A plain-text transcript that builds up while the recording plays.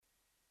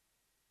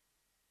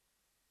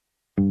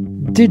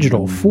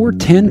Digital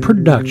 410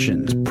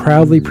 Productions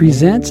proudly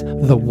presents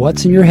the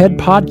What's in Your Head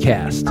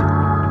podcast.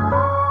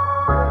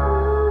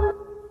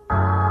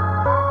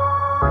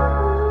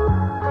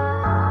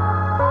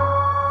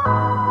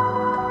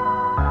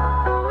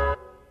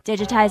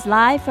 Digitized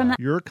live from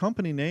your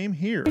company name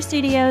here.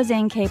 Studios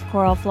in Cape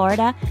Coral,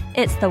 Florida.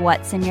 It's the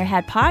What's in Your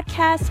Head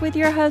podcast with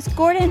your hosts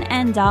Gordon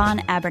and Don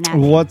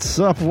Abernathy. What's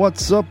up,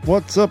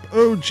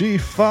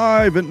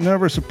 OG5? It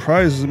never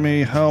surprises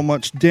me how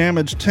much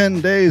damage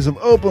 10 days of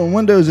open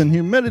windows and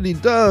humidity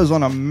does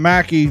on a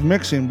Mackie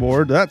mixing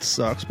board. That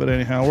sucks, but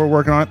anyhow, we're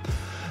working on it.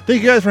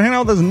 Thank you guys for hanging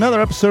out with us.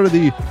 Another episode of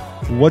the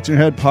What's in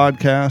Your Head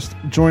podcast.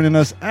 Joining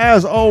us,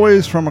 as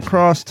always, from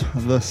across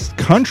the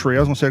country. I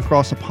was going to say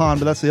across the pond,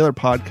 but that's the other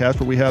podcast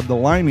where we have the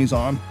Limeys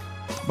on.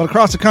 But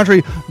across the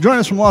country, joining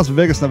us from Las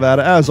Vegas,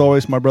 Nevada, as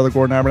always, my brother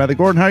Gordon Abernathy.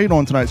 Gordon, how are you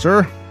doing tonight,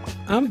 sir?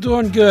 I'm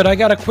doing good. I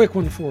got a quick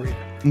one for you.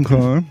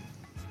 Okay.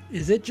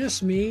 Is it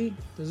just me?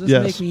 Does this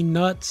Yes. make me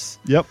nuts?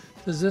 Yep.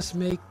 Does this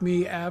make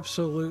me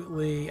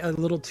absolutely a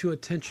little too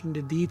attention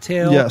to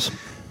detail? Yes.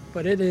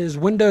 But it is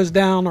windows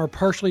down or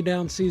partially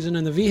down season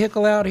in the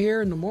vehicle out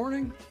here in the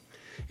morning.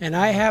 And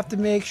I have to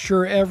make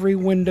sure every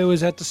window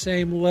is at the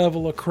same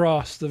level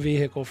across the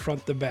vehicle,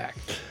 front to back.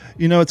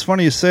 You know, it's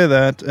funny you say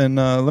that, and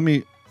let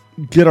me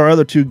get our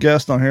other two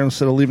guests on here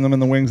instead of leaving them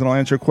in the wings, and I'll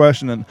answer your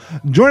question. And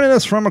joining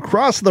us from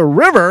across the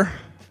river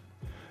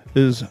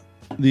is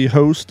the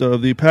host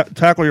of the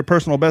Tackle Your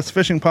Personal Best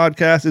Fishing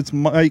podcast. It's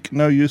Mike,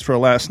 no use for a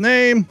last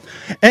name.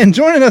 And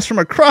joining us from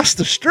across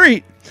the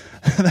street,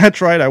 that's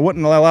right, I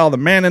wouldn't allow the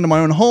man into my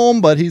own home,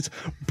 but he's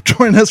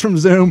joining us from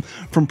Zoom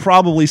from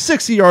probably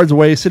 60 yards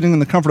away, sitting in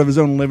the comfort of his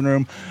own living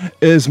room,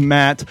 is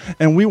Matt.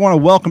 And we want to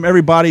welcome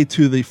everybody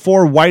to the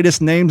Four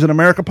Whitest Names in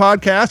America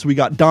podcast. We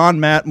got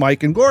Don, Matt,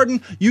 Mike, and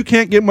Gordon. You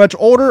can't get much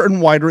older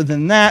and whiter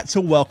than that, so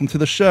welcome to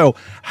the show.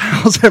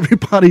 How's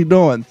everybody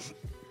doing?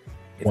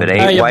 If it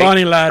ain't Hiya, white,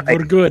 Bonnie lad, we're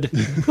good.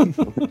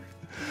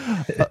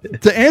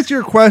 To answer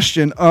your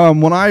question,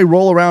 when I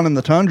roll around in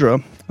the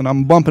tundra and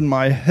I'm bumping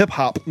my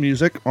hip-hop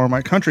music or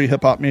my country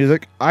hip-hop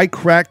music, I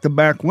crack the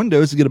back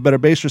windows to get a better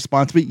bass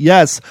response. But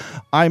yes,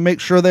 I make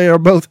sure they are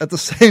both at the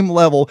same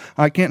level.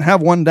 I can't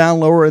have one down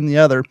lower than the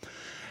other.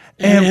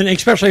 And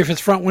especially if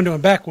it's front window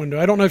and back window.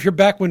 I don't know if your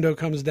back window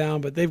comes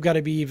down, but they've got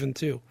to be even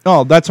too.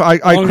 Oh, that's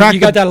why I crack. You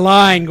got that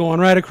line going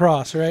right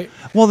across, right?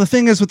 Well, the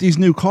thing is with these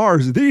new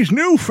cars, these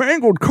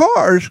newfangled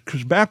cars,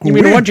 because back when You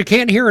mean the ones you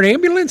can't hear an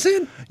ambulance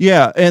in?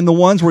 yeah, and the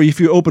ones where if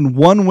you open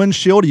one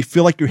windshield, you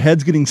feel like your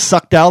head's getting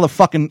sucked out of the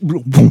fucking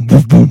boom, boom,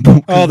 boom,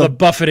 boom. Oh, the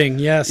buffeting,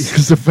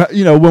 yes. Because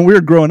when we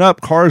were growing up,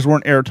 cars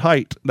weren't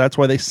airtight. That's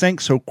why they sank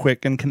so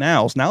quick in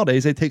canals.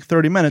 Nowadays, they take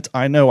 30 minutes.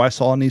 I know. I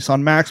saw a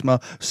Nissan Maxima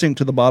sink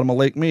to the bottom of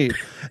Lake Mead,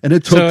 and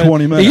it took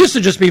 20 minutes. It used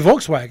to just be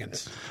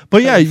Volkswagens.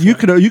 But yeah, you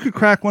could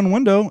crack one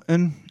window,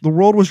 and the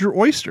world was your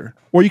oyster.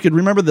 Or you could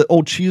remember the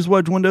old cheese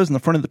wedge windows in the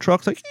front of the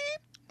trucks, like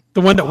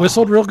The one that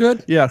whistled real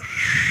good? yeah.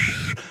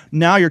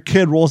 Now your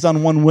kid rolls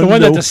down one window. The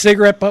one that the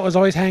cigarette butt was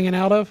always hanging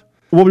out of?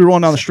 We'll be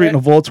rolling down the street in a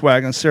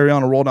Volkswagen, and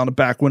Sariana roll down the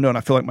back window, and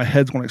I feel like my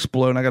head's going to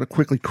explode, and I got to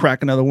quickly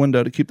crack another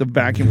window to keep the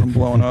vacuum from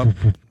blowing up.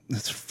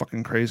 It's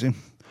fucking crazy.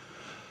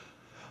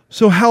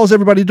 So how's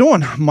everybody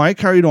doing?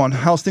 Mike, how are you doing?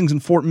 How's things in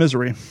Fort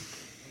Misery?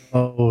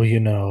 Oh,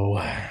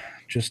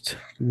 just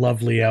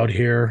lovely out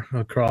here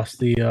across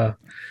the old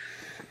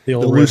The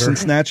loose and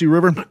river. snatchy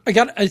river? I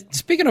got.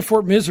 Speaking of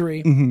Fort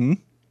Misery,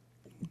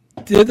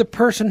 did the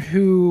person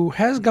who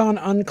has gone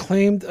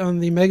unclaimed on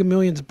the Mega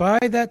Millions buy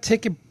that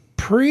ticket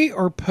pre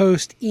or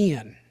post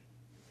Ian?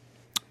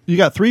 You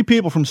got three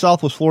people from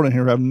Southwest Florida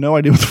here who have no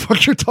idea what the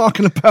fuck you're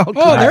talking about.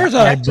 Oh, there's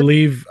I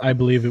believe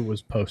it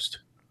was post.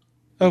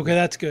 Okay,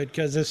 that's good,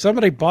 because if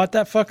somebody bought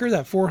that fucker,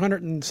 that $400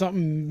 and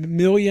something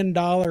million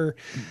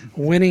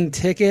winning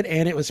ticket,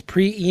 and it was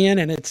pre-Ian,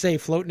 and it's say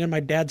floating in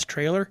my dad's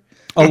trailer,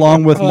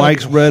 Along with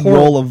Mike's red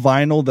horrible. roll of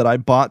vinyl that I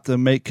bought to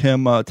make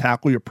him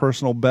tackle your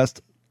personal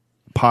best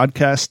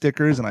podcast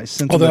stickers, and I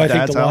sent although him I to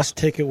think Dad's the house. lost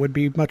ticket would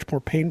be much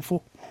more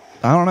painful.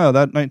 I don't know.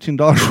 That $19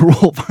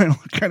 roll of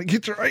vinyl kind of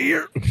gets you right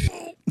here.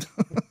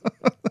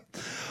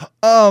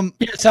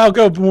 Yes, I'll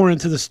go more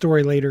into the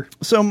story later.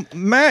 So,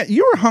 Matt,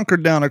 you were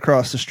hunkered down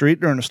across the street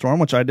during the storm,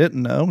 which I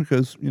didn't know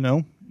because,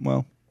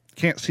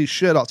 can't see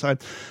shit outside.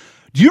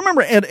 Do you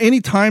remember at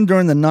any time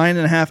during the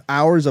 9.5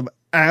 hours of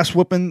ass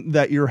whooping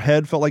that your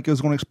head felt like it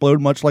was going to explode,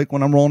 much like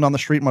when I'm rolling down the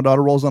street, my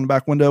daughter rolls on the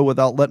back window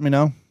without letting me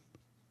know?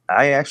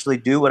 I actually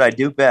do what I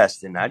do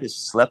best, and I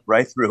just slept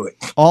right through it.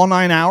 All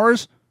 9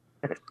 hours?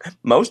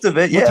 Most of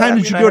it, yeah. What time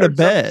did you go to heard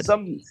bed?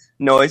 Some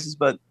noises,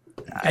 but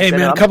Hey,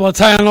 man, a couple of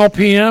Tylenol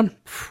PM.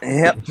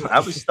 Yep, I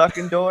was stuck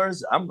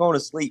indoors. I'm going to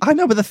sleep. I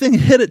know, but the thing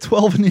hit at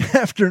 12 in the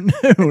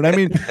afternoon. I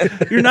mean,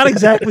 you're not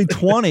exactly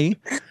 20.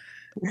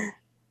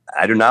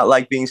 I do not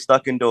like being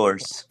stuck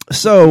indoors.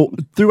 So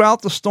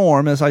throughout the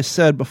storm, as I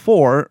said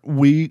before,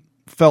 we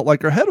felt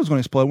like our head was going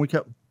to explode. And we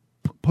kept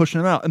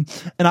pushing it out.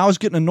 And I was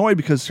getting annoyed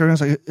because Sarah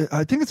was like,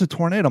 I think it's a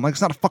tornado. I'm like,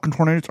 it's not a fucking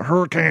tornado. It's a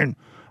hurricane.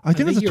 I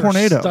think it's a you were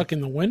tornado. Stuck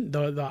in the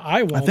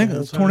eye wall. I think the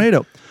whole it's a time.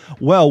 tornado.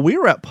 Well, we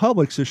were at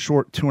Publix a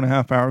short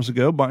 2.5 hours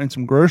ago buying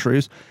some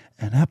groceries,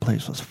 and that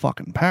place was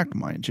fucking packed,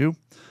 mind you.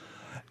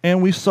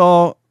 And we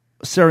saw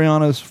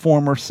Sariana's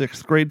former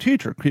 6th grade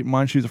teacher. Keep in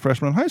mind, she's a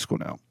freshman in high school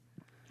now.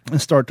 And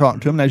started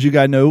talking to him. And as you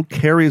guys know,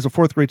 Carrie is a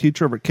 4th grade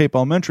teacher over at Cape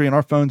Elementary, and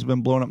our phones have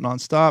been blowing up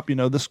nonstop. You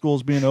know, this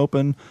school's being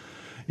open.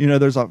 You know,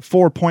 there's a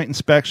 4-point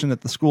inspection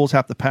that the schools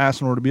have to pass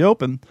in order to be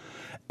open.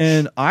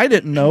 And I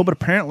didn't know, but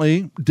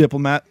apparently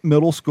Diplomat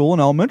Middle School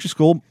and Elementary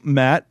School,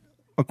 Matt,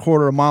 a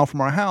quarter of a mile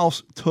from our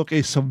house, took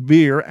a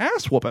severe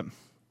ass whooping.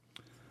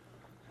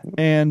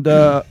 And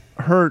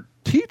her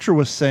teacher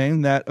was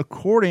saying that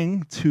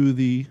according to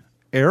the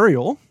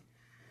aerial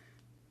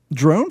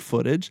drone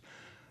footage,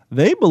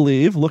 they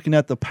believe, looking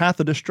at the path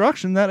of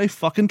destruction, that a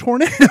fucking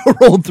tornado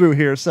rolled through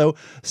here. So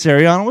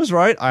Sariana was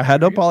right. I had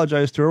to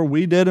apologize to her.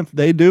 We did.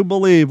 They do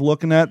believe,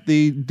 looking at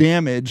the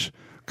damage,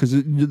 because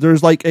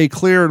there's like a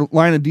clear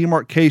line of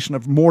demarcation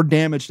of more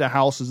damage to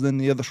houses than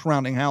the other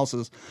surrounding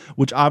houses,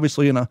 which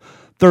obviously in a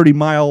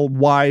 30-mile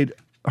wide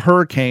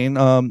hurricane,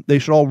 they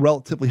should all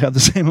relatively have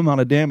the same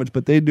amount of damage.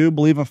 But they do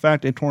believe, in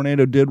fact, a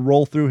tornado did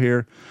roll through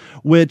here,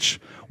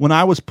 which when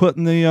I was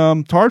putting the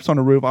tarps on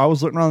the roof, I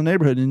was looking around the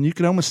neighborhood, and you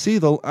could almost see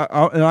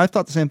and I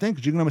thought the same thing,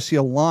 because you can almost see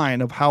a line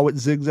of how it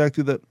zigzagged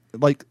through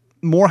like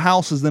more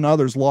houses than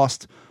others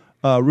lost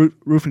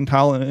roofing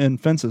tile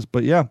and fences.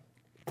 But yeah.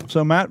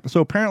 So Matt,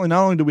 apparently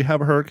not only do we have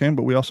a hurricane,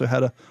 but we also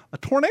had a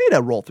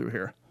tornado roll through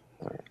here.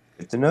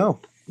 Good to know.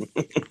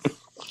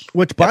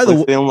 Which, by the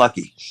way, feeling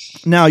lucky.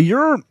 Now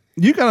you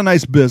got a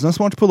nice business.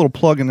 Why don't you put a little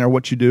plug in there?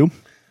 What you do?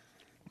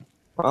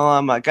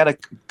 Well, I got a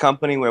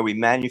company where we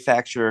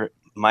manufacture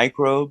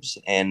microbes,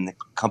 and the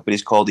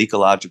company's called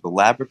Ecological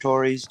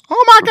Laboratories.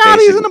 Oh my God,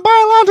 he's in the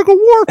biological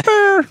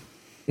warfare.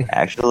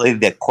 Actually,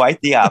 they're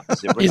quite the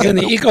opposite. He's in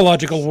the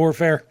ecological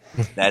warfare.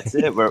 That's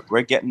it.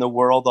 We're getting the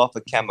world off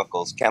of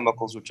chemicals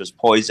which is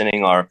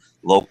poisoning our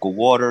local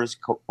waters,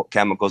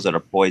 chemicals that are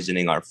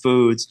poisoning our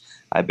foods.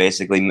 I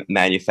basically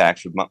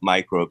manufactured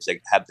microbes that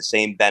have the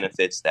same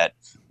benefits, that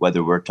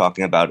whether we're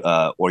talking about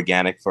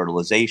organic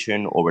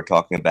fertilization or we're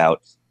talking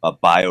about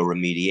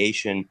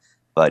bioremediation,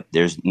 but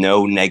there's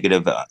no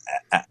negative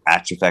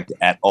effect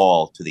at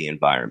all to the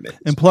environment.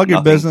 And plug your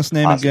Nothing business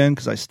name positive. again,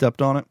 because I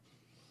stepped on it.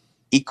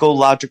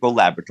 Ecological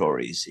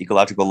Laboratories,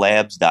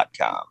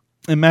 ecologicallabs.com.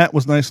 And Matt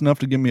was nice enough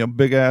to give me a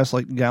big ass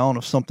gallon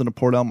of something to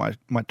pour down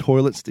my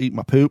toilets to eat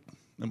my poop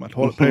and my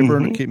toilet paper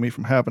and to keep me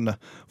from having to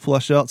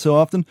flush out so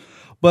often.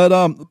 But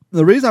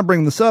the reason I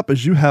bring this up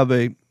is you have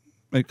a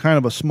kind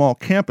of a small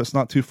campus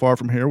not too far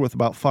from here with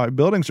about 5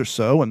 buildings or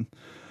so. And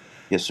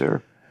Yes,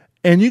 sir.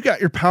 And you got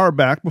your power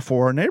back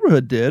before our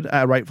neighborhood did,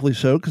 rightfully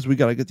so, because we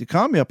got to get the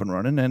economy up and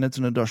running, and it's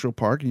an industrial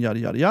park, and yada,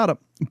 yada, yada.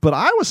 But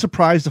I was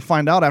surprised to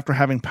find out after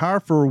having power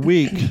for a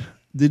week,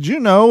 did you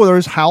know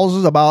there's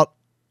houses about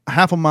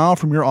half a mile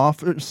from your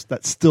office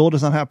that still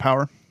does not have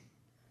power?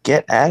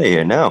 Get out of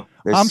here. No.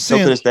 I'm Still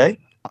saying- to this day?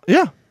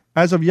 Yeah.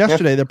 As of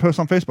yesterday, they're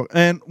posted on Facebook.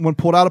 And when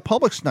pulled out of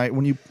Publix tonight,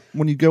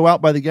 when you go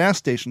out by the gas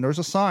station, there's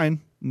a sign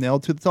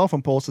nailed to the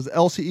telephone pole that says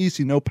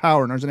LCEC, no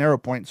power, and there's an arrow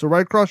point. So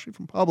right across the street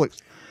from Publix.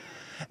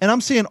 And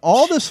I'm seeing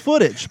all this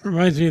footage.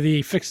 Reminds me of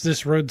the Fix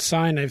This Road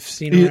sign I've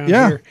seen around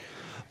here.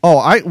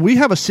 Oh, we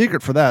have a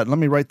secret for that. Let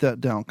me write that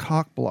down.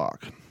 Cock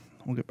block.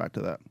 We'll get back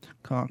to that.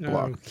 Cock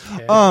block.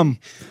 Okay.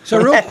 So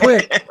real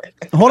quick,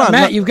 Hold on,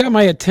 Matt, you've got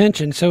my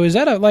attention. So is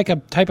that like a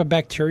type of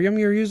bacterium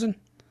you're using?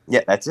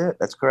 Yeah, that's it.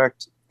 That's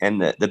correct.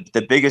 And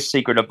the biggest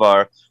secret of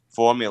our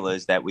formula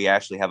is that we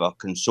actually have a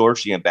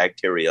consortium of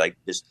bacteria, like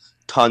just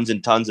tons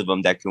and tons of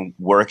them that can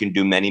work and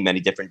do many, many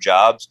different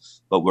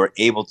jobs, but we're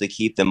able to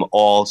keep them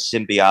all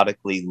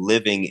symbiotically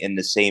living in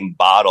the same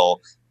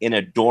bottle in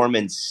a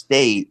dormant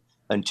state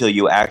until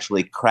you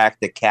actually crack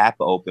the cap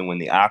open. When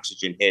the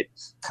oxygen hit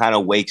kind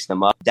of wakes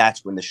them up,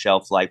 that's when the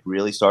shelf life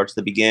really starts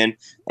to begin.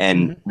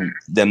 And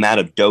the amount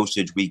of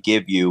dosage we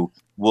give you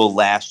will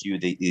last you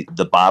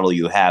the bottle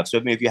you have.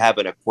 So if you have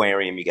an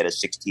aquarium, you get a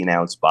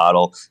 16-ounce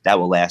bottle, that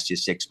will last you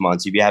 6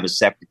 months. If you have a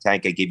septic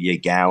tank, I give you a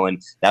gallon,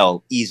 that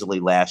will easily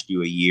last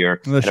you a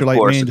year. Unless and you're of like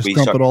course, me and if just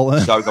we dump it all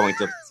in. start going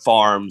to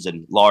farms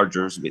and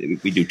largers, we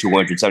do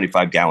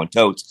 275-gallon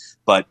totes,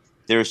 but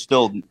there's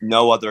still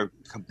no other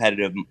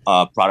competitive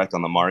product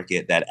on the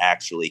market that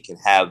actually can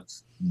have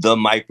the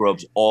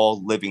microbes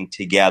all living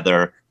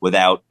together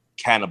without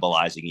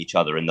cannibalizing each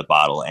other in the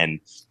bottle. And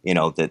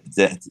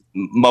the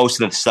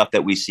most of the stuff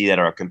that we see that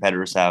our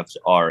competitors have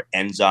are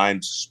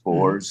enzymes,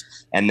 spores,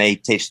 and they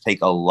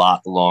take a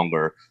lot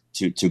longer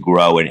to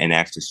grow and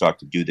actually start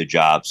to do the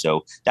job.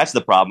 So that's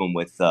the problem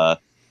with trying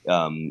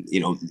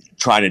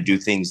to do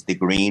things the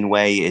green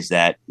way, is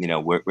that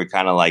we're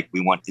kind of like,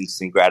 we want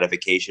instant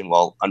gratification.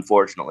 Well,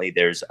 unfortunately,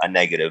 there's a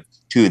negative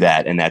to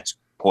that, and that's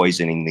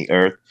poisoning the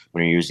earth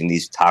when you're using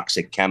these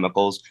toxic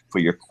chemicals for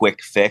your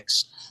quick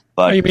fix.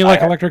 But you mean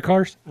like electric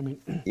cars? I mean,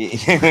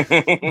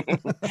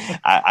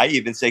 I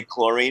even say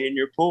chlorine in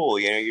your pool.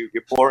 You're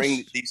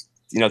pouring these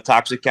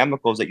toxic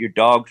chemicals that your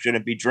dog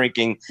shouldn't be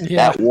drinking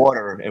that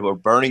water, and we're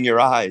burning your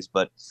eyes.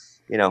 But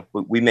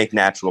we make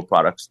natural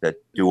products that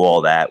do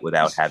all that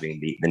without having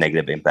the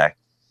negative impact.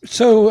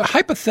 So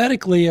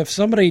hypothetically, if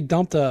somebody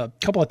dumped a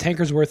couple of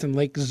tankers worth in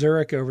Lake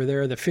Zurich over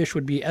there, the fish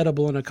would be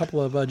edible in a couple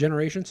of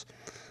generations?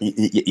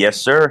 Yes,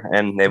 sir.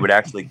 And they would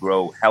actually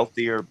grow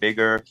healthier,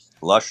 bigger,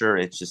 lusher.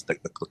 It's just the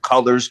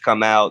colors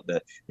come out.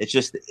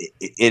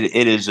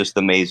 It is just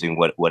amazing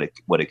what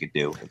it could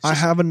do. I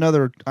have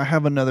another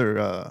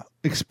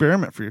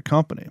experiment for your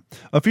company.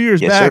 A few years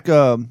back,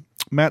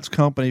 Matt's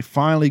company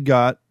finally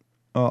got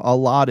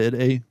allotted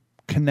a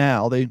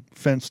canal. They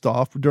fenced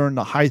off during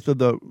the height of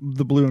the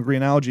blue and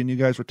green algae, and you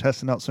guys were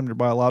testing out some of your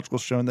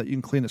biologicals showing that you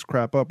can clean this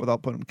crap up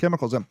without putting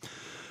chemicals in.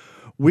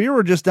 We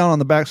were just down on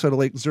the backside of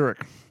Lake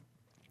Zurich,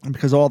 and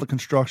because of all the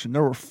construction,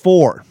 there were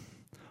four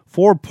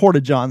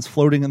porta-johns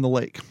floating in the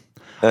lake.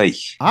 Hey.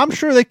 I'm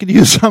sure they could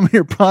use some of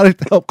your product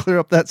to help clear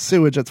up that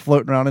sewage that's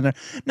floating around in there.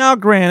 Now,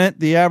 granted,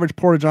 the average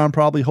porta-john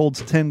probably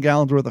holds 10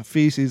 gallons worth of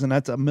feces, and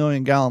that's a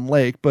 1,000,000-gallon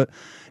lake, but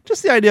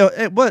just the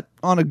idea, but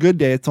on a good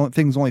day,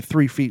 thing's only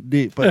 3 feet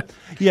deep. But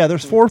yeah,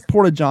 there's 4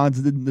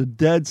 porta-johns,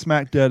 the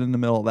smack dead in the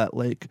middle of that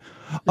lake.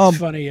 It's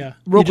funny, yeah.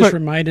 You just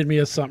reminded me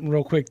of something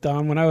real quick,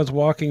 Don. When I was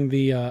walking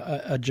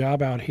a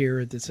job out here,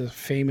 it's a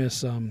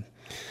famous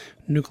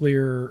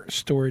nuclear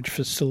storage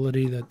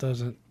facility that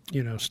doesn't,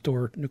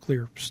 store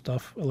nuclear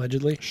stuff,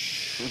 allegedly.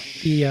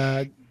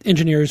 The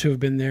engineers who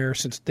have been there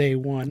since day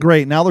one.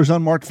 Great. Now there's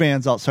unmarked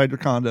vans outside your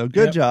condo.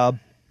 Good job.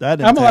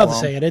 I'm allowed to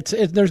say it.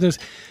 There's this.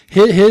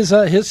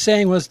 His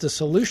saying was, the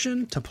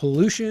solution to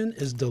pollution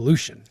is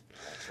dilution.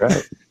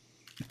 Right.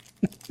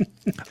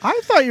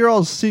 I thought your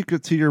all's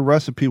secret to your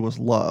recipe was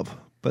love,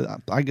 but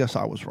I guess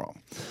I was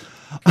wrong.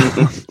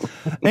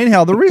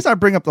 Anyhow, the reason I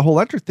bring up the whole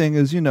electric thing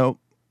is, 2-3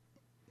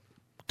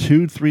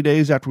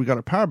 days after we got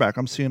our power back,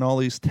 I'm seeing all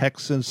these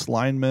Texas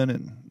linemen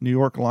and New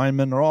York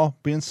linemen are all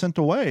being sent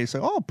away. It's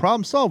like,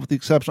 problem solved, with the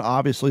exception,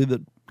 obviously,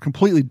 that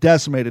completely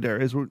decimated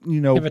areas where,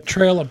 You have a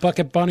trail of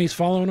bucket bunnies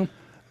following them.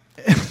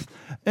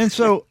 And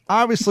so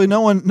obviously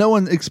no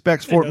one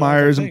expects Fort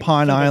Myers and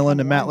Pine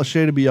Island and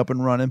Matlacha to be up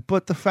and running,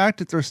 but the fact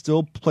that there's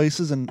still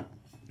places in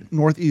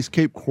northeast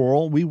Cape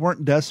Coral, we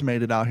weren't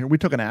decimated out here. We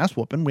took an ass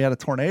whooping. We had a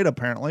tornado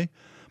apparently,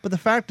 but the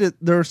fact that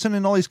they're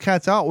sending all these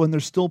cats out when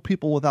there's still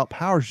people without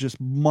power is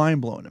just mind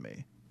blowing to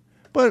me.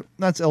 But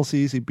that's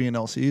LCEC being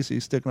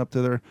LCEC, sticking up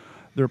to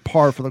their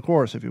par for the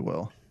course, if you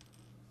will.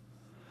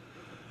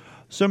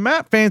 So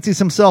Matt fancies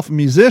himself a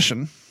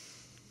musician.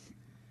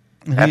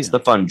 That's the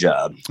fun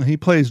job. He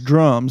plays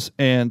drums,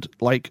 and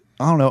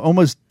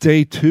almost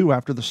day 2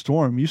 after the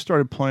storm, you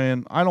started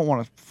playing, I don't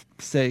want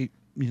to say,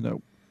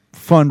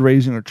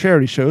 fundraising or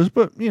charity shows,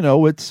 but,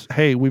 it's,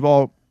 hey, we've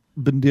all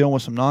been dealing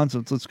with some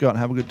nonsense. Let's go out and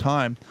have a good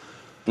time.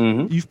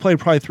 Mm-hmm. You've played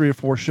probably 3 or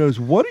 4 shows.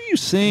 What are you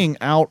seeing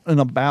out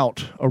and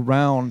about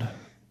around,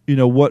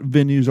 what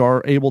venues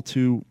are able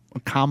to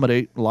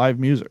accommodate live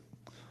music?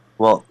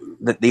 Well,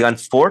 the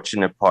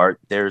unfortunate part,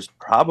 there's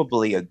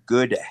probably a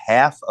good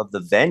half of the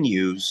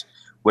venues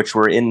which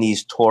were in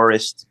these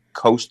tourist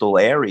coastal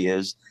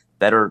areas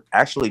that are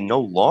actually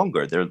no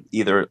longer. They're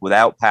either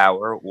without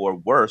power or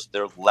worse,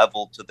 they're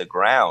leveled to the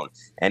ground.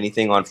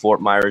 Anything on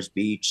Fort Myers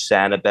Beach,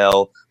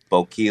 Sanibel,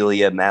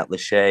 Bokeelia,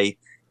 Matlacha.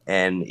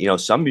 And,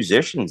 some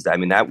musicians,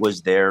 that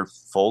was their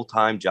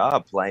full-time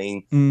job,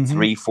 playing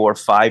 3, 4,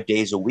 5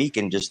 days a week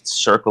and just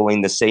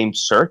circling the same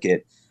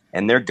circuit.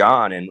 And they're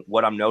gone. And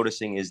what I'm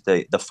noticing is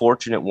the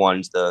fortunate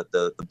ones,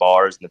 the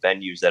bars and the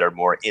venues that are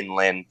more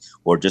inland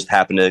or just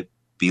happen to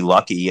be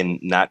lucky and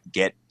not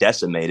get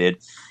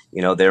decimated,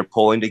 they're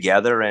pulling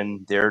together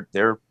and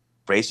they're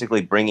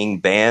basically bringing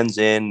bands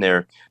in.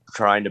 They're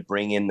trying to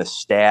bring in the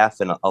staff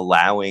and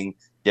allowing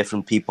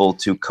different people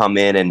to come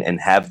in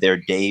and have their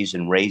days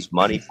and raise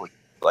money for.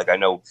 Like I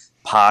know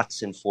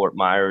Potts in Fort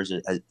Myers,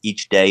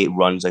 each day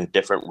runs a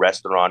different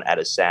restaurant at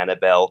a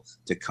Sanibel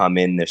to come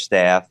in their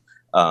staff.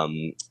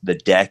 The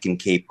Deck in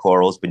Cape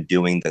Coral has been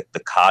doing the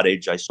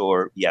cottage. I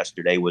saw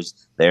yesterday was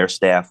their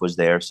staff was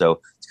there.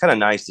 So it's kind of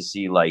nice to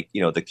see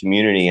the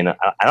community. And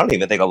I don't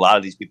even think a lot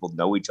of these people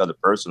know each other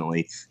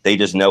personally. They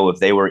just know if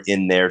they were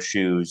in their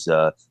shoes,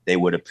 they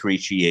would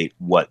appreciate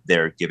what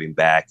they're giving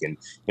back. And,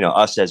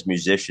 us as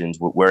musicians,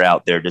 we're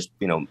out there just,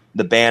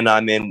 the band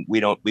I'm in, we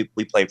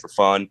play for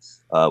fun.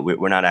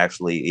 We're not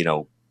actually,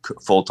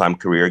 full-time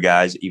career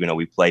guys, even though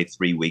we play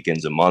 3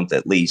 weekends a month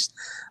at least.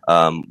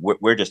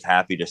 We're just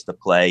happy just to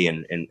play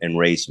and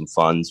raise some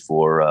funds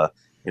for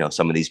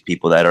some of these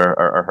people that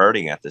are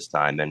hurting at this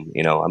time. And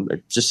I'm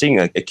just seeing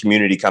a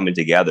community coming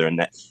together,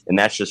 and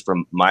that's just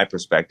from my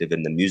perspective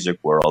in the music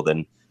world.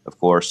 And of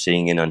course,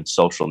 seeing it on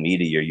social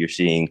media, you're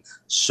seeing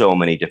so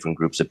many different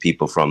groups of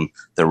people, from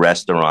the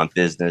restaurant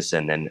business,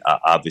 and then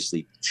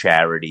obviously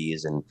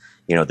charities, and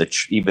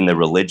even the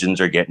religions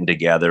are getting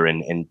together,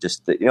 and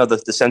just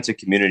the sense of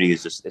community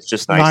is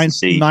just nice to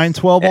see.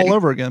 9/12 all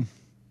over again.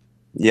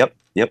 Yep.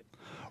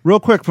 Real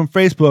quick from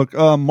Facebook,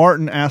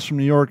 Martin asked from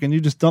New York, and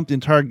you just dumped the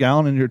entire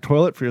gallon in your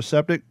toilet for your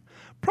septic.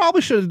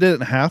 Probably should have did it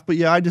in half, but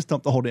yeah, I just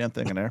dumped the whole damn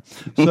thing in there.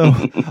 So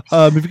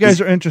if you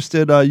guys are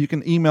interested, you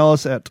can email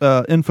us at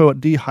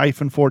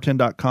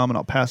info@d-410.com, and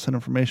I'll pass that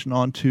information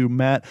on to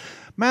Matt.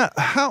 Matt,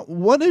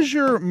 what is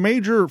your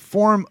major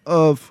form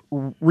of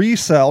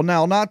resale?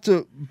 Now, not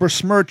to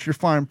besmirch your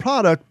fine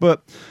product,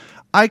 but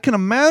I can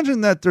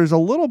imagine that there's a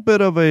little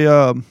bit of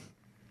a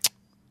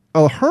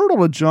hurdle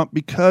to jump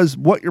because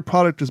what your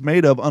product is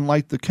made of,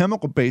 unlike the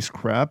chemical-based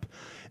crap,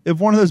 if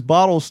one of those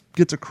bottles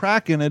gets a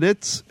crack in it,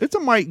 it's a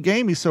mite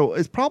gamey, so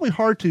it's probably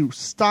hard to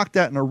stock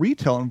that in a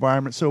retail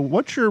environment. So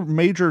what's your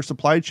major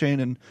supply chain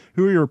and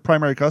who are your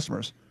primary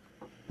customers?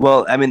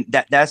 Well, I mean,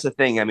 that's the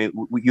thing. I mean,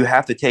 you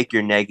have to take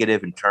your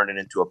negative and turn it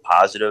into a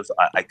positive.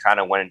 I kind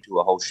of went into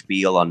a whole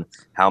spiel on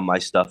how my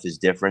stuff is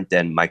different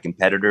than my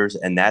competitors,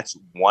 and that's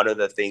one of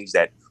the things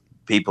that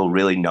people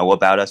really know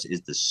about us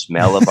is the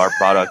smell of our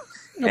product.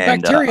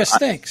 And, bacteria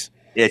stinks.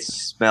 It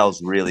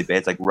smells really bad.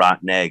 It's like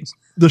rotten eggs.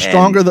 The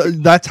stronger,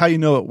 that's how you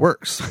know it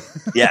works.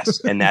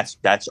 Yes, and that's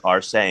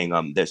our saying.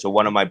 So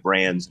one of my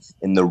brands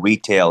in the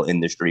retail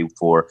industry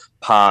for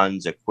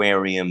ponds,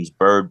 aquariums,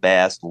 bird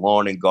baths,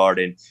 lawn and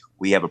garden,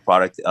 we have a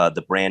product.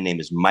 The brand name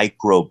is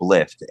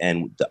Microblift,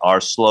 and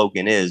our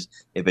slogan is,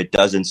 if it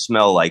doesn't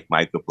smell like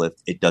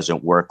Microblift, it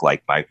doesn't work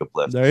like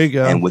Microblift. There you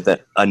go. And with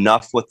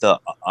enough with the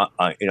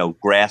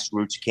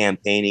grassroots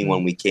campaigning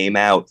when we came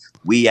out,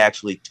 we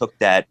actually took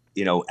that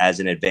as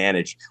an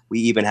advantage. We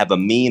even have a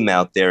meme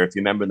out there. If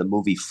you remember the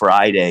movie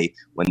Friday,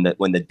 when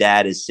the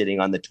dad is sitting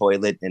on the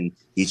toilet and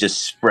he's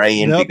just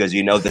spraying because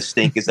the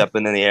stink is up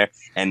in the air,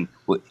 and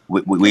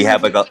we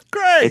have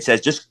it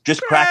says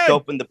just cracked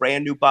open the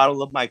brand new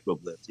bottle of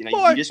Microblift.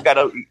 You just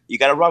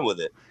gotta run with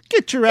it.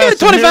 Get your ass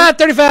 25,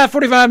 35,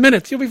 45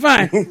 minutes. You'll be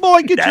fine.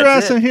 Boy, get your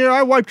ass in here.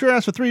 I wiped your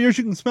ass for 3 years.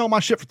 You can smell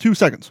my shit for 2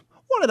 seconds.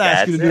 What did I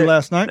ask you to do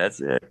last night?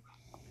 That's it.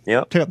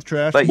 Yep. Take out the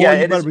trash. But yeah,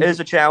 it is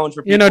a challenge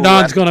for people.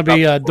 Don's going to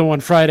be doing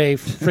Friday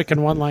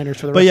freaking one-liners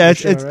for the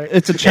rest of the show, right?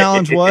 It's a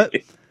challenge. What?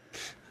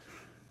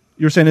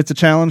 You were saying it's a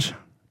challenge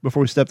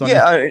before we stepped on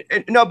it? Yeah,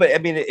 no, but I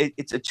mean,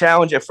 it's a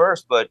challenge at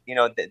first, but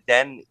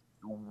then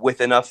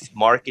with enough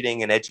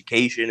marketing and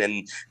education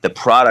and the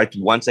product,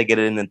 once I get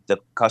it in the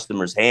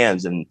customer's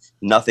hands and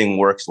nothing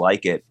works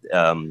like it,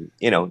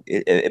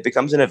 it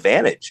becomes an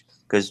advantage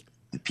because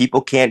people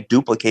can't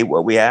duplicate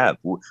what we have.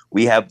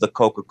 We have the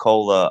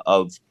Coca-Cola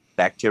of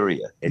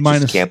bacteria. It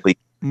just can't be.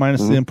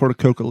 Minus the imported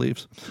coca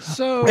leaves.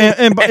 So,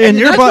 and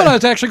that's what I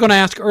was actually going to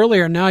ask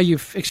earlier. Now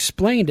you've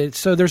explained it.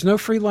 So there's no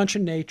free lunch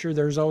in nature.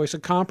 There's always a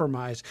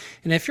compromise.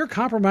 And if your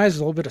compromise is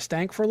a little bit of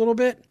stank for a little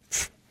bit,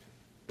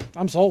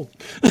 I'm sold.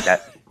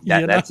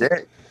 That's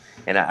it.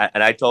 And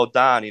I told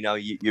Don,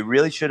 you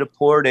really should have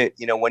poured it,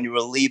 when you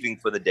were leaving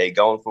for the day,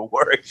 going for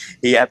work.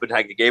 I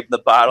gave him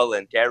the bottle,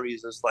 and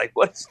Terry's just like,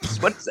 what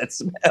does that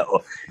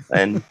smell?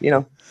 And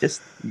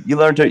just you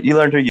learn to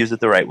use it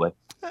the right way.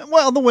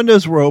 Well, the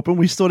windows were open.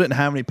 We still didn't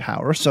have any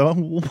power, so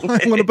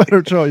what a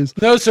better choice.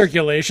 No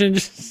circulation.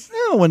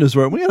 The windows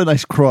were open. We had a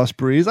nice cross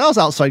breeze. I was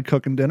outside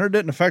cooking dinner. It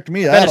didn't affect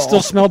me at all. It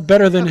still smelled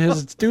better than his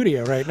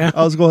studio right now.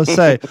 I was going to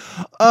say.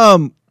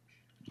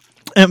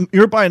 And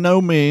you're by no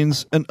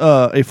means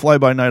a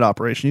fly-by-night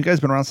operation. You guys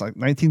been around since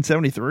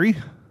 1973?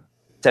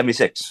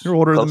 76. You're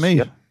older than me.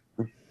 Yep.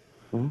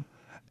 Mm-hmm.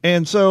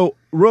 And so,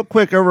 real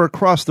quick, over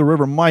across the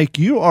river, Mike,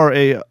 you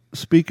are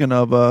speaking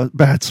of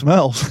bad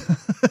smells.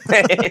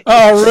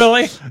 Oh,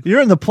 really? You're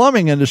in the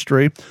plumbing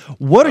industry.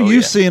 What are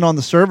you seeing on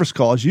the service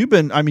calls? You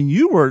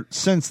were,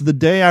 since the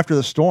day after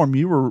the storm,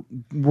 you were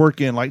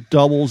working like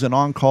doubles and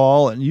on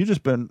call, and you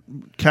just been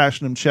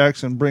cashing them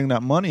checks and bringing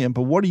that money in.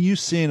 But what are you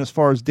seeing as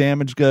far as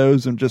damage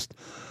goes and just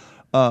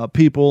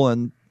people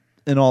and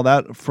all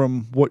that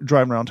from what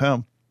driving around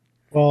town?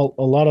 Well,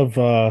 a lot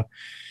of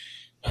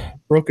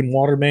broken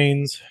water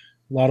mains.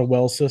 A lot of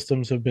well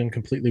systems have been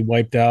completely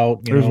wiped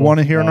out. There's one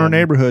here in our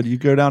neighborhood. You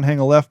go down, hang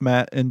a left,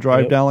 Matt, and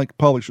drive down like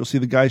Publix. You'll see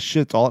the guy's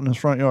shit's all in his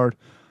front yard.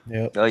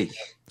 Yep.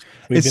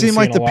 It seemed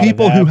like the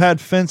people who had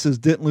fences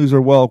didn't lose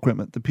their well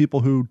equipment. The people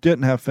who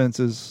didn't have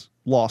fences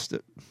lost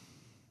it.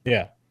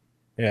 Yeah.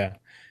 Yeah.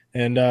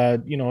 And, I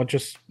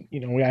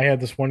had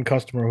this one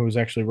customer who was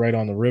actually right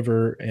on the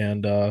river,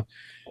 and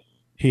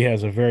he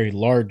has a very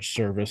large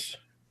service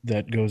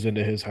that goes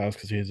into his house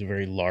because he has a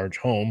very large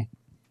home.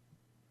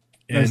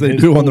 As they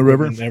do on the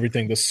river. And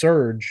everything. The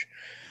surge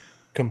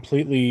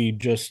completely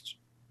just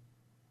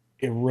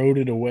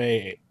eroded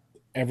away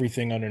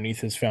everything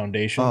underneath his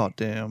foundation. Oh,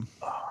 damn.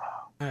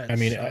 I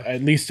mean,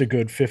 at least a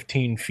good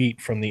 15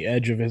 feet from the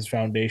edge of his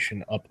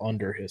foundation up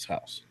under his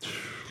house.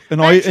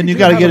 And you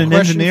got to get an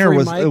engineer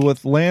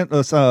with land.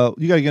 You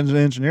got to get an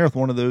engineer with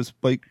one of those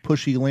like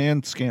pushy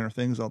land scanner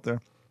things out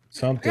there.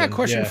 Something. I got a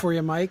question for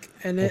you, Mike.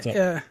 And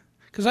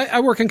because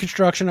I work in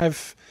construction,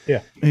 I've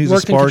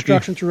worked in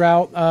construction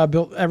throughout.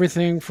 Built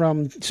everything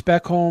from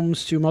spec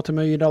homes to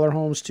multi-million-dollar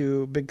homes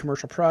to big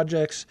commercial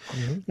projects.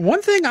 Mm-hmm.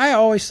 One thing I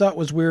always thought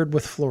was weird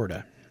with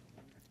Florida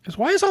is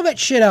why is all that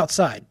shit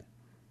outside?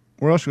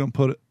 Where else are you gonna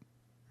put it?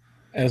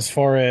 As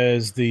far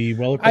as the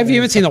I've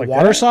even seen the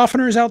water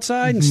softeners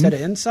outside instead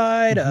of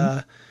inside.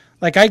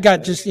 Like I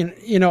got just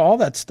all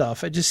that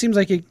stuff. It just seems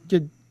like it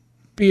could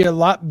be a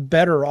lot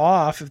better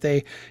off if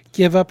they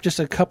give up just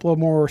a couple of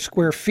more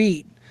square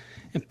feet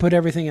and put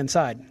everything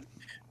inside.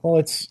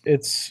 Well,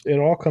 it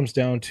all comes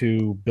down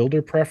to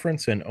builder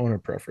preference and owner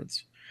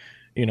preference.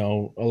 A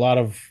lot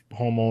of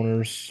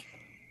homeowners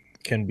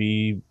can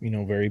be,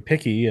 very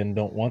picky and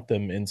don't want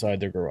them inside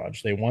their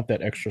garage. They want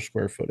that extra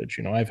square footage.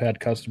 I've had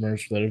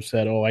customers that have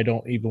said, "Oh, I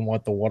don't even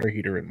want the water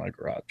heater in my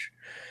garage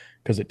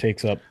because it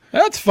takes up."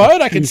 That's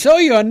fine. I can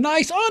sell you a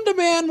nice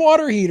on-demand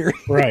water heater.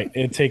 Right.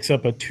 It takes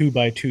up a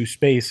 2x2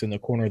 space in the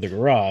corner of the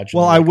garage.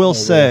 Well, I will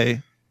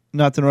say,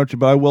 not to interrupt you,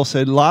 but I will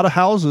say a lot of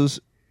houses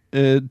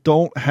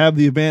don't have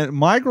the advantage.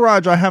 My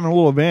garage, I have a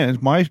little advantage.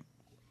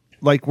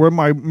 Where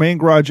my main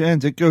garage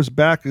ends, it goes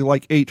back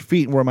like 8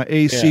 feet where my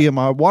AC and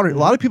my water. A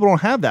lot of people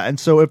don't have that. And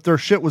so if their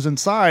shit was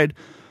inside,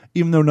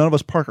 even though none of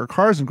us park our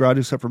cars in garage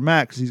except for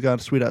Matt because he's got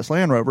a sweet-ass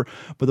Land Rover,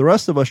 but the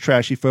rest of us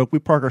trashy folk, we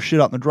park our shit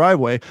out in the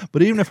driveway.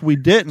 But even if we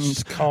didn't,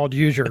 it's called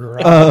use your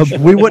garage.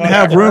 We wouldn't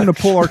have room to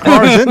pull our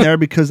cars in there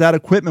because that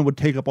equipment would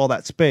take up all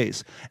that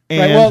space.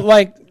 And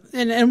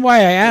And why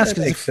I ask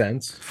is, makes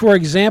sense. For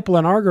example,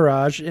 in our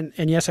garage, and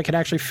yes, I could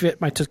actually fit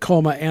my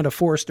Tacoma and a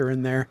Forester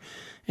in there,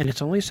 and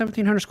it's only a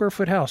 1,700 square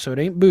foot house, so it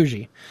ain't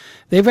bougie.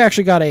 They've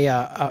actually got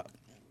a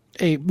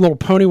little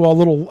pony wall,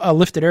 little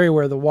lifted area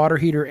where the water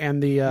heater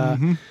and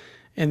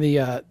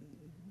the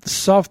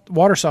soft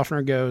water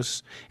softener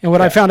goes. And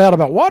what I found out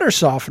about water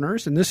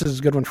softeners, and this is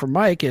a good one for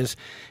Mike, is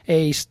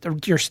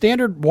your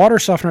standard water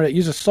softener that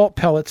uses salt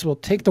pellets will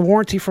take the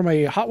warranty from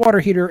a hot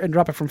water heater and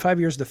drop it from 5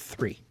 years to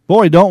 3.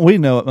 Boy, don't we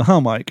know it,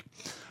 huh, Mike?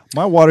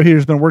 My water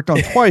heater's been worked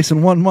on twice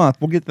in 1 month.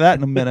 We'll get to that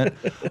in a minute.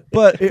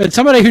 But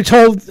somebody who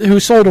sells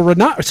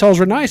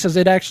Rinnai says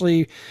it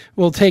actually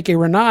will take a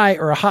Rinnai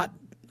or a hot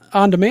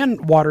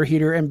on-demand water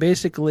heater and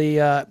basically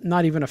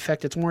not even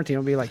affect its warranty.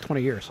 It'll be like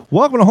 20 years.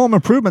 Welcome to Home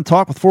Improvement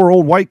Talk with 4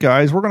 old white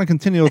guys. We're going to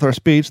continue with our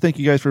speech. Thank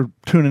you guys for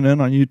tuning in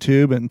on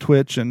YouTube and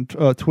Twitch and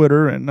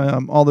Twitter and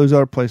all those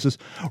other places.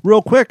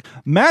 Real quick,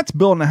 Matt's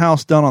building a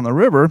house down on the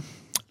river.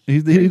 He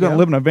doesn't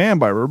live in a van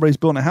by a river, but he's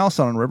building a house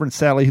on a river, and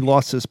sadly he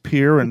lost his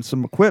pier and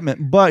some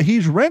equipment, but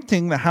he's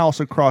renting the house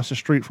across the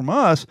street from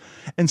us.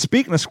 And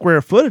speaking of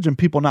square footage and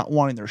people not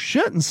wanting their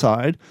shit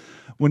inside,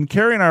 when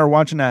Carrie and I are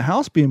watching that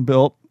house being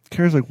built,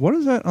 Carrie's like, "What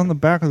is that on the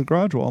back of the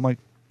garage wall?" I'm like,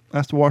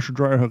 "That's the washer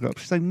dryer hookup."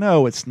 She's like,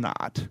 "No, it's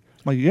not." I'm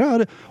like,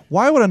 "Yeah,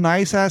 why would a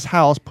nice-ass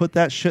house put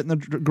that shit in the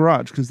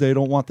garage? Because they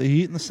don't want the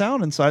heat and the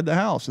sound inside the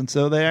house, and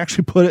so they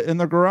actually put it in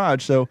their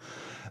garage." So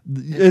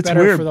it's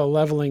better weird for the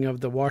leveling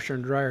of the washer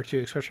and dryer too,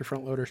 especially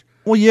front loaders.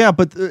 Well, yeah,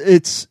 but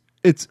it's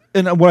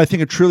and what I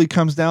think it truly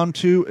comes down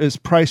to is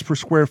price per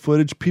square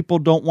footage. People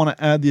don't want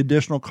to add the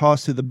additional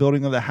cost to the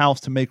building of the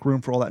house to make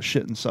room for all that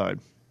shit inside,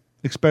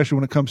 especially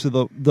when it comes to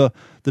the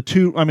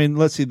two. I mean,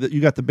 let's see,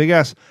 you got the big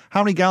ass.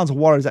 How many gallons of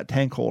water does that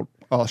tank hold?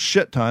 A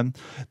shit ton.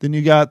 Then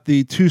you got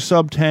the 2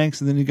 sub tanks,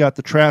 and then you got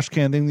the trash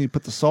can thing that you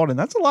put the salt in.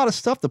 That's a lot of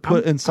stuff to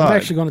put inside. I'm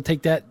actually going to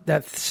take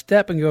that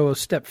step and go a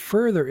step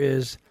further.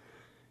 Is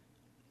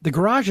the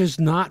garage is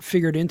not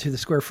figured into the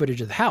square footage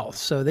of the house,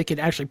 so they could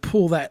actually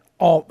pull that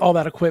all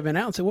that equipment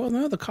out and say, "Well,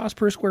 no, the cost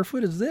per square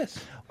foot is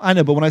this." I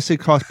know, but when I say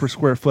cost per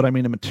square foot, I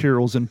mean the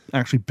materials and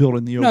actually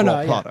building the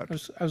overall product.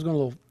 Yeah. I was going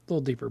a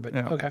little deeper, but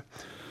yeah. Okay.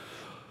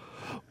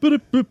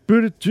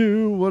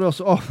 What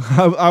else?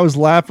 Oh, I was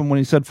laughing when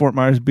he said Fort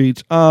Myers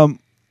Beach. I'm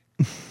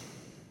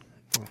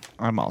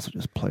also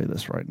just play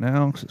this right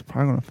now because it's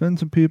probably going to offend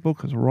some people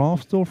because we're all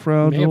still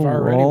fragile.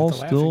 We're all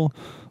still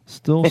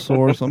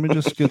sore. So let me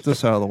just get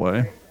this out of the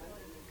way.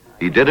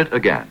 He did it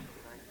again.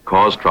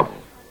 Caused trouble.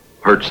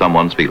 Hurt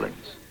someone's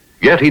feelings.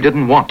 Yet he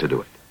didn't want to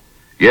do it.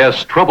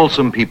 Yes,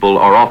 troublesome people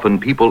are often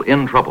people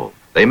in trouble.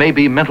 They may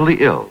be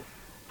mentally ill.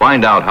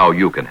 Find out how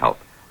you can help.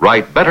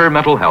 Write Better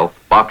Mental Health,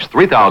 Box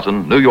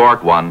 3000, New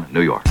York 1,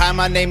 New York. Hi,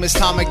 my name is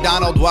Tom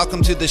McDonald.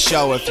 Welcome to the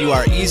show. If you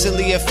are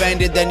easily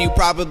offended, then you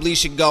probably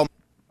should go.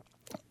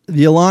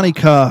 The Alani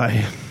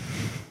Kai.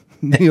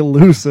 The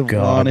elusive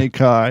Alani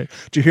Kai.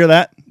 Did you hear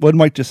that? What did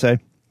Mike just say?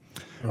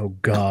 Oh,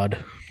 God.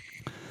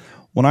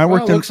 When I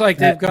worked it looks like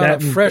they've got a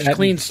fresh,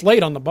 clean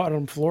slate on the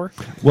bottom floor.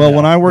 Well,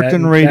 when I worked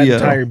in radio,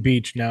 that entire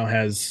beach now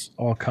has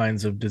all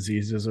kinds of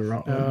diseases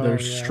around. They're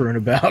strewn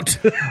about.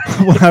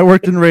 When I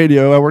worked in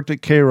radio, I worked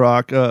at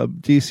K-Rock.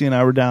 DC and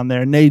I were down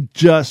there, and they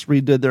just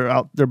redid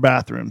their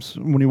bathrooms.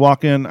 When you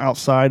walk in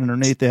outside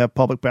underneath, they have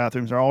public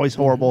bathrooms. They're always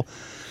horrible.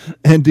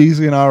 And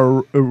DC and I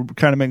were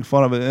kind of making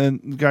fun of it. And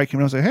the guy came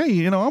in and said,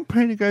 "Hey, I'm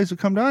paying you guys to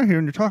come down here,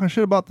 and you're talking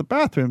shit about the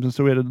bathrooms." And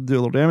so we had to do a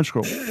little damage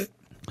control.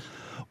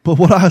 But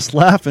what I was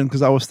laughing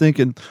because I was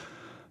thinking,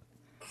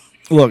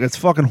 look, it's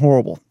fucking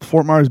horrible.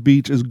 Fort Myers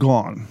Beach is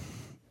gone.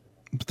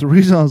 But the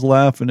reason I was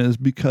laughing is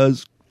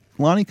because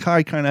Alani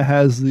Kai kind of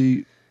has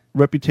the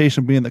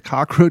reputation of being the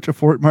cockroach of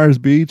Fort Myers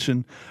Beach,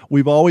 and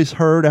we've always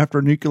heard after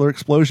a nuclear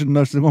explosion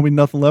there's going to be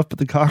nothing left but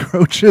the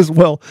cockroaches.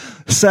 Well,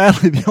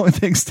 sadly, the only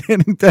thing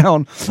standing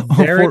down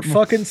there it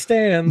fucking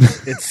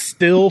stands. It's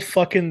still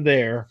fucking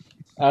there.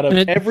 Out of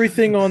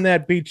everything on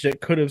that beach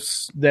that could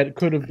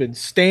have been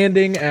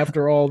standing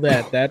after all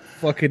that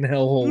fucking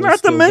hellhole.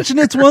 Not to mention,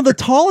 it's one of the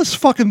tallest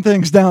fucking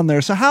things down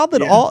there. So how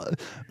did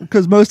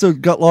because most of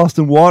it got lost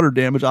in water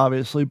damage,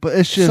 obviously, but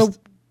it's just.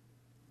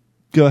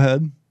 Go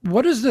ahead.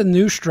 What is the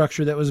new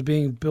structure that was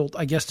being built,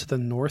 I guess, to the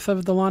north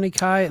of the Lani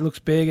Kai? It looks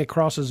big. It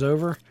crosses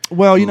over.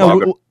 Well,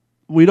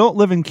 we don't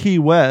live in Key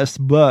West,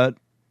 but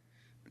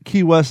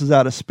Key West is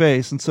out of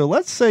space. And so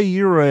let's say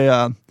you're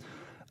a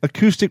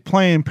acoustic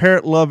playing,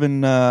 parrot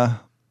loving,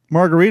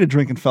 margarita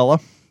drinking fella.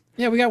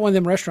 Yeah, we got one of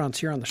them restaurants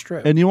here on the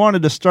Strip. And you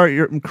wanted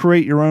to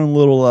create your own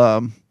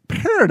little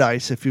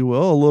paradise, if you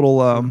will, a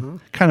little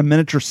kind of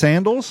miniature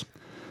sandals.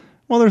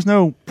 Well, there's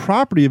no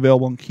property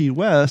available in Key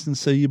West, and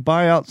so you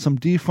buy out some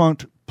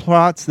defunct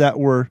plots that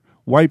were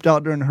wiped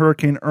out during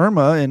Hurricane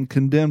Irma and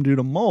condemned due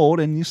to mold,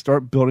 and you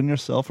start building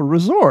yourself a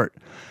resort.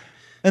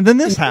 And then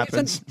this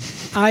happens.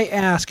 I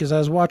asked, as I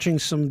was watching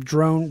some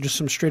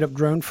straight up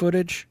drone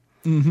footage,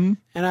 and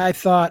I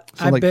thought,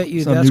 I bet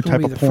you that's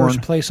going to be the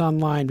first place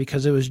online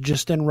because it was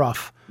just in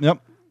rough.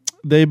 Yep.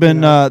 They've been,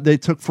 they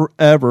took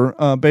forever.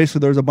 Basically,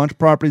 there's a bunch of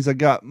properties that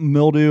got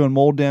mildew and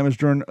mold damage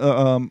during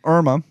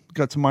Irma,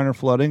 got some minor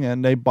flooding,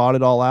 and they bought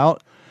it all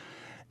out.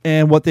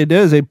 And what they did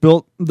is they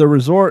built the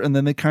resort, and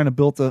then they kind of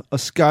built a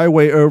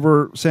skyway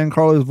over San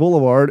Carlos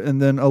Boulevard, and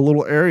then a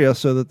little area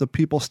so that the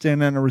people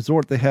standing in the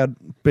resort, they had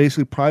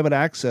basically private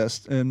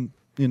access. And,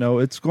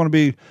 it's going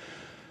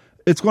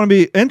to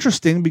be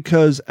interesting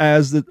because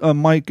as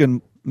Mike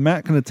and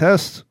Matt can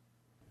attest,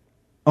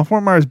 on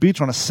Fort Myers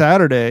Beach on a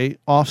Saturday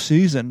off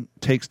season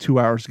takes 2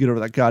 hours to get over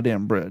that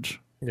goddamn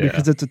bridge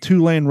because it's a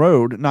 2-lane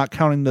road, not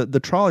counting the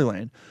trolley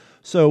lane.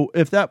 So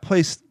if that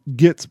place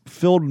gets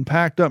filled and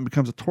packed up and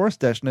becomes a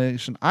tourist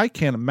destination, I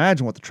can't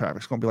imagine what the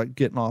traffic's going to be like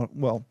getting on.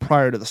 Well,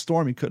 prior to the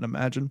storm, you couldn't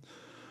imagine.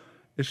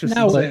 It's just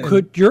now,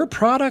 could your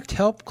product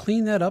help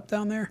clean that up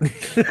down there?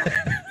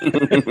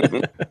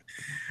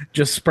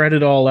 Just spread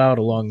it all out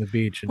along the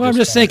beach. Well, I'm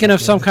just thinking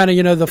of some kind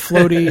of, the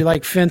floaty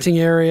like fencing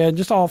area.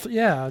 Just all,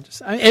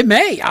 it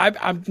may.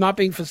 I'm not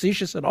being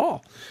facetious at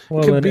all.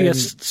 Well, it could be a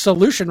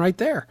solution right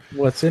there.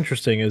 What's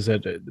interesting is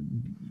that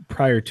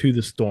prior to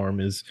the storm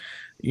is,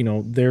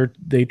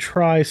 they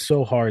try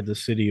so hard. The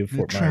city of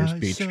Fort Myers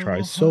Beach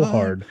tries so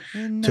hard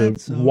to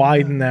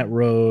widen that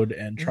road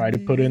and try to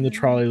put in the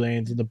trolley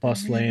lanes and the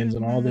bus lanes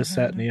and all this,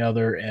 that, and the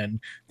other. And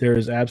there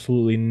is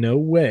absolutely no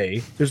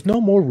way. There's no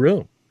more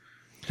room.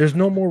 There's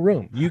no more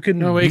room. You can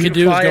do is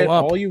go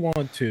up all you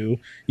want to.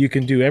 You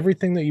can do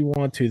everything that you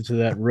want to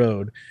that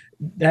road.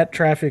 That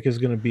traffic is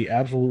going to be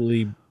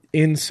absolutely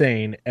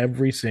insane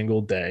every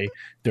single day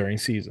during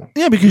season.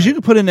 Yeah, because you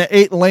can put in an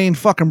 8-lane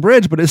fucking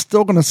bridge, but it's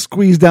still going to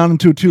squeeze down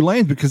into 2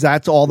 lanes because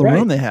that's all the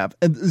room they have.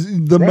 And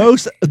the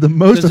most.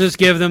 Does this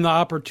give them the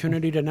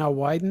opportunity to now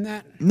widen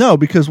that? No,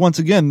 because once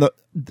again,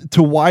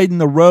 to widen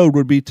the road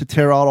would be to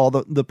tear out all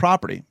the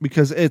property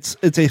because it's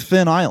a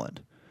thin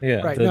island.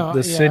 Yeah, right.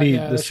 The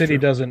city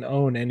doesn't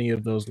own any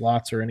of those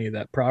lots or any of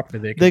that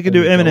property. They can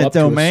do eminent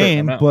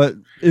domain, but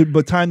by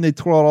the time they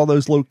tore out all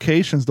those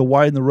locations to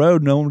widen the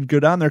road, no one would go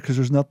down there because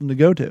there's nothing to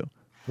go to.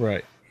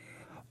 Right.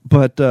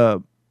 But yeah,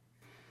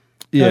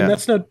 and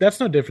that's no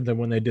different than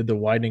when they did the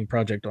widening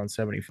project on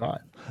 75.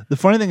 The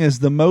funny thing is,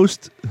 the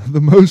most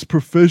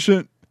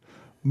proficient,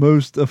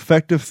 most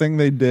effective thing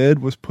they did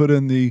was put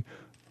in the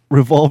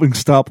revolving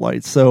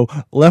stoplights. So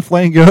left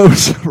lane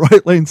goes,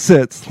 right lane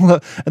sits, and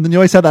then you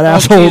always have that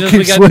asshole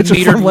keep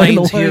switching from lane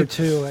to lane. Here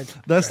too.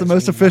 That's the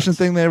most efficient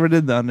thing they ever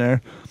did down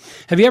there.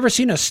 Have you ever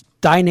seen a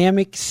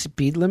dynamic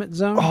speed limit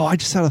zone? Oh, I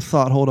just had a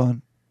thought. Hold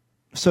on.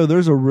 So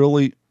there's a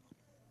really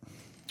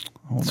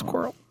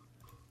squirrel.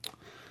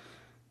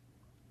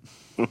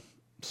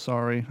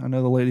 Sorry, I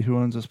know the lady who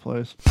owns this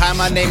place. Hi,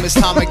 my name is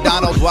Tom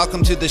McDonald.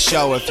 Welcome to the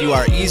show. If you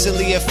are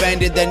easily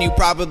offended, then you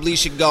probably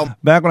should go.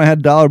 Back when I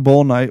had Dollar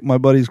Bowl night, my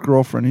buddy's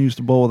girlfriend, who used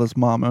to bowl with his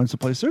mom, owns the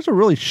place. There's a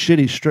really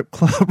shitty strip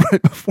club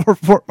right before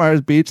Fort Myers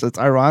Beach that's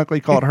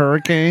ironically called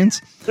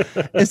Hurricanes.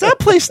 Is that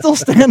place still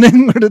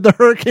standing, or did the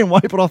hurricane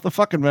wipe it off the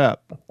fucking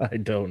map? I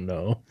don't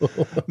know.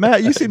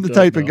 Matt, you seem the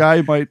type of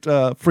guy who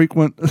might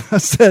frequent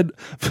said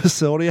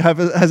facility.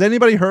 Has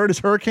anybody heard? Is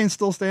Hurricane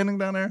still standing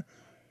down there?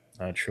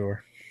 Not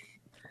sure.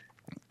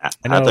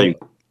 I thought you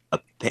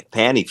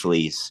panty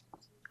fleas.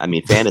 I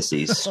mean,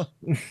 fantasies.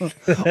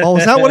 Oh,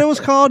 is that what it was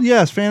called?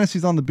 Yes,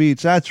 Fantasies on the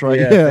Beach. That's right.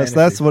 Yeah, yes,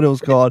 that's what it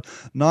was called.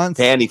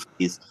 Panty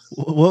fleas.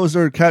 What was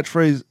their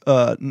catchphrase?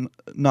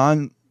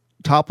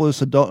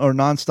 Non-topless adult or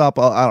non-stop?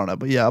 I don't know,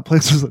 but yeah, a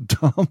place was a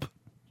dump.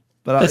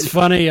 But it's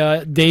funny.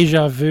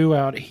 Deja Vu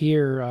out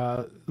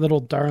here, Little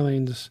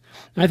Darlings.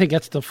 I think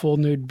that's the full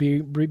nude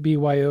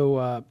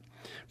BYO.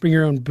 Bring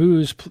your own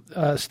booze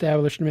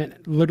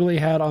establishment literally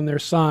had on their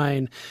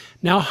sign,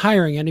 now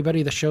hiring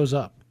anybody that shows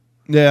up.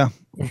 Yeah.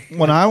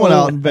 When I went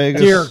out in Vegas.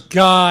 Dear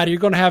God, you're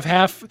going to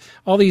have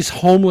all these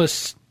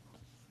homeless,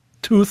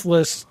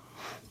 toothless,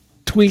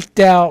 tweaked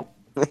out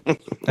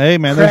Hey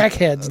man,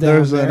 crackheads.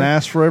 There's down an there.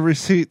 ass for every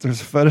seat. There's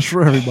a fetish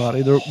for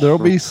everybody. There'll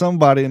be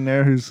somebody in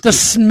there who's The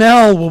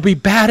smell will be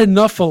bad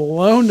enough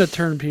alone to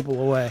turn people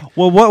away.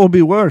 Well, what would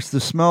be worse, the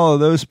smell of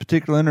those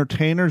particular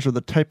entertainers or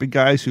the type of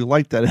guys who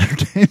like that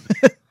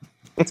entertainment?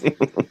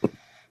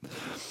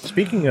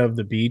 Speaking of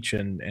the beach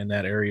and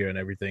that area and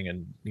everything,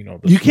 and the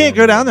You can't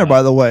go down there,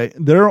 by the way.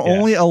 They're Yeah.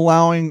 only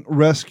allowing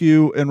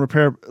rescue and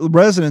repair.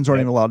 Residents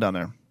aren't even allowed down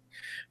there.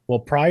 Well,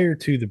 prior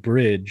to the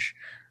bridge,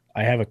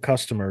 I have a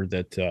customer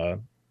that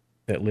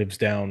lives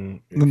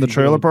down In the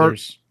trailer park?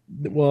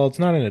 Well, it's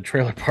not in a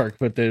trailer park,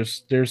 but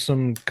there's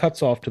some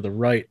cuts off to the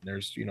right. And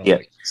there's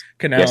like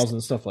canals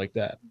and stuff like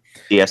that.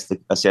 Yes,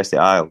 the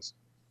aisles.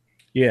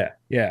 Yeah,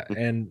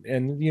 and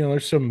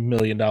there's some $1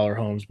 million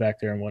homes back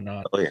there and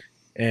whatnot. Oh yeah.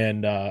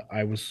 And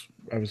I was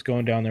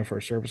going down there for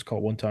a service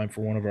call one time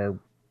for one of our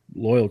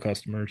loyal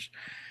customers,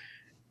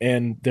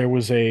 and there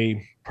was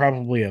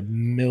probably $1.5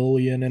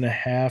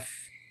 million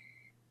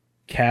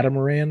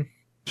catamaran,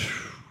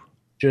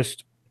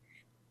 just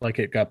like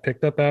it got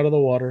picked up out of the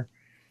water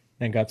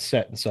and got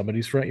set in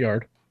somebody's front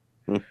yard.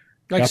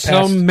 Like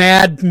some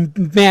mad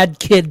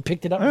kid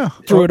picked it up, and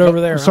threw it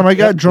over there. Somebody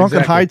got drunk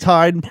exactly. at high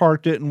tide and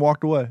parked it and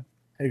walked away.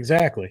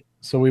 Exactly.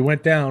 So we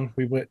went down.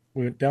 We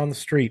went down the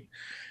street,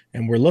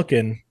 and we're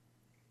looking,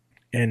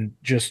 and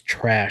just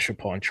trash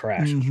upon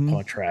trash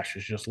upon trash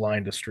is just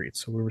lined the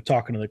streets. So we were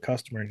talking to the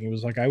customer, and he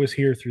was like, "I was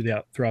here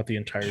throughout the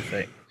entire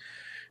thing,"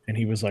 and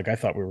he was like, "I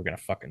thought we were gonna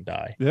fucking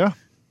die." Yeah.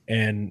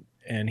 And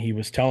he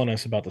was telling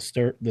us about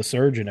the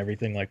surge and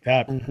everything like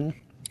that.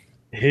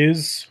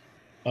 His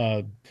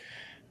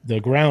the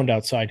ground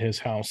outside his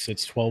house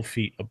sits 12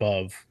 feet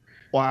above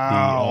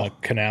Wow.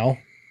 the canal.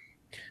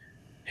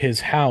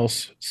 His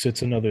house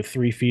sits another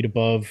 3 feet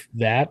above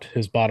that,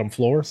 his bottom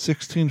floor.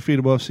 16 feet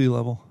above sea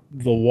level.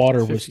 The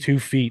water was 2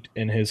 feet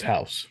in his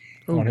house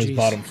on his geez.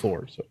 bottom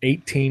floor. So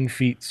 18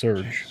 feet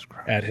surge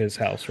at his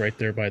house right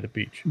there by the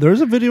beach.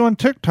 There's a video on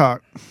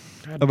TikTok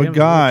God of a damn it,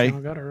 guy I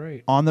got it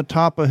right. on the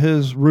top of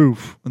his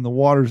roof and the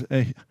water's.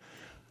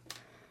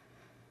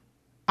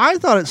 I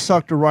thought it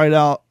sucked right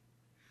out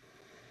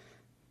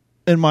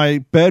in my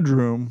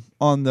bedroom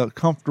on the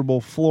comfortable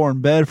floor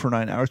in bed for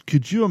 9 hours.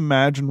 Could you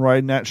imagine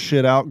riding that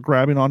shit out,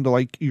 grabbing onto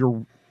like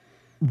your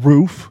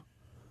roof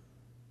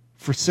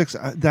for 6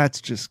 hours? That's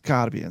just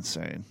got to be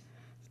insane.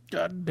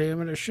 God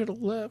damn it! I should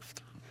have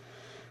left.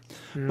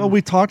 Well,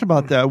 we talked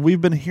about that. We've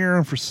been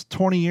hearing for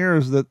 20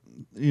 years that,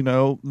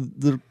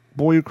 the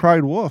boy who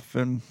cried wolf,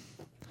 and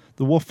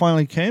the wolf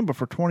finally came, but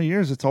for 20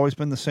 years it's always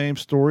been the same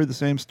story,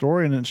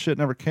 and then shit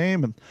never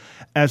came. And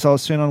as I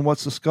was saying on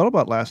What's the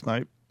Scuttlebutt last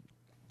night,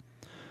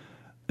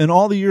 in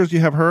all the years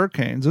you have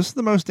hurricanes, this is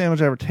the most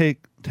damage I've ever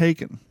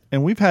taken,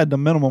 and we've had the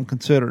minimum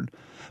considered.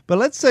 But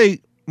let's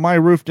say my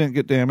roof didn't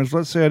get damaged.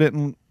 Let's say I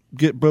didn't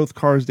get both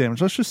cars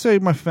damaged. Let's just say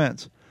my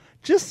fence.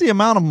 Just the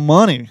amount of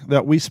money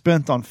that we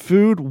spent on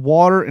food,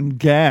 water, and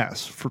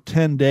gas for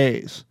 10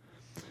 days.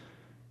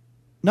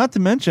 Not to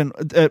mention,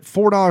 at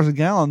 $4 a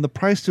gallon, the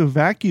price to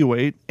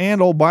evacuate.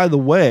 And, oh, by the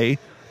way,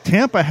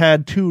 Tampa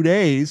had 2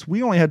 days.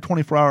 We only had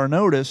 24-hour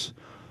notice.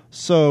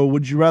 So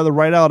would you rather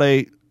write out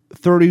a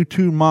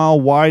 32-mile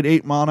wide,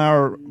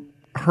 8-mile-an-hour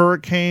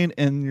hurricane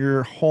in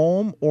your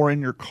home or in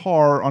your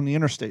car on the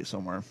interstate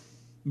somewhere?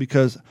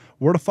 Because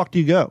where the fuck do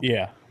you go?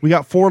 Yeah. We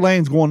got 4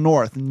 lanes going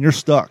north, and you're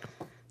stuck.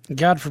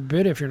 God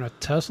forbid if you're in a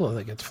Tesla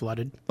that gets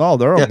flooded. Oh,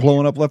 they're all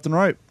blowing up left and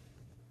right.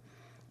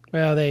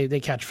 Well, they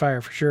catch fire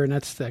for sure, and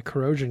that's the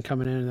corrosion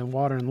coming in, and the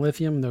water and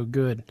lithium, no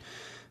good.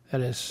 That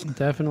is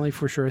definitely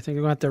for sure. I think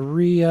we're going to have to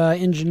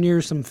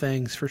re-engineer some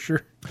things for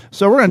sure.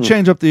 So we're going to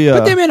change up the...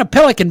 Put them in a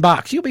Pelican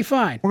box. You'll be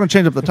fine. We're going to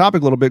change up the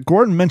topic a little bit.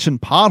 Gordon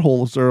mentioned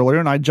potholes earlier,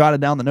 and I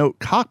jotted down the note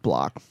cock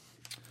block.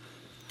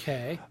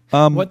 Okay.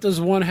 What does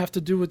one have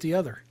to do with the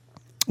other?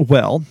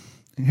 Well,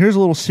 here's a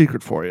little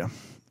secret for you.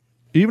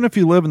 Even if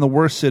you live in the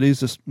worst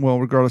cities,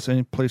 regardless of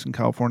any place in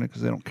California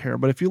because they don't care,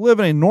 but if you live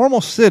in a normal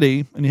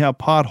city and you have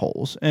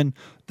potholes, and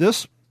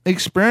this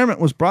experiment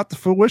was brought to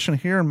fruition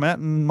here in Matt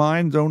and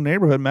mine's own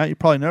neighborhood. Matt, you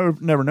probably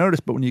never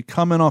noticed, but when you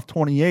come in off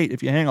 28,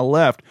 if you hang a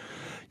left,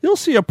 you'll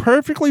see a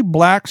perfectly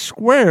black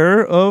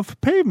square of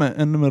pavement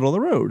in the middle of the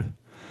road.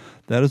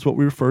 That is what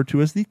we refer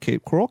to as the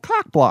Cape Coral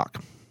cock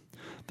block.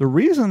 The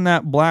reason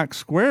that black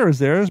square is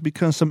there is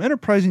because some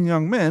enterprising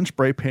young men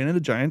spray painted a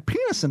giant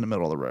penis in the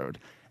middle of the road.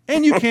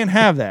 And you can't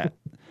have that.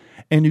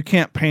 And you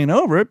can't paint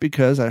over it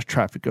because as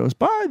traffic goes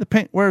by, the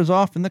paint wears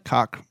off and the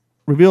cock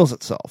reveals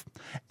itself.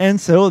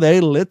 And so they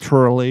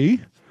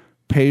literally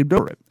paved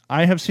over it.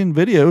 I have seen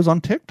videos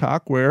on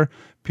TikTok where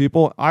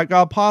I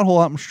got a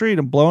pothole out in the street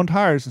and blowing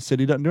tires and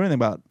city doesn't do anything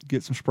about it.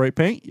 Get some spray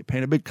paint, you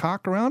paint a big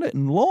cock around it,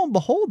 and lo and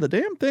behold, the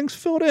damn thing's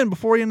filled in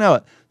before you know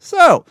it.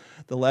 So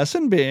the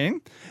lesson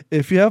being,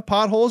 if you have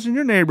potholes in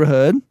your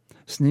neighborhood,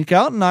 sneak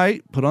out at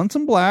night, put on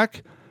some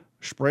black,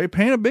 spray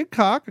paint a big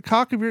cock,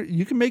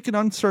 you can make it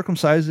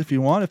uncircumcised if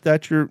you want, if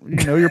that's your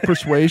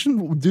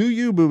persuasion. Do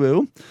you,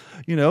 boo-boo.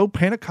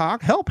 Paint a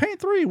cock. Hell, paint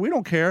 3. We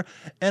don't care.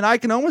 And I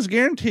can almost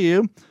guarantee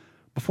you,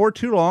 before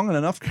too long, and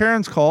enough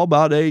Karens call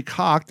about a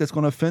cock that's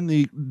going to offend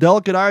the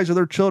delicate eyes of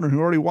their children who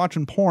are already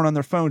watching porn on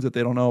their phones that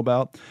they don't know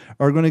about,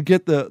 are going to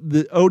get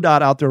the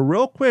ODOT out there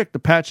real quick to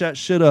patch that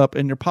shit up,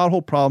 and your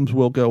pothole problems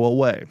will go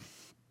away.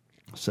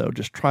 So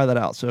just try that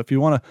out. So if you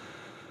want to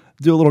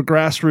do a little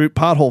grassroots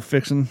pothole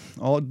fixing,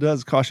 all it does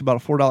is cost you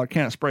about a $4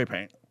 can of spray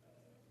paint.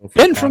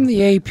 Ben from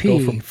the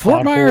AP,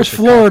 Fort Myers,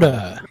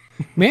 Florida.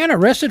 Man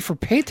arrested for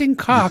painting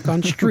cock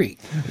on street.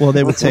 Well,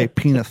 they would say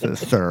penises,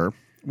 sir.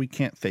 We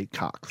can't fake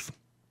cocks.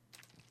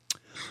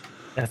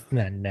 That's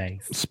not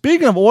nice.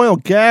 Speaking of oil,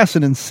 gas,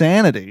 and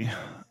insanity,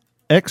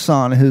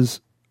 Exxon has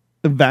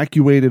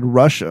evacuated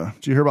Russia.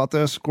 Did you hear about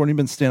this? Gordon, you've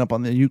been staying up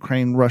on the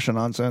Ukraine-Russia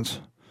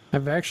nonsense.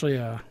 I've actually,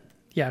 I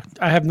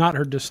have not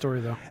heard this story,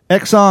 though.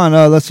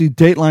 Exxon, let's see,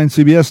 Dateline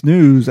CBS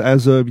News,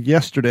 as of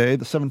yesterday,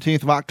 the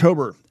 17th of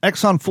October.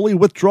 Exxon fully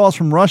withdraws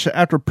from Russia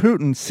after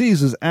Putin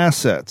seizes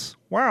assets.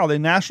 Wow, they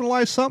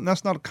nationalized something?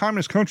 That's not a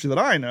communist country that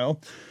I know.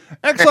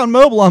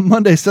 ExxonMobil on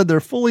Monday said they're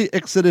fully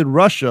exited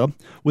Russia,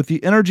 with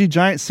the energy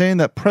giant saying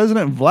that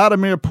President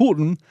Vladimir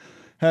Putin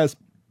has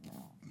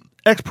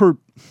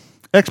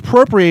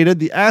expropriated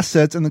the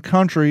assets in the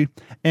country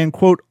and,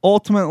 quote,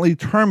 ultimately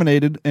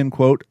terminated, end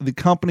quote, the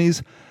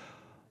company's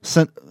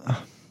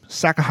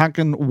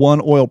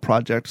Sakhalin-1 oil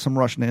project, some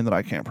Russian name that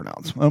I can't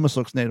pronounce. Almost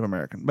looks Native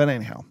American. But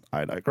anyhow,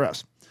 I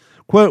digress.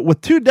 Quote,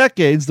 with 2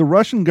 decades, the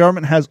Russian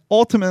government has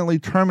ultimately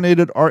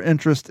terminated our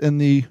interest in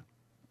the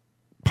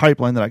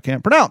pipeline that I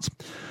can't pronounce.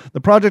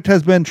 The project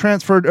has been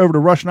transferred over to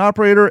Russian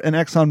operator, and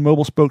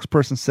ExxonMobil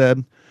spokesperson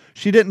said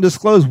she didn't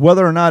disclose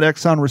whether or not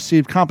Exxon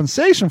received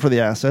compensation for the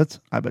assets.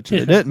 I bet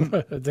you they didn't.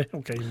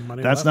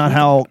 That's not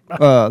how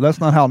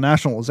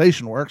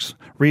nationalization works.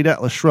 Read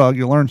Atlas Shrugged,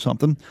 you'll learn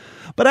something.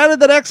 But added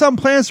that Exxon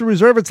plans to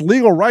reserve its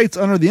legal rights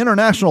under the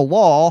international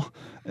law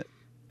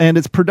and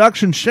its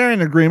production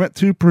sharing agreement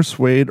to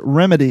persuade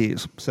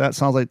remedies. So that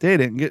sounds like they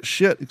didn't get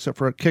shit except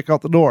for a kick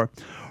out the door.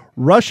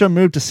 Russia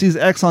moved to seize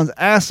Exxon's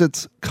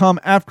assets come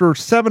after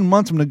 7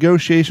 months of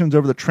negotiations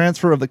over the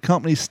transfer of the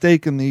company's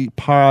stake in the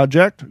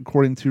project,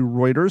 according to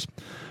Reuters,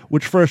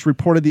 which first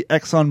reported the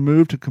Exxon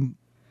move to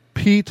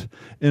complete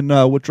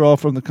its withdrawal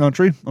from the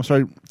country.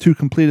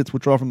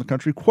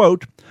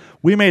 Quote,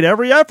 we made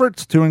every effort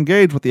to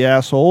engage with the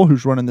asshole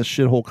who's running this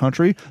shithole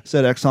country,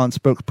 said Exxon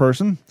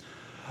spokesperson.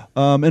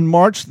 In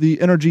March,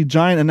 the energy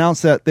giant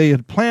announced that they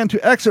had planned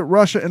to exit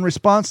Russia in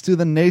response to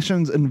the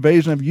nation's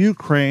invasion of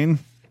Ukraine,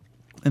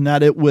 and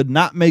that it would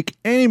not make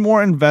any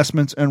more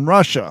investments in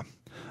Russia,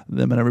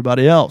 them and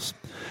everybody else.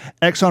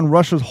 Exxon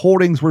Russia's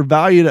holdings were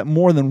valued at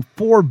more than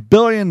 $4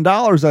 billion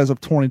as of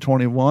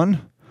 2021.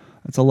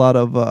 That's a lot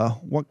of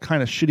what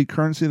kind of shitty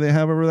currency they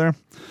have over there.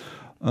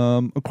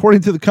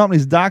 According to the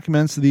company's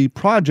documents, the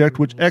project,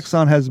 which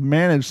Exxon has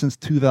managed since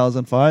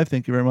 2005,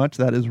 thank you very much,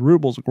 that is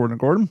rubles, according to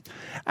Gordon,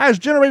 has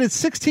generated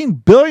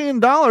 $16 billion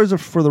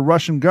for the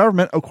Russian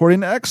government,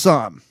 according to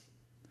Exxon.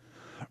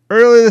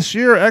 Earlier this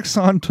year,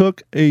 Exxon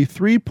took a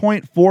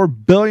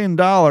 $3.4 billion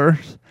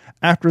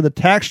after the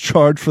tax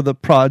charge for the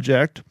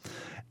project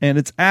and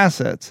its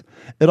assets.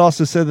 It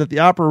also said that the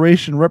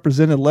operation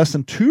represented less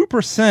than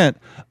 2%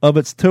 of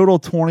its total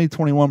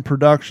 2021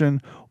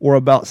 production, or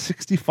about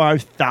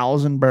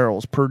 65,000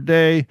 barrels per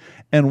day,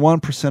 and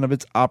 1% of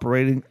its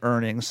operating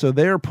earnings. So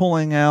they are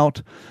pulling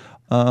out,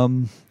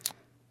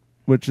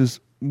 which is,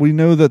 we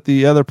know that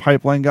the other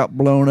pipeline got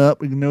blown up.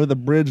 We know the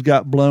bridge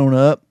got blown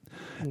up.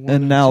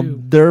 And now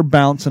they're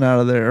bouncing out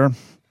of there.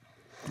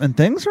 And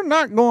things are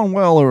not going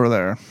well over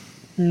there.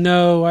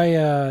 No,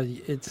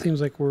 it seems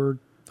like we're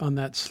on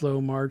that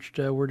slow march.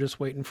 We're just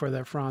waiting for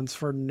that Franz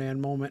Ferdinand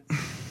moment.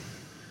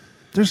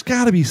 There's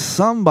got to be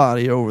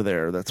somebody over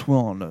there that's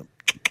willing to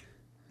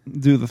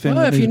do the thing.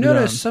 Well, if you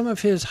notice some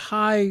of his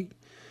some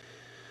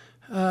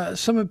of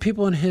the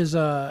people in his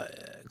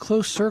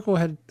close circle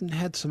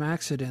had some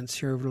accidents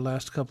here over the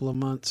last couple of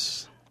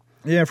months.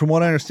 Yeah, from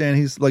what I understand,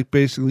 he's like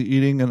basically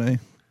eating in a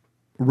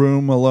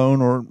room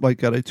alone, or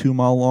like at a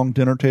 2-mile long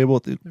dinner table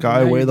with the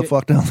guy way the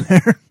fuck down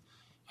there.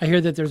 I hear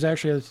that there's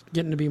actually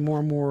getting to be more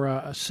and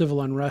more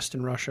civil unrest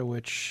in Russia,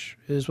 which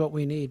is what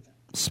we need.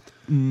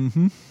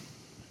 Mm-hmm.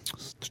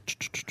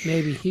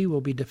 Maybe he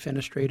will be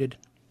defenestrated.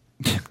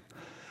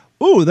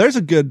 Ooh, there's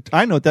a good.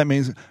 I know what that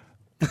means.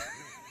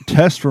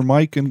 Test for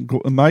Mike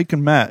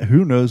and Matt.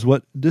 Who knows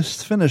what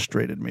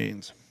defenestrated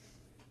means?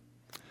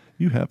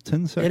 You have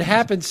 10 seconds. It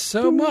happens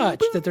so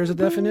much that there's a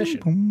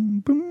definition.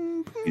 Boom, boom.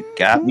 You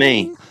got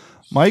me.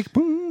 Mike.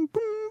 Boom,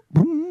 boom,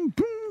 boom,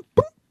 boom,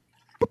 boom.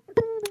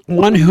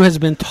 One who has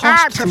been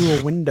tossed through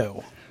a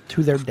window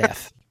to their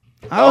death.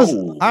 I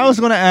was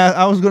going to ask.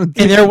 I was going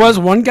to. And there was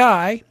one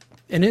guy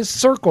in his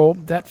circle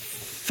that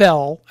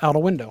fell out a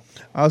window.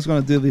 I was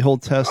going to do the whole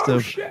test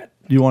of. Shit.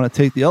 Do you want to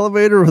take the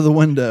elevator or the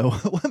window?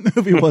 What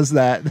movie was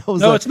that?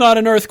 It's not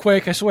an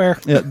earthquake. I swear.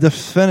 Yeah,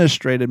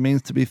 defenestrated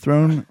means to be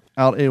thrown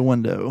out a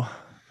window.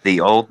 The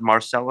old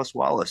Marcellus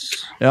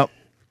Wallace. Yep.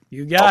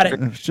 You got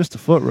it. It's just a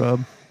foot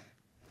rub.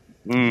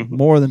 Mm-hmm.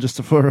 More than just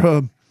a foot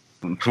rub.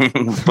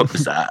 Foot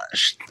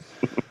massage.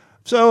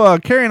 So,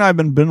 Carrie and I have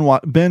been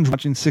binge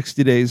watching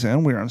 60 Days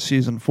In. We're on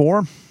season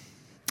 4.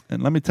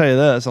 And let me tell you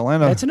this,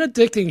 Atlanta. It's an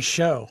addicting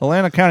show.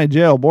 Atlanta County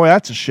Jail, boy,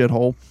 that's a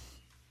shithole.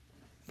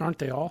 Aren't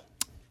they all?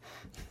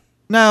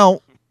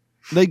 Now,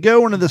 they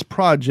go into this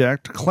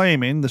project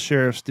claiming, the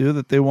sheriffs do,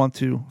 that they want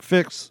to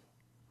fix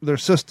their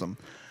system.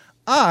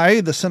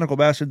 I, the cynical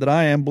bastard that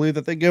I am, believe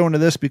that they go into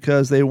this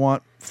because they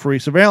want free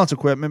surveillance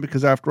equipment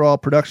because, after all,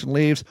 production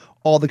leaves,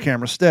 all the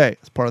cameras stay.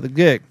 It's part of the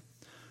gig.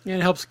 And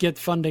it helps get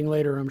funding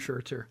later, I'm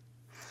sure, too.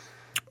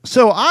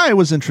 So I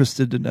was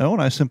interested to know,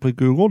 and I simply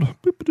Googled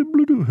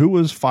who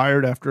was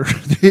fired after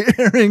the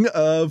airing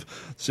of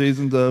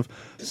seasons of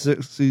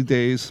 60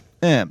 Days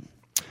In.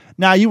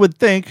 Now, you would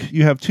think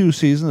you have 2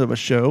 seasons of a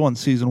show on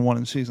season 1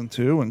 and season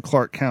 2 in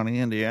Clark County,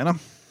 Indiana.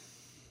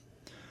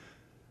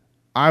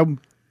 I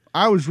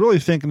was really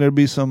thinking there'd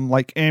be some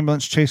like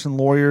ambulance chasing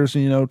lawyers,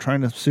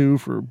 trying to sue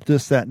for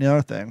this, that, and the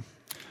other thing.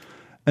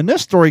 And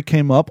this story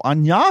came up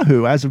on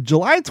Yahoo as of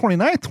July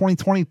 29th,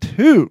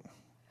 2022.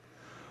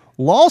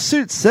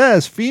 Lawsuit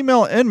says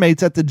female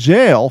inmates at the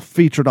jail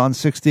featured on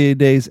 68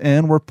 Days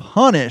In were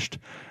punished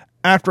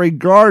after a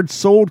guard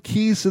sold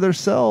keys to their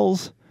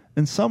cells,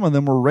 and some of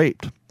them were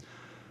raped.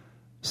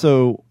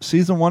 So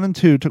season 1 and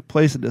 2 took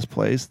place at this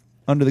place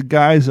under the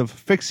guise of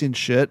fixing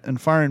shit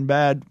and firing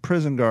bad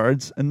prison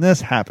guards, and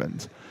this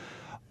happens.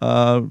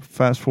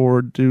 Fast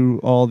forward to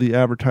all the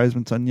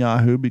advertisements on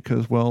Yahoo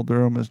because, well,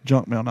 Durham is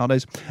junk mail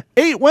nowadays.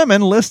 8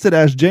 women listed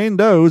as Jane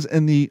Does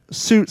in the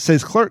suit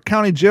says Clark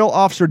County Jail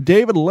Officer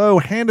David Lowe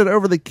handed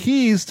over the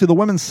keys to the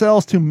women's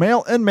cells to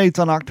male inmates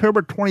on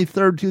October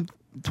 23rd,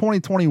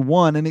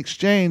 2021 in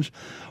exchange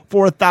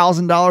for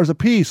 $1,000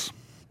 apiece,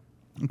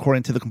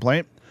 according to the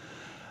complaint.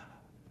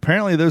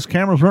 Apparently, those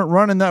cameras weren't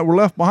running that were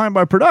left behind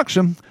by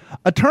production.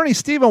 Attorney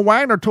Stephen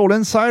Wagner told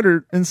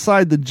insiders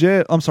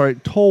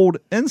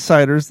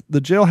the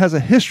jail has a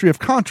history of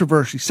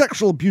controversy,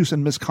 sexual abuse,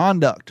 and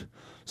misconduct.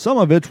 Some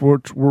of it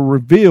were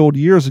revealed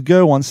years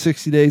ago on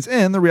 60 Days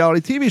In, the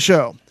reality TV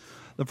show.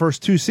 The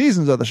first 2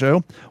 seasons of the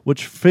show,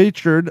 which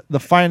featured the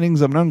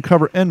findings of an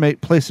uncovered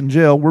inmate placed in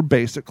jail, were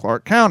based at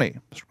Clark County.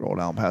 Scroll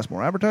down past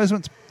more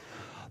advertisements.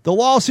 The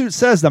lawsuit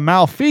says the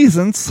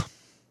malfeasance,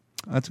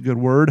 that's a good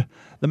word,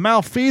 the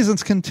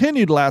malfeasance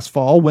continued last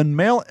fall when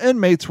male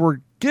inmates were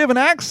given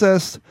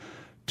access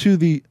to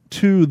the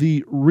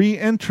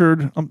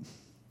re-entered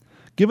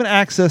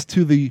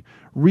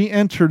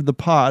the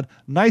pod.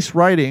 Nice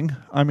writing.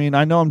 I mean,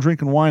 I know I'm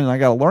drinking wine and I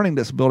got a learning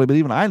disability, but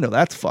even I know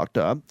that's fucked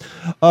up.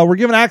 Were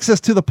given access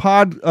to the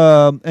pod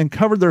and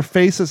covered their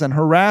faces and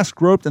harassed,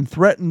 groped, and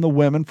threatened the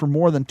women for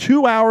more than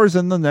 2 hours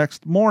into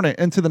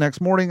the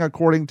next morning,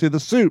 according to the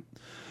suit.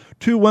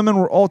 2 women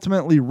were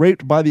ultimately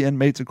raped by the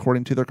inmates,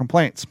 according to their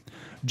complaints.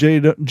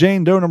 Jane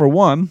Doe number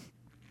 1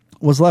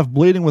 was left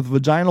bleeding with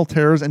vaginal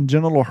tears and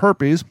genital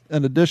herpes,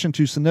 in addition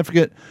to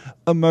significant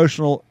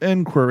emotional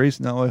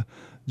inquiries. Now, a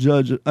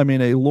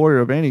lawyer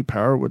of any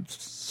power would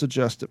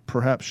suggest that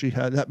perhaps she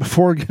had that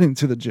before getting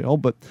to the jail,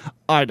 but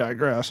I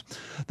digress.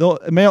 The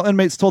male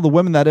inmates told the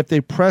women that if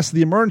they pressed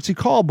the emergency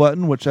call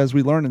button, which, as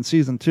we learned in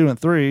season 2 and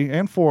 3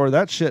 and 4,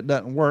 that shit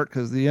doesn't work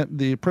because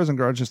the prison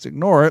guards just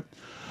ignore it,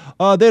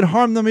 they'd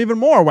harm them even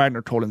more,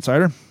 Wagner told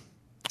Insider.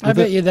 I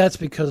bet you that's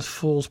because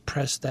fools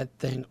press that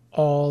thing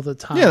all the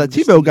time. Yeah, the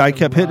TiVo guy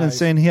kept hitting and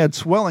saying he had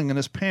swelling in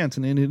his pants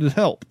and he needed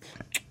help.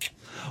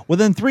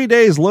 Within 3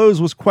 days,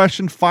 Lowe's was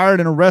questioned, fired,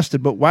 and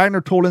arrested, but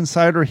Wagner told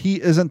Insider he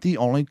isn't the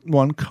only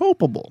one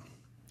culpable.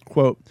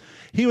 Quote,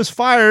 he was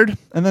fired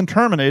and then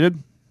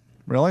terminated.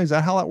 Really? Is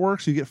that how that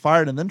works? You get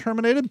fired and then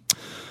terminated?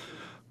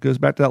 Goes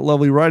back to that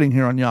lovely writing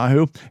here on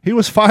Yahoo. He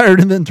was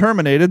fired and then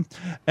terminated,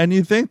 and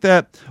you'd think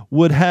that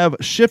would have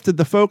shifted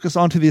the focus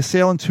onto the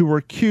assailants who were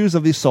accused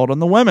of the assault on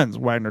the women,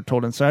 Wagner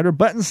told Insider.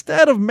 But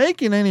instead of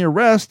making any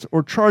arrest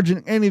or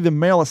charging any of the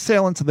male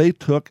assailants, they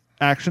took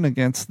action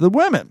against the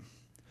women.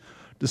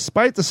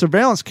 Despite the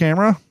surveillance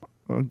camera,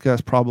 I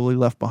guess probably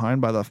left behind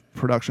by the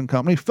production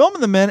company, filming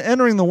the men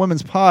entering the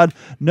women's pod,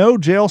 no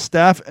jail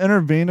staff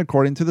intervened,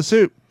 according to the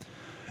suit.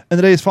 In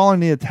the days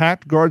following the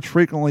attack, guards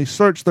frequently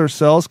searched their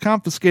cells,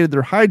 confiscated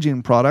their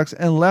hygiene products,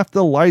 and left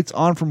the lights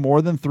on for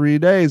more than 3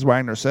 days,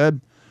 Wagner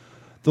said.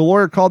 The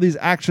lawyer called these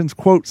actions,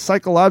 quote,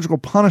 psychological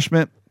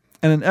punishment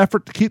and an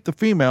effort to keep the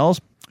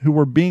females who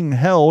were being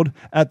held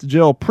at the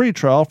jail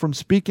pretrial from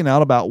speaking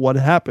out about what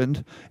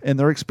happened in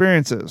their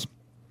experiences.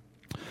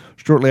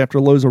 Shortly after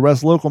Lowe's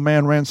arrest, local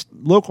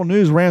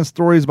news ran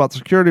stories about the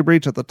security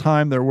breach. At the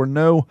time, there were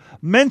no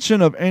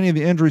mention of any of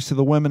the injuries to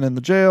the women in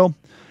the jail.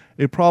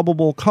 A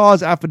probable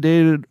cause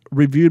affidavit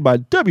reviewed by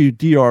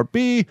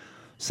WDRB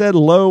said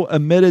Lowe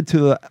admitted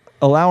to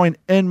allowing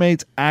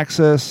inmates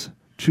access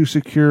to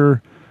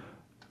secure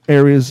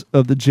areas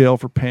of the jail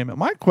for payment.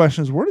 My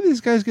question is, where do these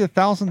guys get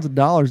thousands of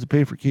dollars to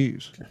pay for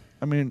keys?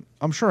 I mean,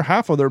 I'm sure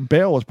half of their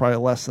bail was probably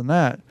less than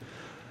that.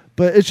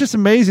 But it's just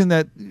amazing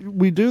that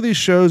we do these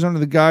shows under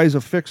the guise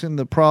of fixing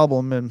the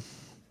problem, and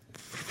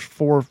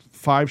 4 or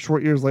 5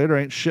 short years later,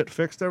 ain't shit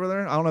fixed over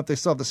there. I don't know if they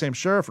still have the same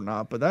sheriff or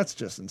not, but that's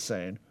just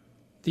insane.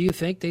 Do you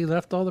think they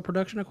left all the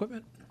production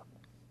equipment?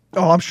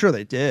 Oh, I'm sure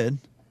they did.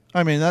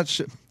 I mean,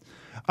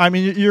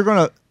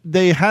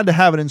 they had to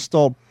have it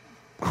installed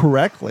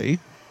correctly.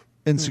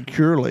 and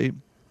securely.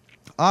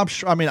 I'm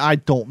sure. I mean, I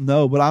don't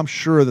know, but I'm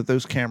sure that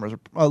those cameras are,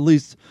 at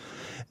least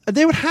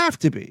they would have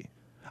to be.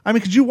 I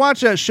mean, because you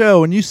watch that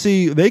show and you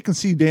see they can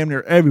see damn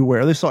near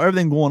everywhere. They saw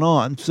everything going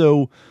on.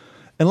 So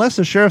unless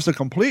the sheriff's a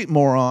complete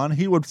moron,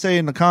 he would say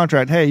in the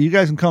contract, "Hey, you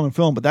guys can come and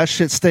film, but that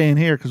shit's staying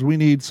here because we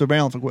need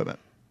surveillance equipment."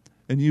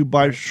 And you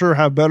by sure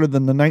have better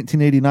than the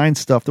 1989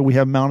 stuff that we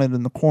have mounted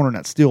in the corner in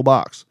that steel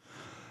box.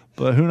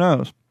 But who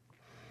knows?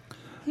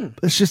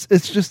 It's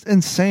just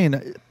insane.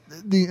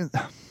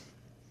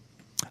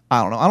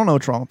 I don't know. I don't know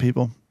what's wrong with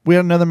people. We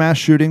had another mass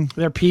shooting.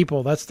 They're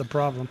people. That's the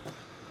problem.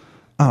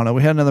 I don't know.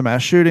 We had another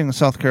mass shooting in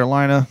South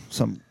Carolina.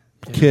 Some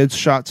kids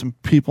shot some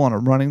people on a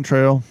running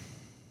trail.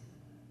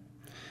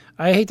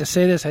 I hate to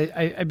say this.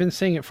 I've been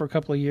saying it for a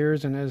couple of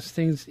years, and as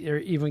things are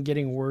even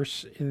getting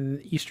worse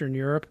in Eastern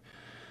Europe,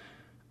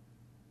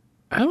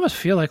 I almost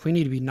feel like we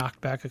need to be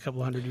knocked back a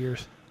couple hundred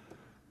years.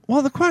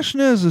 Well, the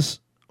question is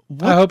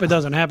what? I hope it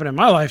doesn't happen in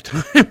my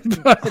lifetime,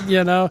 but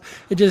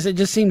it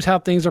just seems how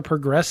things are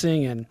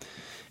progressing. And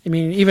I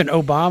mean, even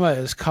Obama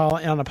is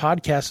calling on a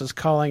podcast is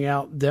calling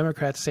out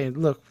Democrats, saying,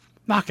 "Look,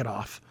 knock it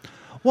off."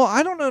 Well,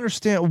 I don't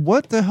understand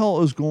what the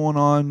hell is going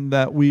on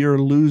that we are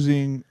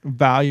losing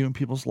value in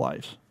people's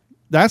lives.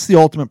 That's the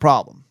ultimate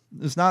problem.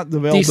 It's not the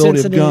availability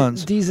of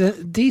guns.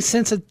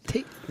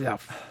 Yeah.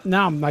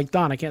 Now I'm like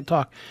Don. I can't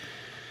talk.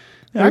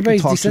 Yeah,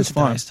 everybody's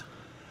desensitized.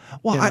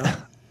 Well,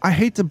 I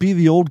hate to be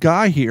the old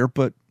guy here,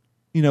 but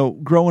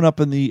growing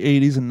up in the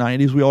 80s and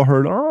 90s, we all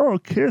heard,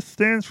 KISS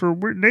stands for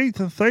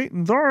Nathan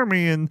Satan's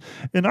Army, and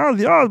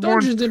Ozzy Osbourne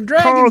Dungeons and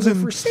Dragons are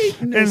for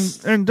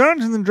Satanists. And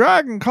Dungeons and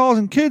Dragons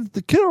causing kids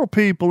to kill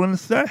people, and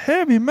it's that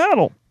heavy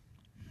metal.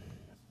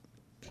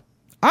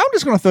 I'm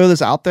just going to throw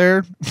this out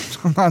there.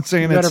 I'm not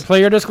saying you better play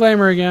your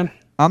disclaimer again.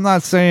 I'm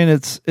not saying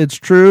it's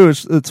true,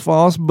 it's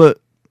false, but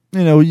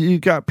you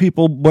got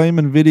people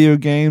blaming video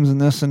games and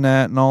this and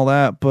that and all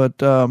that,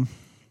 but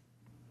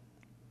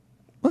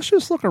let's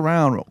just look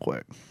around real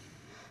quick.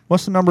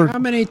 What's the number? How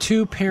many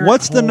two-parent?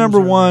 What's the number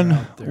one?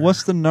 Out there?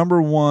 What's the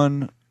number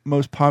one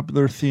most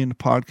popular themed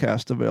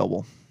podcast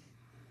available?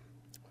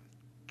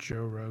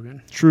 Joe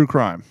Rogan. True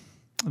crime.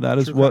 That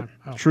is what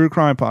True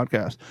Crime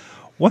podcast.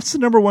 What's the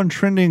number one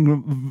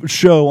trending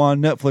show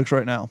on Netflix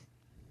right now?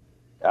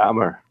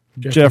 Dahmer.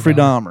 Jeffrey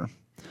Dahmer.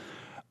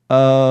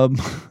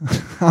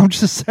 I'm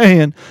just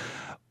saying.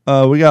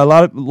 We got a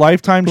lot of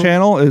Lifetime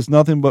channel is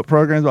nothing but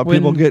programs about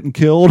people getting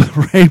killed,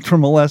 raped, or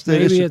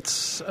molested. Maybe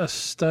it's a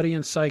study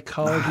in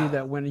psychology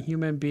that when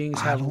human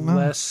beings have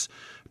less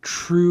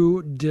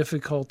true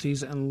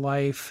difficulties in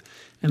life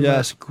and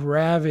less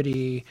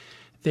gravity,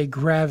 they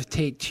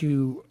gravitate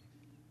to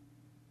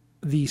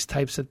these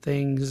types of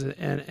things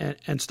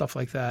and stuff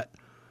like that.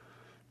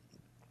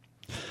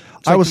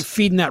 It's like you're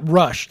feeding that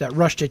rush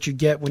that you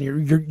get when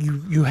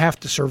you have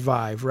to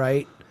survive,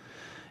 right?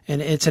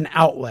 And it's an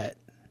outlet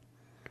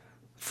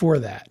for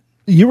that.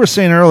 You were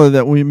saying earlier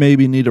that we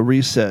maybe need a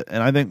reset,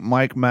 and I think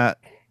Mike, Matt,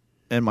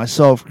 and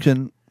myself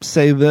can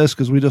say this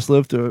because we just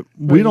lived through it.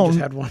 We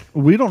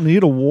don't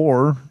need a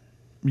war.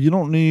 You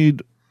don't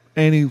need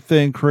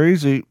anything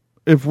crazy.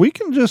 If we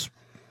can just...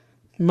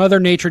 Mother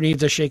Nature needs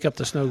to shake up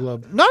the snow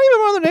globe. Not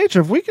even Mother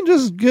Nature. If we can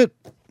just get...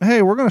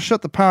 Hey, we're going to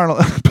shut the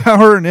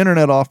power and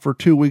internet off for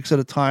 2 weeks at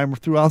a time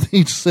throughout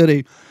each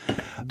city.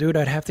 Dude,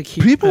 I'd have to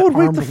keep people would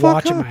wake the fuck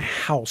watch up. in my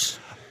house.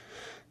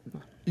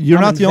 You're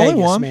not the only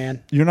Vegas, one.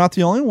 Man. You're not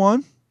the only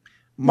one.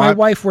 My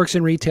wife works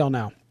in retail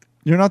now.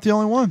 You're not the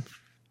only one.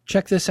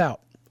 Check this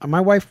out.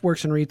 My wife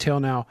works in retail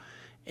now,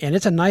 and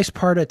it's a nice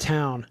part of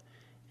town.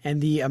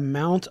 And the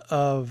amount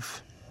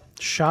of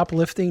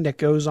shoplifting that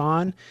goes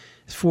on,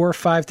 4 or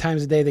 5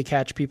 times a day they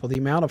catch people. The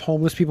amount of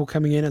homeless people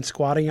coming in and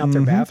squatting out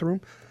their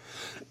bathroom.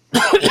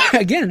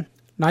 Again,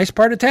 nice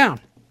part of town.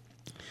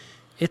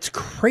 It's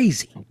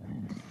crazy.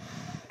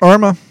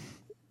 Irma.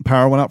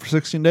 Power went out for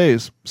 16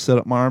 days. Set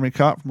up my army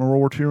cot from a World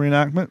War II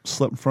reenactment.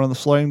 Slept in front of the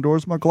sliding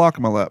doors with my Glock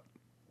in my lap.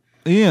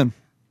 Ian.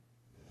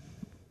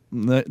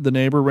 The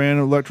neighbor ran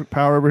electric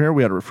power over here.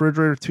 We had a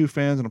refrigerator, 2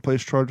 fans, and a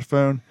place to charge a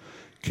phone.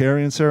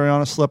 Carrie and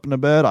Sariana slept in the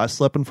bed. I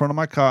slept in front of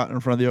my cot in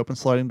front of the open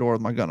sliding door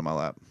with my gun in my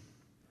lap.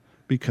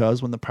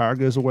 Because when the power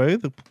goes away,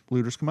 the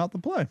looters come out to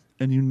play.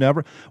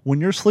 And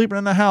when you're sleeping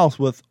in the house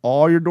with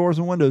all your doors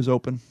and windows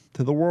open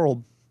to the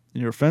world,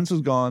 and your fence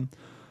is gone,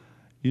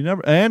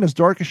 and it's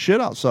dark as shit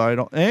outside,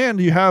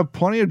 and you have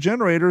plenty of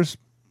generators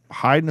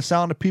hiding the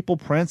sound of people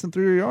prancing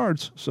through your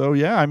yards. So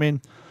yeah, I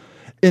mean,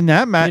 in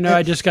that matter,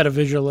 I just got a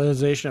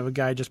visualization of a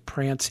guy just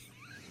prancing.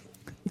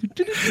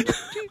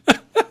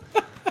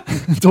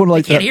 Doing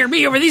like you can't hear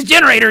me over these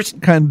generators.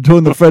 Kind of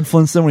doing the Fred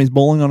Flintstone when he's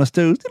bowling on his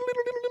toes.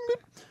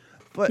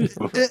 But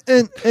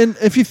and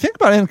if you think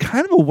about it in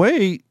kind of a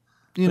way,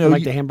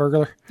 like the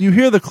Hamburglar. You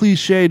hear the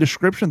cliche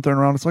description thrown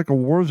around. It's like a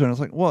war zone. It's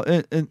like, well,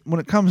 and when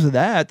it comes to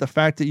that, the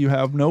fact that you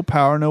have no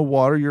power, no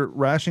water, you're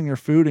rationing your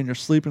food, and you're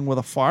sleeping with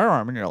a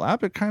firearm in your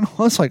lap, it kind of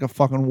was like a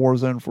fucking war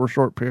zone for a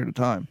short period of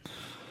time.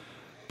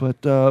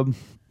 But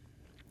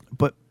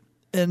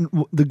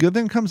And the good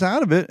thing comes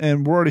out of it,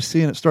 and we're already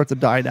seeing it start to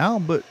die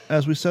down. But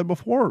as we said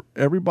before,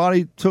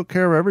 everybody took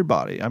care of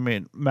everybody. I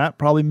mean, Matt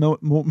probably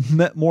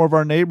met more of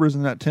our neighbors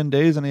in that 10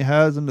 days than he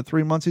has in the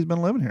 3 months he's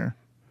been living here.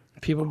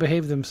 People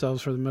behave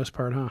themselves for the most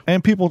part, huh?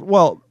 And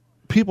people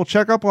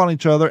check up on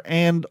each other,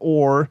 and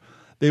or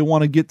they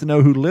want to get to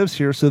know who lives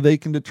here so they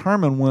can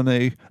determine when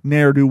a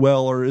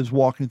ne'er-do-well is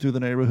walking through the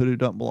neighborhood who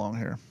doesn't belong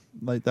here.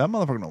 Like, that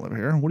motherfucker don't live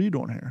here. What are you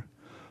doing here?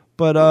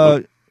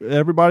 But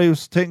everybody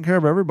was taking care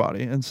of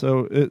everybody, and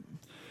so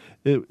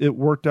it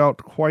worked out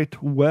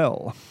quite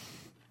well.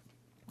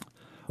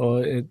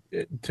 Well,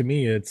 to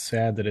me, it's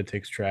sad that it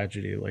takes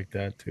tragedy like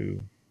that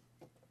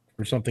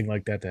for something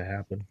like that to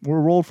happen. We're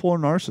rolled full of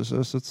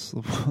narcissists.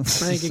 I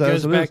think it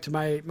goes back to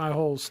my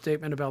whole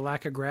statement about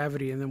lack of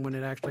gravity, and then when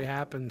it actually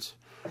happens,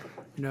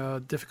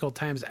 difficult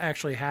times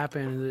actually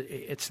happen,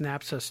 it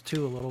snaps us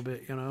too a little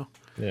bit,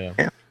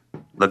 Yeah.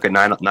 Look at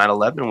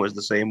 9/11 was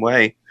the same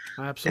way.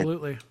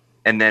 Absolutely.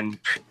 And then,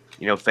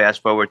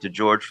 fast forward to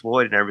George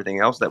Floyd and everything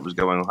else that was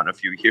going on a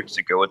few years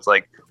ago. It's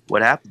like,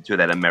 what happened to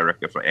that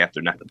America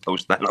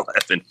post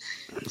 9/11?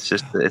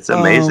 It's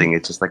amazing.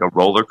 It's just like a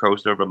roller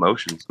coaster of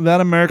emotions.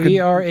 We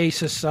are a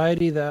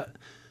society that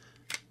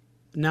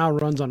now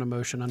runs on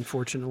emotion,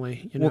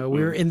 unfortunately.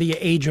 We're in the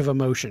age of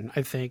emotion,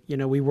 I think.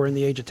 We were in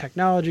the age of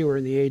technology. We're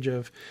in the age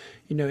of,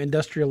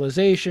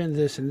 industrialization,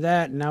 this and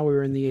that. And now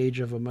we're in the age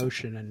of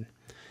emotion. And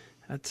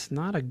that's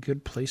not a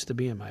good place to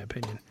be, in my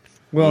opinion.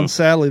 Well, and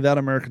sadly, that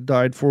America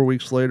died 4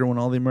 weeks later when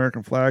all the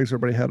American flags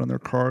everybody had on their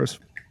cars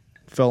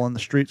fell in the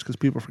streets because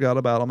people forgot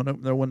about them and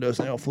opened their windows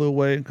and they all flew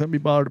away and couldn't be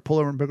bothered to pull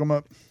over and pick them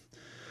up.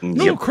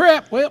 No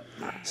crap. Well,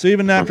 so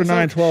even after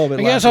 9/12,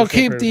 I guess I'll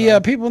keep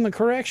the people in the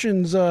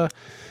corrections.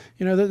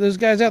 Those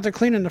guys out there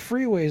cleaning the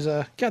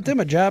freeways. Got them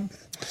a job.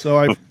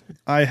 So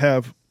I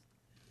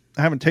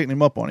haven't taken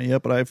him up on it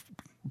yet, but I've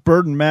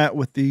burdened Matt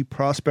with the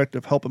prospect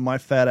of helping my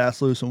fat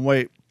ass lose some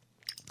weight.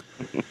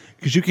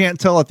 Because you can't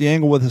tell at the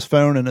angle with his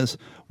phone and his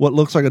what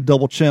looks like a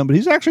double chin, but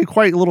he's actually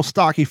quite a little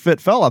stocky, fit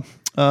fella.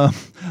 I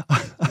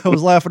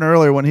was laughing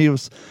earlier when he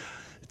was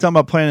talking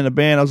about playing in a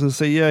band. I was going to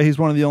say, yeah, he's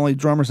one of the only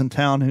drummers in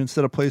town who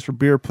instead of plays for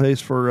beer, plays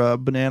for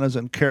bananas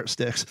and carrot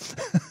sticks.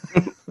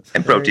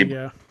 And protein.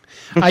 Yeah.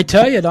 I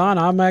tell you, Don,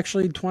 I'm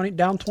actually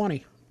down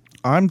 20.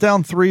 I'm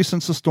down 3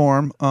 since the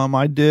storm.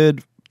 I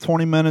did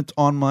 20 minutes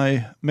on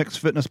my mixed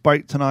fitness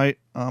bike tonight.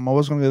 I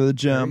was going to go to the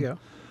gym. There you go.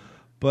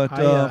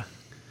 But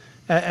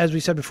as we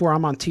said before,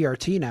 I'm on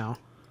TRT now,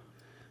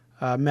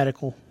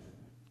 medical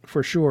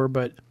for sure.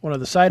 But one of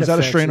the side effects is that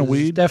a strain of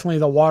weed? Definitely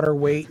the water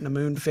weight and the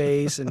moon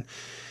phase and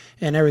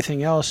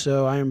everything else.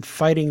 So I am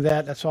fighting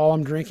that. That's all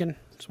I'm drinking.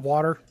 It's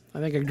water.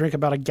 I think I drink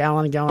about a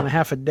gallon and a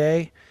half a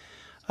day.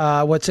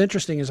 What's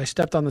interesting is I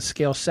stepped on the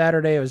scale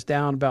Saturday. I was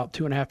down about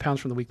 2.5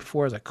 pounds from the week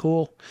before. I was like,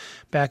 cool,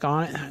 back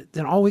on it.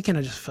 Then all weekend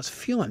I just was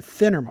feeling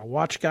thinner. My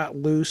watch got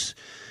loose.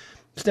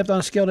 Stepped on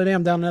the scale today.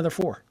 I'm down another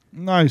 4.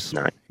 Nice.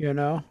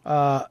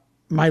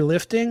 My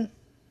lifting,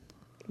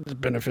 the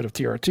benefit of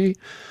TRT,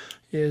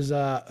 is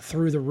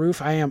through the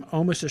roof. I am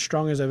almost as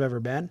strong as I've ever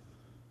been.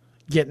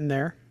 Getting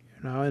there,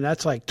 and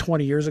that's like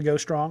 20 years ago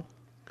strong.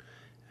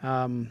 So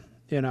I'm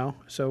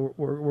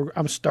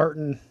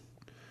starting.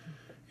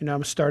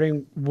 I'm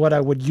starting what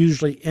I would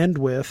usually end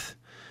with.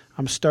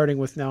 I'm starting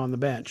with now on the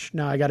bench.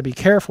 Now I got to be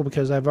careful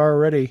because I've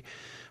already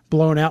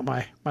blown out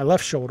my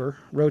left shoulder,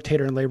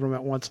 rotator and labrum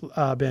at once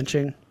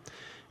benching.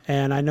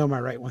 And I know my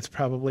right one's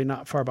probably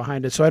not far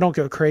behind it. So I don't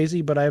go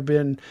crazy, but I've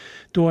been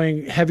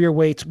doing heavier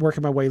weights,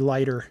 working my way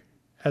lighter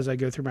as I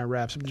go through my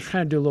reps. I'm just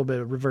trying to do a little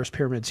bit of reverse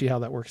pyramid, see how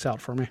that works out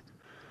for me.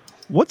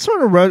 What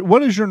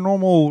is your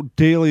normal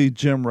daily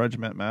gym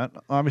regimen, Matt?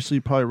 Obviously,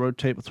 you probably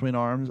rotate between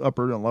arms,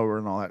 upper and lower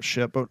and all that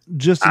shit, but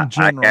just in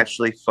general. I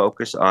actually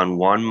focus on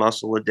one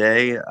muscle a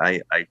day.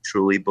 I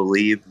truly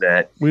believe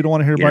that. We don't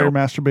want to hear about your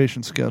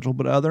masturbation schedule,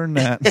 but other than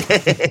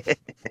that.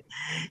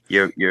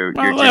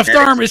 My left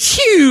arm is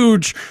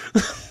huge.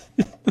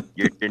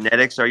 Your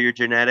genetics are your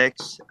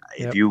genetics.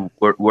 Yep. If you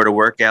were to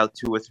work out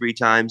 2 or 3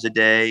 times a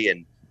day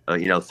and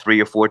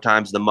 3 or 4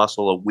 times the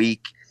muscle a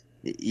week,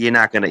 you're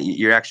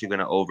actually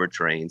gonna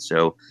overtrain.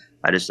 So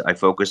I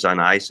focus on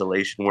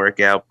isolation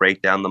workout,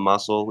 break down the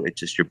muscle. It's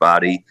just your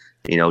body,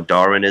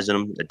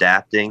 Darwinism,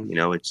 adapting.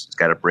 It's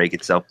got to break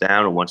itself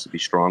down and wants to be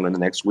strong in the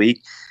next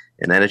week,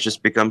 and then it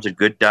just becomes a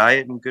good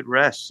diet and good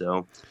rest.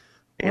 So,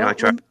 I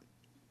try.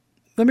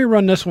 Let me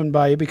run this one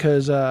by you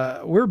because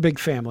we're a big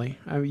family.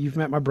 You've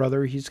met my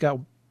brother. He's got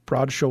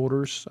broad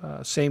shoulders.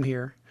 Same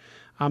here.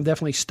 I'm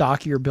definitely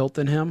stockier built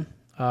than him.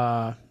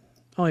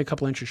 Only a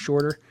couple inches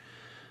shorter.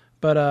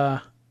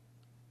 But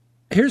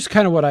here's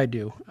kind of what I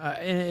do,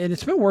 and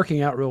it's been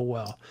working out real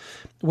well.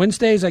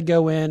 Wednesdays I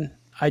go in,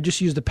 I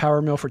just use the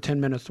power mill for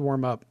 10 minutes to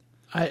warm up.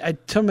 I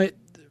tell me,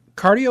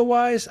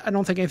 cardio-wise, I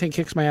don't think anything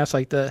kicks my ass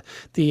like the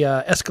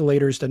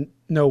escalators to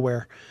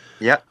nowhere.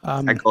 Yeah,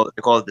 I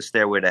call it the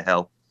stairway to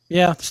hell.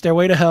 Yeah,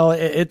 stairway to hell.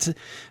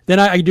 Then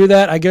I do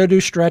that. I go do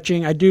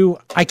stretching.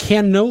 I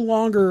can no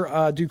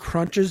longer do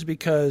crunches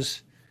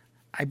because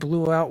I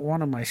blew out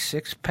one of my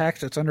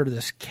 6-packs that's under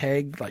this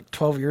keg like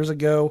 12 years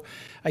ago.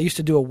 I used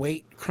to do a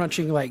weight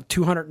crunching like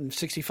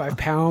 265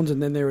 pounds,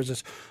 and then there was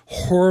this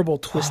horrible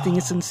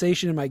twisting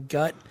sensation in my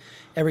gut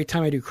every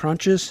time I do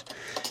crunches.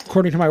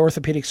 According to my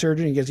orthopedic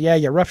surgeon, he goes, yeah,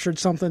 you ruptured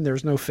something.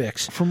 There's no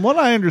fix. From what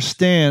I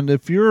understand,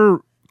 if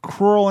you're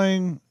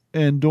curling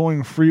and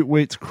doing free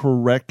weights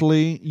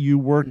correctly, you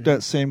work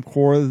that same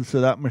core, so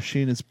that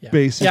machine is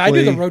basically I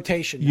do the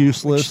rotation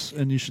useless,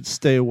 and you should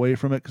stay away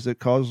from it because it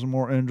causes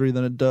more injury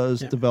than it does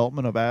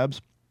development of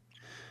abs.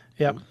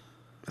 Yep.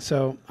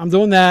 So I'm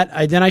doing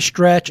that. Then I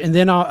stretch, and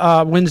then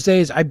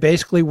Wednesdays I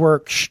basically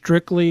work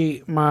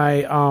strictly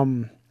my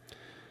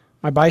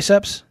my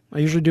biceps. I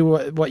usually do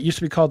what used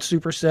to be called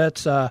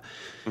supersets,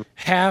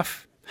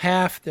 half,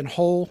 then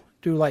whole.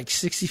 Do like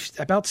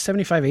 75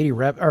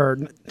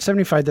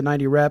 to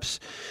 90 reps.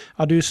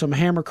 I'll do some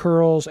hammer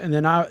curls, and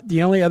then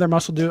the only other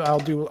muscle I'll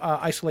do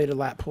isolated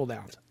lat pull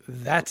downs.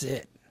 That's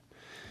it.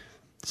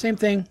 Same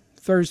thing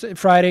Thursday,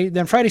 Friday.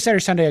 Then Friday,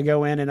 Saturday, Sunday I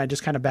go in and I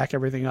just kind of back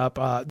everything up,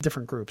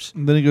 different groups.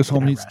 And then he goes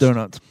home and eats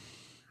donuts.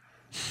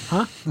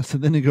 Huh? So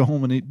then you go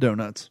home and eat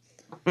donuts.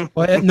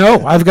 Well,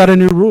 no, I've got a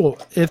new rule.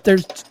 If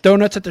there's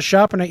donuts at the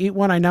shop and I eat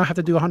one, I now have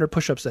to do 100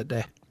 push-ups that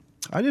day.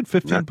 I did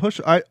 15 push.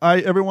 I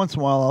every once in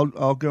a while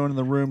I'll go into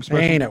the room.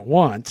 Ain't at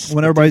once.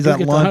 When everybody's at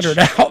lunch.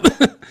 Out.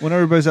 When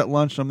everybody's at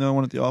lunch, I'm the only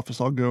one at the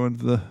office. I'll go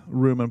into the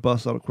room and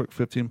bust out a quick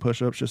 15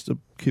 push-ups just to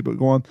keep it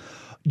going.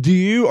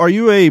 Are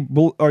you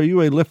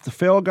a lift to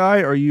fail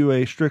guy? Or are you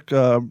a strict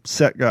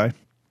set guy?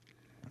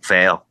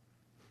 Fail.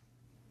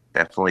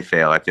 Definitely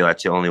fail. I feel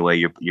that's the only way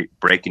you're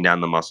breaking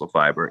down the muscle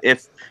fiber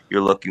if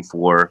you're looking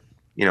for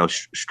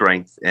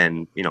strength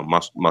and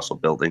muscle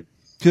building.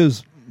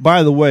 Because,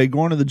 by the way,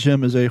 going to the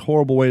gym is a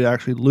horrible way to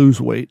actually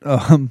lose weight.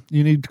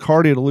 You need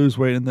cardio to lose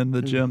weight, and then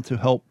the gym to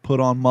help put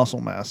on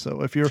muscle mass. So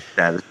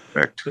that is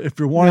correct. If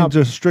you're wanting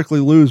to strictly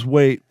lose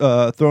weight,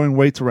 throwing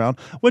weights around,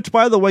 which,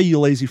 by the way, you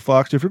lazy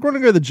fucks, if you're going to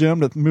go to the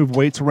gym to move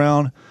weights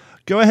around,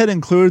 go ahead and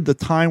include the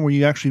time where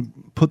you actually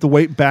put the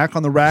weight back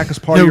on the rack as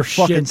part of your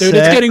fucking set. Dude,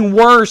 it's getting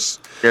worse.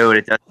 Dude,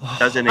 it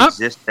doesn't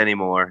exist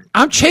anymore.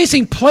 I'm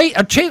chasing plate.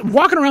 I'm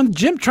walking around the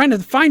gym trying to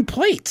find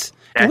plates.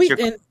 That's your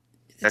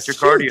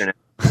cardio now.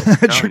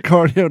 That's your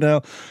cardio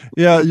now.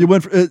 Yeah, you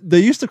went. They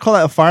used to call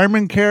that a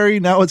fireman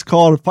carry. Now it's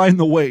called find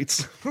the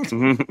weights.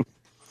 And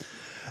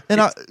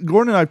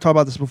Gordon and I talked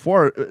about this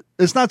before.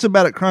 It's not so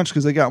bad at Crunch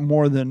because they got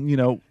more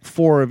than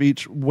 4 of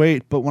each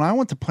weight. But when I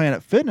went to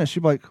Planet Fitness,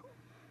 you'd be like,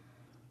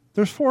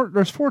 "There's 4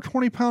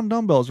 20-pound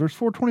dumbbells. There's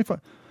 4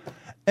 25."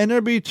 And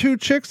there'd be 2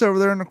 chicks over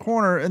there in the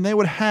corner, and they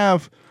would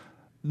have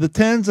the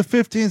 10s, the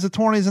 15s, the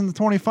 20s, and the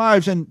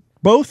 25s, and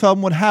both of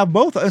them would have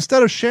both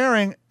instead of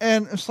sharing.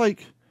 And it's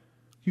like,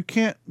 you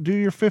can't do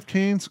your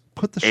 15s,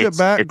 put the shit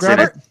back, grab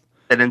it. It's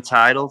an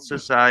entitled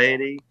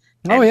society.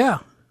 Oh, yeah.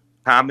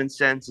 Common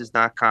sense is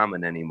not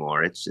common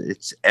anymore.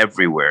 It's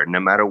everywhere, no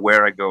matter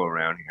where I go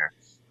around here.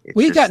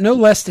 We got no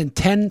less than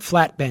 10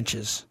 flat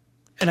benches.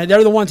 And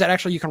they're the ones that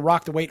actually you can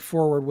rock the weight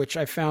forward, which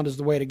I found is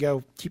the way to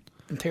go. Keep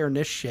tearing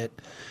this shit.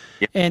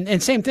 Yep.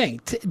 And same thing,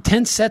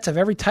 10 sets of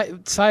every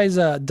size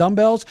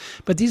dumbbells.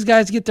 But these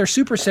guys get their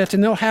supersets,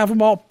 and they'll have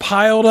them all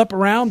piled up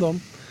around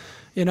them.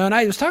 And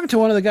I was talking to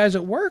one of the guys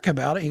at work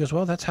about it. He goes,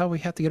 well, that's how we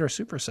have to get our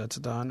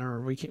supersets done,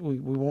 or we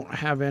won't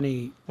have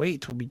any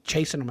weights. We'll be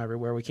chasing them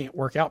everywhere. We can't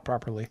work out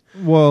properly.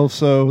 Well,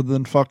 so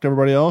then fucked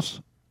everybody else.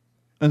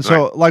 And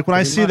so, like, when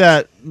I see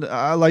that,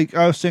 I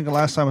was thinking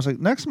last time, I was like,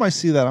 next time I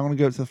see that, I'm going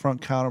to go to the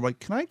front counter. I'm like,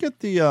 can I get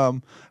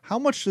the, how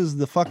much does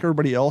the fuck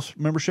everybody else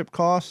membership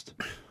cost?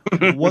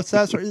 What's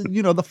that?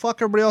 The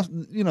fuck everybody else,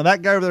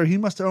 that guy over there, he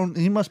must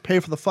pay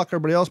for the fuck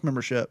everybody else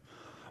membership.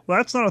 Well,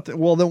 that's not a thing.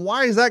 Well, then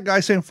why is that guy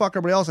saying fuck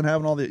everybody else and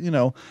having all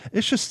the,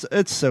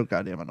 it's so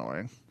goddamn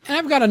annoying. And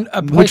I've got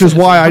a place, which is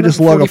why I just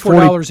lug a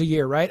 $44 a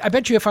year, right? I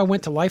bet you if I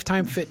went to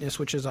Lifetime Fitness,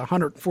 which is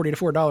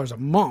 $144 a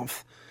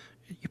month,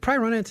 you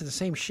probably run into the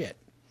same shit.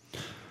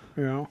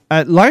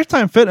 At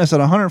Lifetime Fitness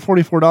at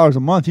 $144 a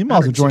month, you might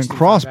as well join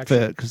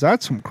CrossFit because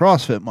that's some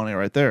CrossFit money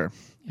right there.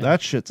 Yeah.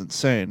 That shit's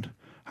insane.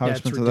 How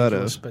expensive that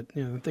is. But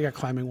they got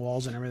climbing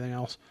walls and everything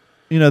else.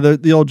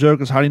 The old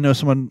joke is, how do you know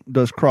someone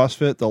does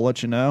CrossFit? They'll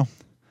let you know.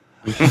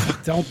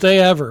 Don't they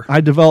ever?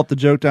 I developed the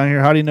joke down here.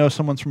 How do you know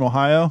someone's from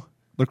Ohio?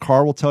 The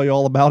car will tell you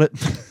all about it.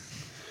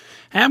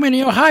 How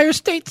many Ohio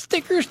State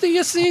stickers do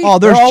you see? Oh,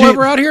 they're all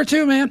over out here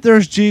too, man.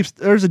 There's Jeeps.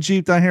 There's a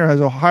Jeep down here that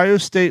has Ohio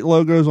State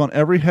logos on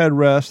every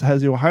headrest.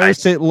 Has the Ohio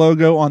State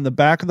logo on the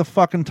back of the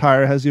fucking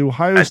tire. Has the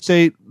Ohio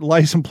State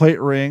license plate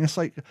ring. It's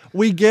like,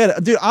 we get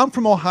it, dude. I'm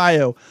from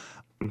Ohio.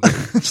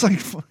 It's like,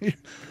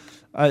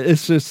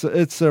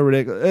 it's so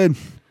ridiculous. And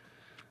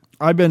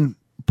I've been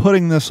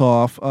putting this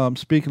off.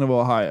 Speaking of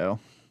Ohio,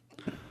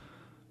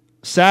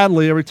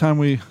 sadly, every time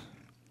we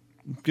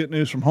get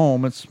news from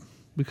home, it's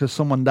because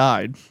someone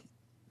died.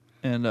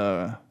 And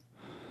I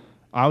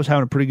was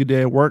having a pretty good day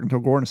at work until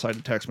Gordon decided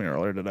to text me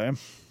earlier today.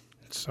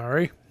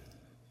 Sorry.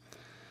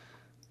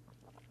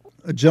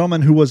 A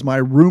gentleman who was my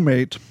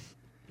roommate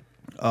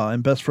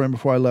and best friend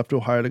before I left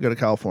Ohio to go to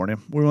California.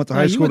 We went to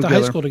high school together. You went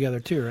to high school together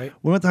too, right?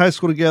 We went to high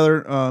school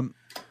together.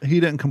 He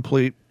didn't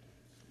complete.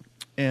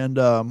 And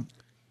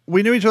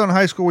we knew each other in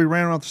high school. We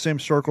ran around the same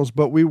circles,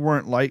 but we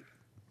weren't like,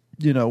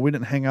 we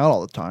didn't hang out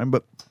all the time.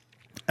 But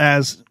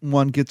as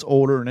one gets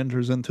older and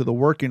enters into the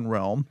working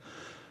realm,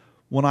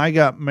 when I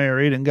got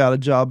married and got a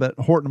job at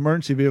Horton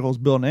Emergency Vehicles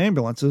building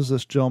ambulances,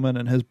 this gentleman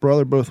and his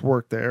brother both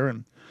worked there.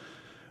 And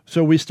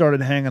so we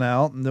started hanging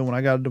out. And then when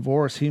I got a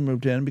divorce, he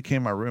moved in,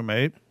 became my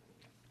roommate,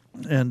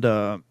 and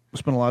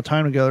spent a lot of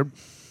time together.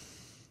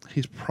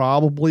 He's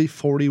probably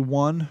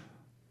 41,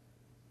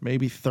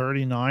 maybe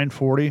 39,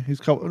 40.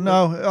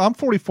 No, I'm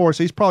 44,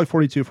 so he's probably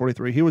 42,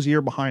 43. He was a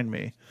year behind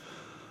me.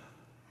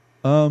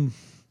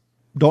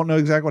 Don't know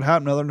exactly what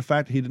happened other than the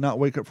fact that he did not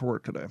wake up for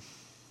work today.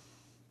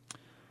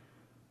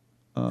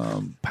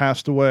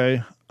 Passed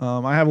away.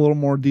 I have a little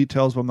more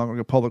details, but I'm not going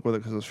to go public with it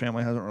because his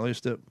family hasn't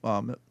released it.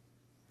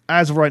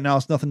 As of right now,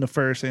 it's nothing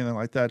nefarious or anything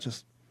like that.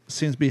 Just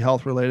seems to be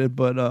health related.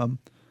 But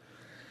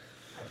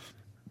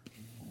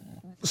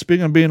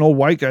speaking of being old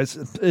white guys,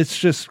 it's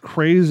just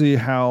crazy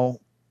how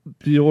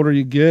the older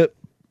you get,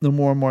 the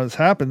more and more this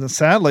happens. And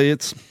sadly,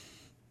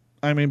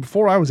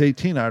 before I was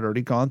 18, I'd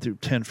already gone through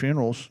 10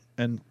 funerals,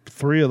 and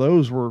 3 of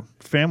those were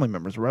family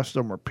members. The rest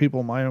of them were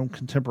people my own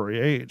contemporary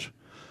age.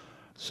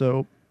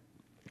 So,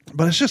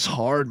 but it's just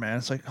hard, man.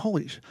 It's like,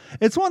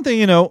 it's one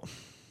thing,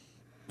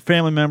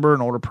 family member,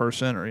 an older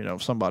person, or,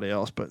 somebody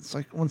else, but it's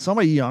like when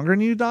somebody younger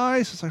than you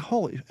dies, it's like,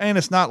 and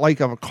it's not like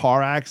of a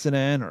car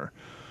accident or,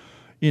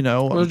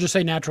 We'll just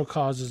say natural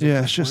causes.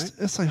 Yeah,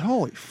 it's like,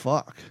 holy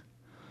fuck.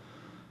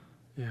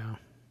 Yeah.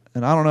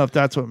 And I don't know if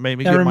that's what made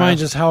me that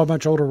reminds us how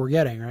much older we're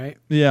getting, right?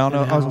 Yeah, I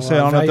was going to say,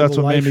 I don't know if that's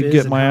what made me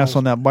get my ass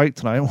on that bike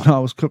tonight when I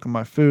was cooking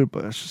my food,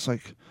 but it's just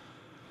like,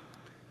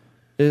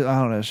 I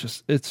don't know,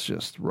 it's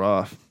just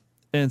rough.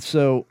 And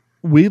so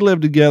we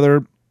lived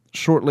together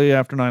shortly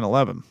after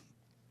 9/11.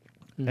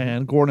 Mm-hmm.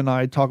 And Gordon and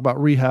I talk about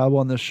rehab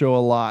on this show a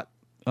lot.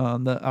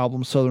 The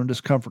album Southern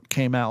Discomfort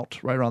came out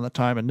right around the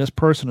time, and this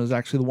person is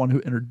actually the one who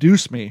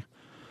introduced me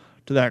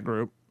to that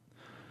group.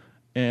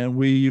 And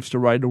we used to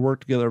ride to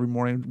work together every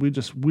morning.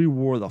 We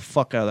wore the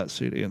fuck out of that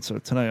CD. And so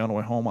tonight on the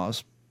way home, I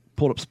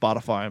pulled up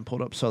Spotify and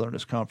pulled up Southern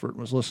Discomfort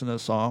and was listening to the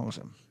songs.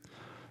 And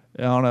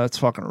I don't know, it's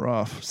fucking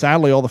rough.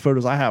 Sadly, all the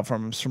photos I have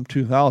from him is from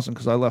 2000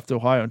 because I left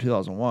Ohio in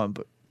 2001.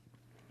 But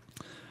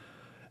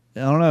I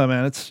don't know,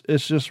 man.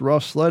 It's just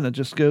rough sledding. It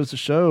just goes to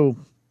show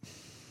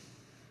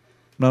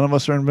none of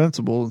us are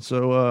invincible. And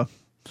so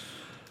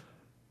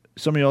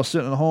some of y'all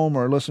sitting at home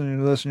or listening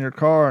to this in your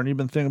car, and you've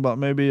been thinking about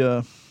maybe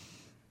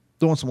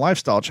doing some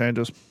lifestyle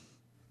changes.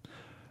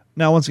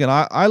 Now, once again,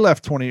 I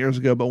left 20 years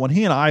ago, but when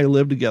he and I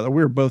lived together,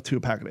 we were both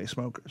 2-pack-a-day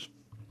smokers.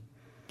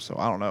 So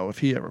I don't know if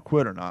he ever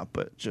quit or not,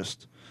 but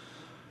just,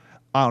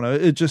 I don't know.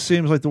 It just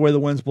seems like the way the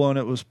wind's blowing,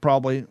 it was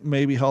probably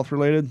maybe health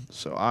related.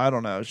 So I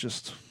don't know. It's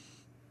just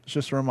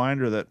a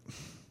reminder that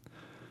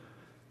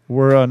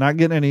we're not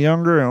getting any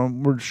younger,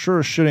 and we're sure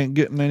as shit ain't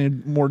getting any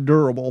more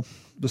durable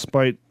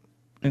despite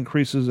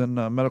increases in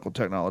medical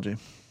technology.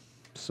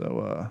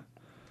 So,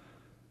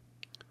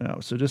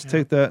 so just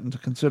take that into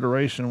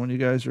consideration when you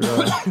guys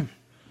are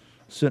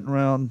sitting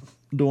around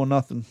doing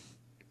nothing.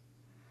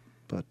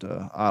 But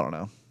I don't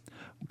know.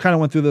 Kind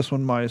of went through this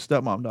when my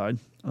stepmom died.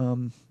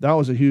 That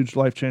was a huge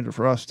life changer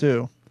for us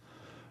too.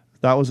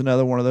 That was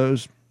another one of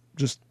those,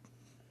 just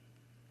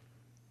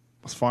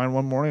was fine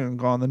one morning and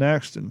gone the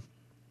next. And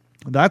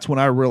that's when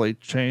I really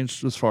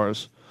changed as far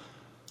as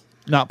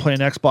not playing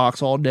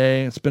Xbox all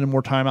day and spending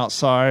more time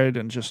outside,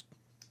 and just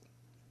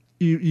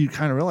you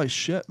kind of realize,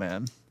 shit,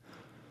 man.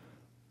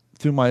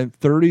 Through my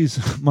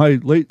 30s, my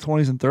late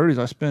 20s and 30s,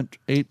 I spent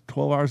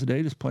 8-12 hours a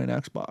day just playing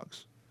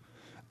Xbox.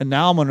 And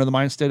now I'm under the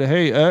mind state of,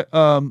 hey, we're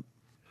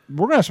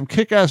going to have some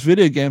kick-ass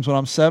video games when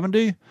I'm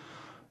 70.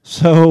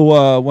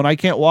 So when I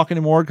can't walk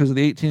anymore because of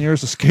the 18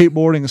 years of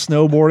skateboarding and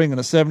snowboarding and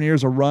the 7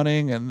 years of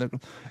running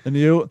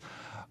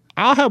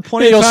I'll have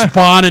plenty of time. You'll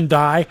spawn and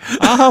die.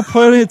 I'll have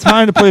plenty of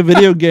time to play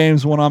video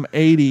games when I'm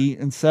 80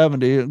 and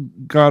 70.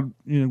 God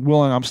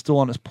willing, I'm still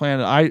on this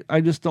planet.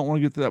 I just don't want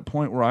to get to that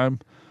point where I'm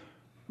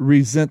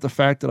resent the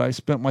fact that I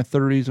spent my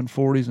 30s and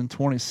 40s and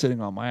 20s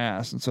sitting on my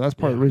ass. And so that's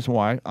part of the reason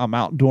why I'm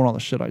out doing all the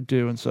shit I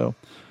do. And so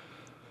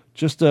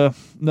just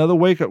another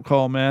wake-up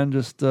call, man.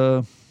 Just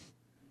our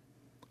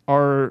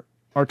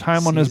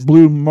time on this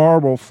blue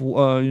marble,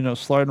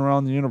 sliding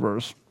around the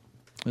universe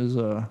is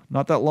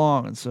not that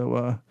long. And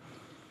so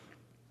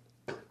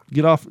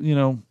get off,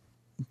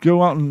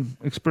 go out and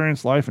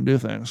experience life and do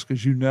things,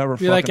 because you never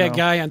You're like that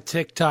guy on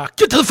TikTok.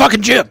 Get to the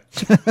fucking gym.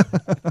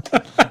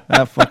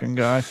 That fucking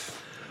guy.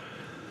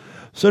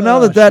 So now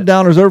that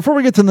downer's over, before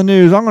we get to the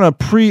news, I'm going to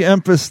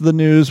preemphasize the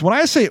news. When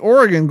I say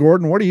Oregon,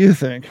 Gordon, what do you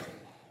think?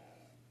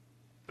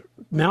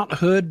 Mount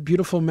Hood,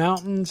 beautiful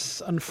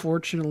mountains.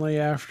 Unfortunately,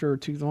 after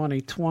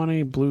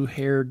 2020,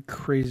 blue-haired,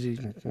 crazy.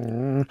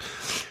 And,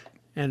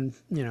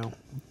 right.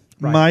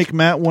 Mike,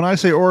 Matt, when I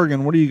say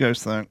Oregon, what do you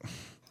guys think?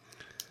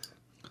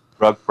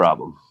 Drug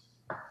problem.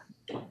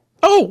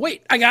 Oh,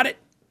 wait, I got it.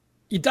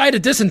 You died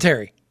of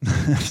dysentery.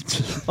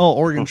 Oh,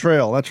 Oregon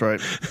Trail. That's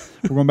right.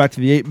 We're going back to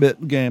the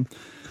 8-bit game.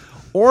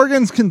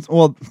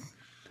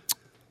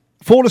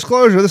 Full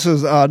disclosure, this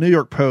is New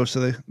York Post,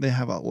 so they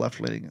have a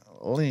left-leaning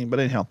lean. But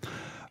anyhow,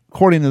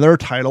 according to their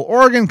title,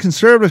 Oregon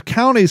conservative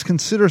counties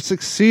consider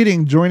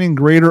succeeding joining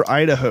Greater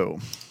Idaho.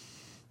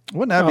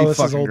 Wouldn't that be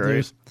fucking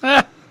great?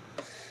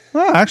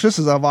 Well, actually, this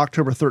is of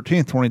October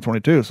 13th,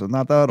 2022, so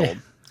not that old,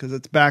 because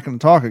it's back in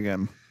talk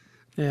again.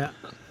 Yeah,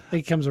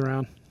 it comes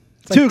around.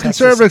 It's Two like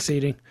conservative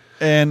succeeding.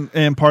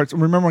 And parts.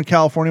 Remember when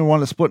California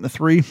wanted to split into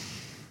 3?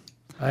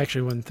 I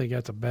actually wouldn't think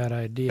that's a bad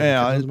idea.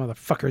 Yeah, those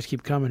motherfuckers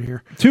keep coming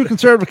here. 2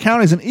 conservative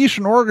counties in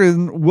eastern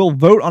Oregon will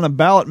vote on a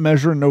ballot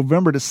measure in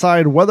November to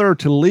decide whether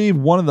to leave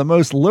one of the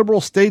most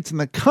liberal states in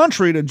the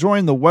country to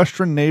join the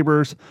western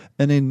neighbors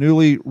in a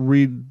newly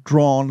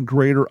redrawn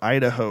Greater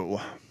Idaho.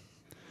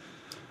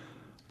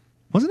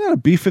 Wasn't that a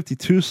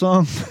B-52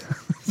 song?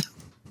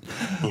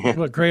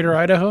 What, Greater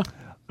Idaho?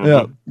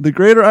 Yeah. The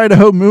Greater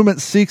Idaho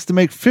movement seeks to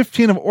make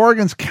 15 of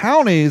Oregon's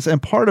counties and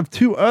part of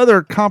 2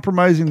 others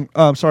comprising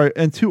roughly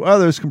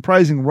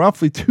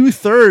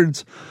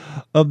 2/3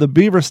 of the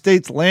Beaver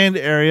State's land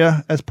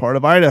area as part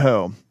of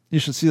Idaho. You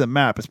should see the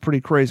map. It's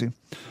pretty crazy.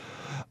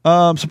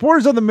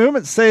 Supporters of the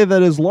movement say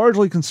that its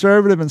largely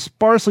conservative and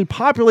sparsely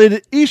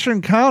populated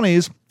eastern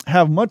counties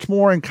have much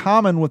more in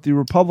common with the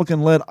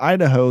Republican-led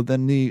Idaho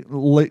than the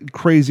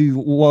crazy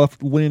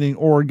left-leaning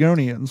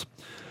Oregonians,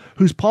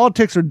 whose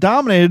politics are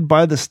dominated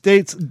by the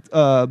state's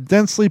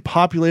densely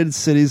populated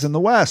cities in the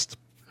West.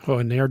 Oh,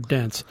 and they're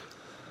dense.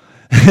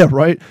 Yeah,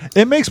 right.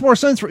 It makes more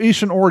sense for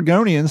Eastern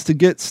Oregonians to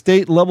get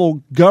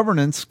state-level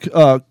governance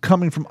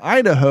coming from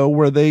Idaho,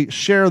 where they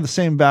share the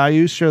same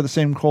values, share the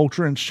same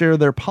culture, and share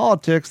their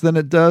politics, than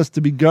it does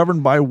to be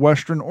governed by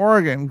Western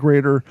Oregon.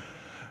 Greater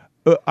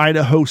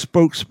Idaho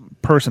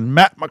spokesperson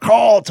Matt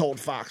McCall told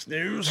Fox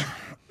News.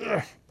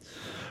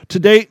 To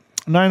date,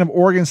 9 of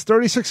Oregon's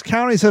 36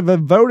 counties have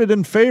voted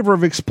in favor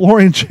of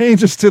exploring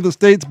changes to the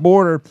state's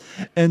border,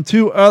 and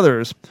 2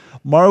 others,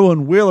 Morrow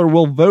and Wheeler,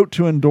 will vote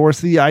to endorse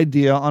the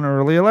idea on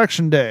early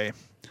election day.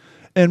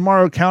 In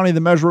Morrow County, the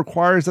measure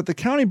requires that the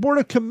County Board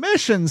of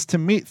Commissions to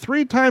meet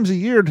 3 times a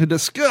year to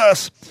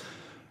discuss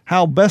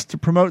how best to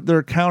promote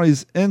their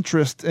county's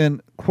interest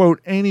in, quote,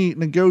 any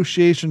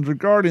negotiations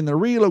regarding the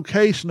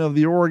relocation of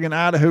the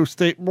Oregon-Idaho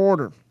state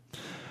border.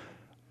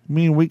 I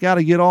mean, we got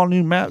to get all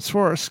new maps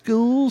for our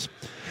schools.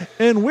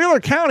 In Wheeler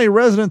County,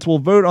 residents will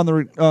vote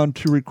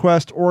to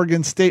request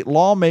Oregon state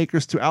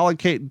lawmakers to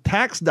allocate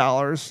tax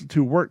dollars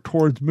to work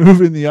towards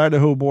moving the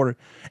Idaho border.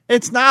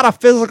 It's not a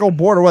physical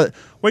border.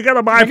 We got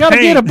to buy paint. We got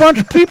to get a bunch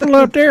of people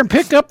up there and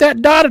pick up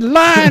that dotted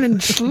line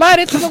and slide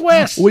it to the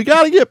west. We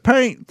got to get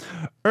paint.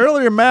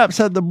 Earlier maps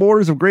had the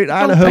borders of Great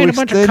Idaho paint a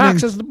bunch of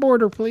cocks as the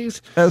border,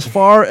 please. As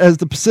far as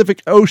the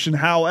Pacific Ocean.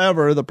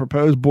 However, the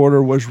proposed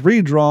border was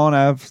redrawn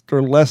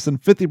after less than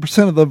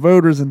 50% of the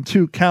voters in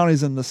 2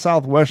 counties in the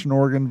southwestern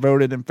Oregon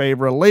voted in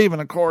favor of leaving,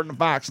 according to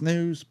Fox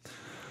News.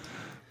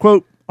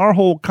 Quote, our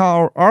whole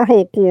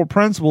core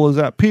principle is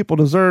that people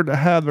deserve to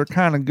have their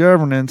kind of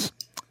governance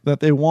that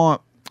they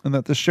want and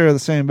that they share the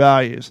same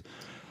values.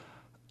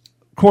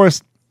 Of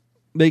course,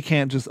 they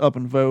can't just up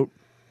and vote.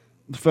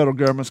 The federal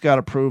government's got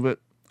to prove it.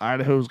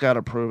 Idaho's got to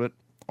approve it.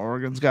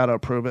 Oregon's got to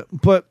approve it.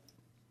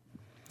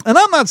 And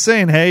I'm not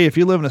saying, hey, if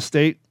you live in a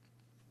state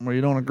where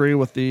you don't agree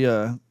with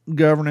the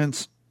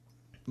governance,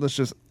 let's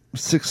just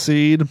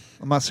succeed.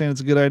 I'm not saying it's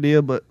a good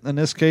idea, but in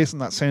this case, I'm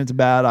not saying it's a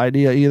bad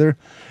idea either.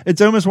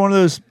 It's almost one of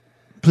those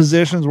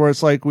positions where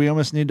it's like we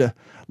almost need to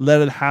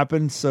let it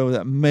happen so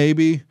that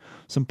maybe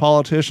some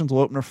politicians will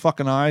open their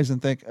fucking eyes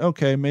and think,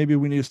 okay, maybe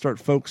we need to start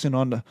focusing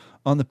on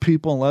the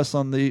people and less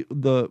on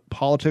the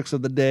politics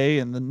of the day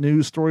and the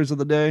news stories of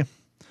the day.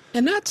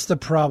 And that's the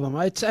problem.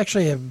 I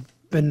actually have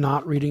been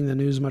not reading the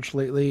news much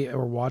lately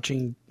or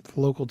watching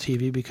local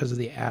TV because of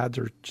the ads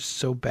are just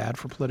so bad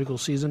for political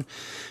season.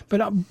 But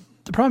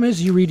the problem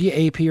is you read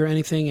the AP or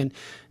anything and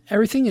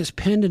everything is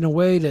pinned in a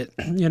way that,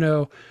 you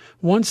know,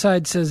 one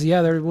side says,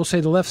 yeah, we'll say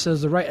the left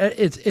says the right.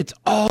 It's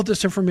all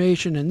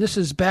disinformation, and this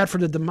is bad for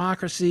the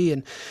democracy,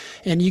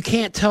 and you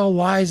can't tell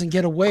lies and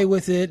get away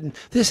with it, and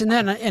this and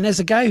that. And as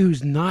a guy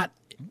who's not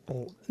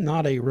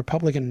a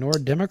Republican nor a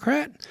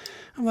Democrat,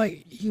 I'm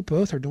like, you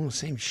both are doing the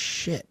same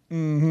shit.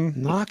 Mm-hmm.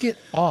 Knock it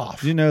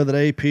off. You know that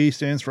AP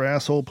stands for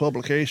asshole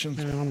publications.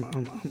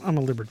 I'm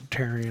a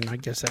libertarian. I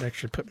guess that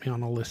actually put me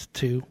on the list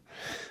too.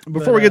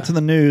 Before we get to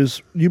the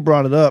news, you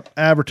brought it up,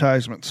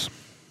 advertisements.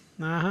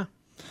 Uh-huh.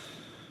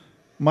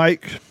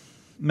 Mike,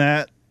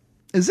 Matt,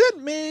 is it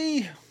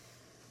me?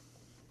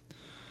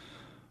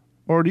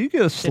 Or do you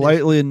get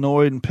slightly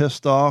annoyed and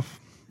pissed off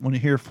when you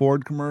hear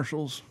Ford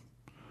commercials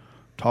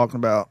talking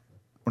about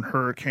when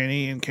Hurricane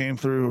Ian came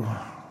through,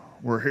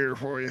 we're here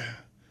for you.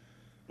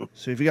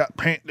 So if you got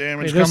paint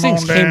damage, come on down.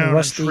 Those things came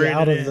rusty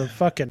out of the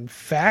fucking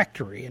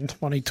factory in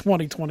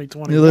 2020,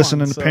 2021. You're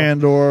listening to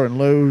Pandora and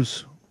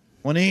Lowe's.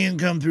 When Ian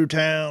come through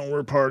town,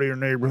 we're part of your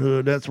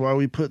neighborhood. That's why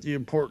we put the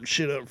important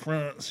shit up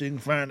front so you can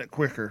find it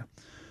quicker.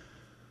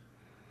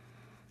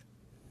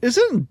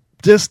 Isn't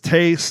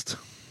distaste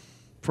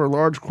for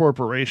large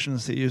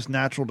corporations that use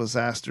natural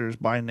disasters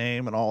by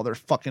name and all their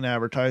fucking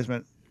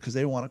advertisement because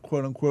they want to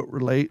quote-unquote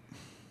relate.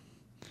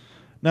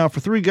 Now,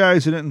 for three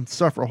guys who didn't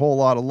suffer a whole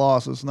lot of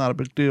loss, it's not a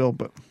big deal,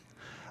 but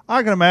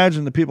I can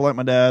imagine the people like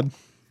my dad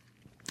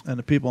and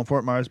the people in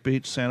Fort Myers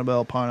Beach,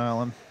 Sanibel, Pine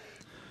Island,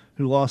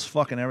 who lost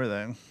fucking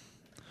everything.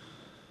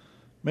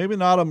 Maybe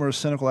not of them are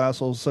cynical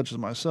assholes such as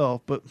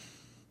myself, but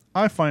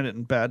I find it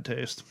in bad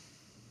taste.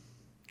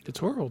 It's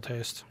horrible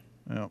taste.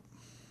 Yeah.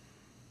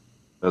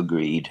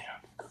 Agreed.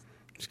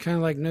 It's kind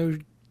of like no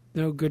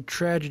good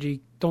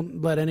tragedy.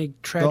 Don't let any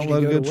tragedy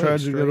Don't let a good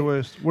tragedy go to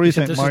waste. What do you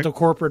think, this Mike? This is the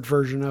corporate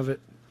version of it.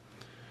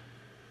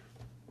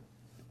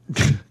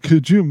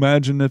 Could you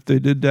imagine if they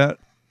did that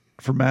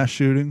for mass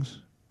shootings?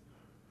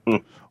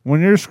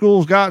 When your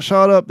schools got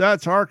shot up,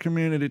 that's our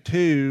community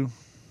too.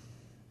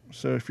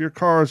 So if your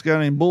car's got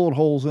any bullet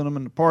holes in them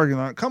in the parking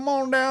lot, come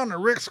on down to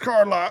Rick's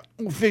car lot.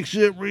 We'll fix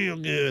it real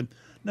good.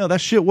 No,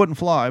 that shit wouldn't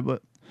fly,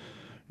 but,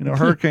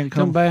 hurricane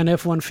come buy an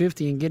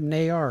F-150 and get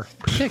an AR.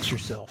 Protect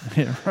yourself.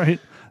 Yeah, right?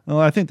 Well,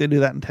 I think they do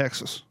that in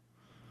Texas.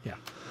 Yeah.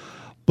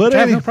 But I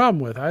have no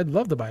problem with. I'd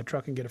love to buy a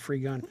truck and get a free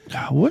gun.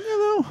 Wouldn't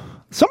you, though?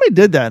 Somebody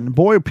did that, and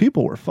boy,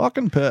 people were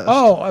fucking pissed.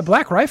 Oh,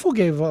 Black Rifle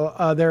gave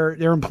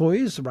their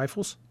employees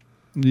rifles.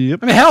 Yep.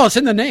 I mean, hell, it's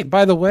in the name.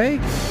 By the way, you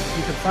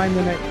can find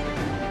them at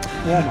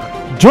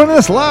Walmart. Joining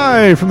us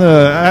live from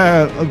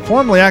the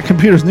formerly at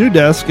Computer's new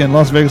desk in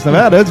Las Vegas,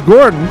 Nevada, it's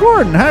Gordon.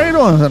 Gordon, how you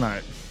doing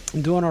tonight?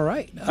 I'm doing all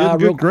right.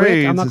 Good real grades.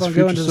 quick, I'm not going to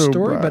go into the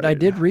story, bright. but I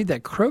did read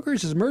that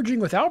Kroger's is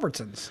merging with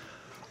Albertsons.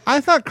 I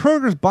thought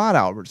Kroger's bought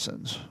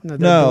Albertsons. No,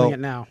 they're doing it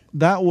now.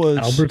 That was...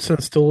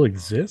 Albertsons still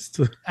exists?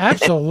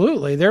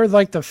 Absolutely. They're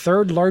like the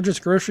third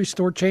largest grocery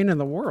store chain in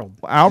the world.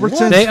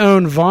 Albertsons? They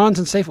own Vons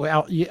and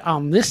Safeway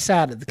on this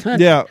side of the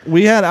country. Yeah,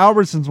 we had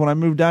Albertsons when I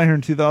moved down here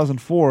in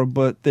 2004,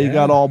 but they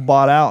got all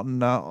bought out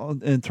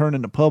and turned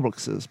into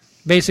Publix's.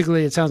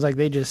 Basically, it sounds like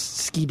they just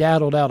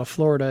skedaddled out of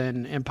Florida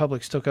and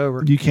Publix took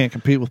over. You can't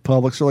compete with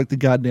Publix. They're like the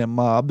goddamn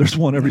mob. There's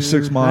one every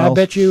 6 miles.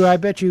 I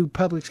bet you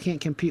Publix can't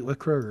compete with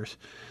Kroger's.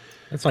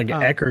 That's like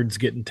Eckerd's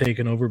getting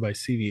taken over by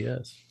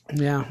CVS.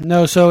 Yeah,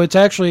 no. So it's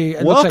actually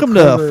welcome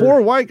like to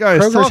four white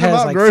guys Kroger's talking has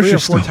about like grocery 3 or 4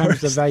 stores.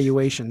 times the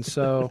valuation.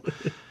 So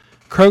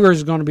Kroger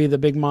is going to be the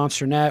big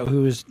monster now.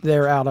 Who's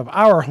there out of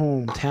our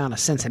hometown of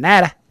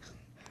Cincinnati,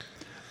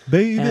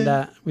 baby?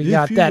 And we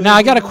got that. Now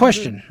I got a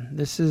question.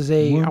 This is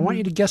I want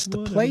you to guess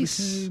the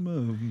place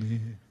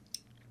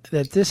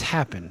that this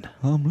happened.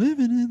 I'm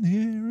living in the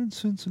air in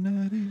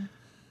Cincinnati.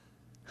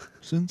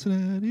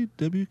 Cincinnati,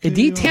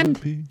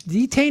 WKRP. A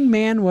detained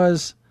man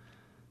was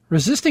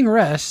resisting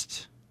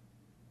arrest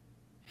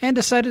and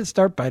decided to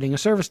start biting a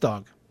service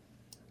dog.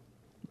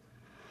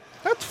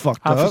 That's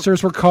fucked up.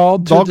 Officers were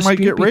called to dog might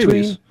get between...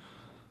 rabies.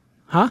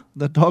 Huh?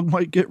 That dog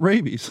might get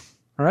rabies.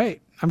 All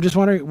right. I'm just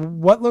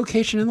wondering, what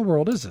location in the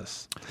world is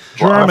this?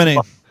 Germany.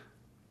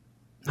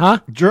 Huh?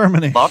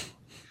 Germany. What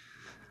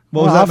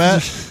was that,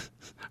 Matt?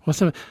 What's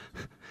that?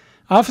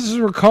 Officers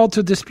were called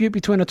to a dispute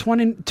between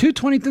two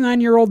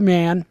 29-year-old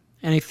man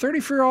and a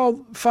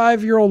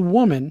 35-year-old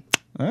woman.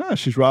 Ah,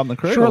 she's robbing the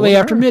cradle. Shortly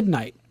after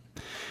midnight.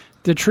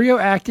 The trio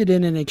acted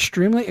in an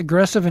extremely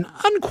aggressive and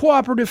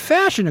uncooperative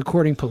fashion,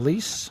 according to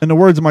police. In the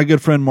words of my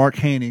good friend Mark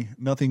Haney,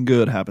 nothing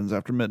good happens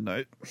after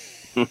midnight.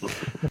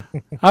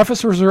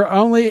 Officers were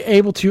only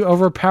able to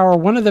overpower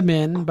one of the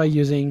men by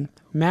using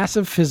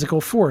massive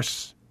physical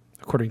force,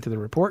 according to the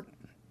report.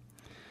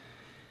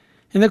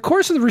 In the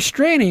course of the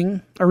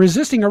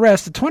resisting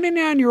arrest, the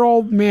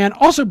 29-year-old man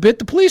also bit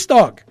the police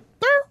dog.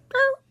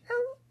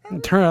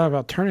 And turned out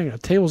about turning the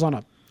tables on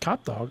a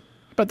cop dog.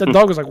 But the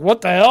dog was like,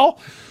 what the hell?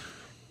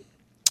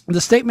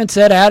 The statement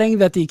said, adding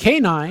that the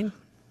canine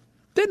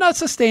did not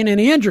sustain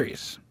any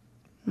injuries.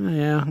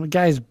 Yeah, the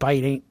guy's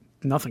bite ain't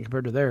nothing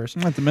compared to theirs.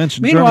 Not to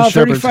mention, meanwhile, a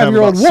German Shepherds have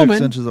 35-year-old about 6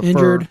 woman inches of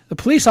injured fur. the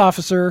police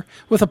officer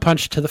with a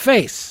punch to the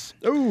face.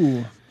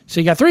 Ooh. So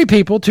you got 3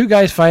 people, 2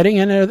 guys fighting,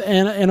 and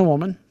a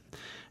woman.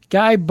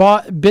 Guy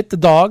bit the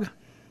dog,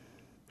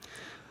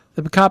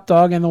 the cop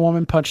dog, and the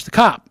woman punched the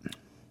cop.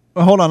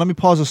 Well, hold on, let me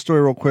pause the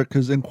story real quick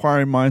because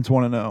inquiring minds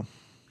want to know.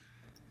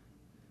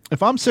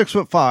 If I'm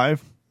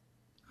 6'5",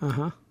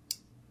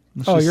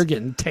 you're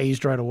getting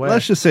tased right away.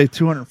 Let's just say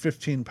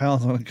 215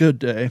 pounds on a good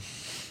day,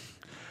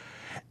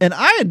 and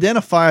I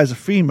identify as a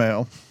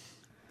female,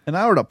 and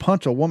I were to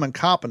punch a woman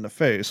cop in the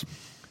face.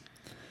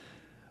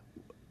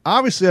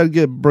 Obviously, I'd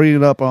get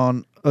brought up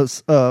on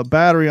a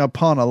battery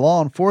upon a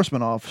law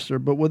enforcement officer,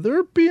 but would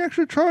there be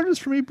extra charges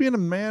for me being a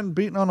man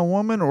beating on a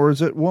woman, or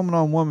is it woman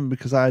on woman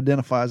because I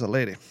identify as a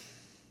lady?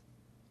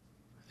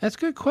 That's a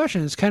good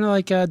question. It's kind of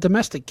like a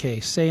domestic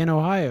case, say in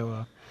Ohio.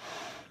 A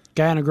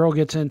guy and a girl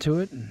gets into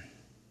it, and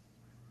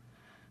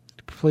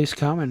the police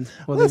come, and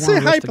let's they say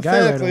want to arrest the guy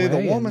right hypothetically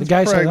away. the woman's the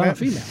guy says, pregnant. I'm a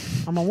female.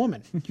 I'm a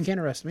woman. You can't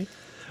arrest me.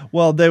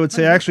 Well, they would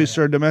say actually,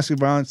 sir, domestic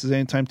violence is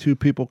anytime 2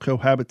 people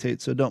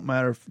cohabitate, so it don't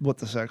matter what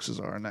the sexes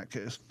are in that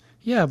case.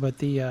 Yeah, but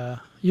the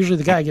usually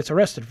the guy gets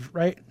arrested,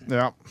 right?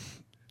 Yeah.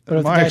 But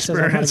if the guy says,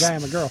 I'm not a guy,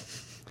 I'm a girl.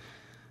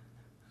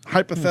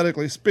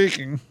 hypothetically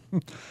speaking,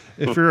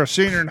 if you're a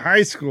senior in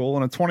high school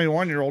and a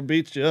 21-year-old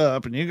beats you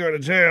up and you go to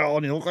jail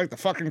and you look like the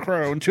fucking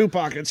Crow and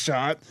Tupac gets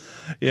shot.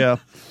 Yeah.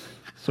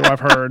 So I've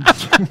heard.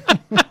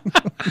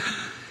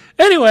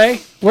 Anyway,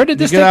 where did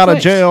this you get out place?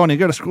 of jail and you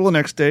go to school the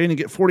next day and you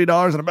get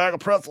 $40 in a bag of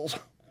pretzels.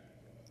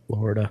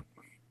 Florida.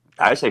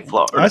 I say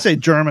Florida. I say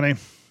Germany.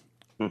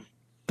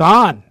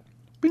 Don.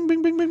 Bing,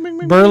 bing, bing, bing, bing,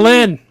 bing.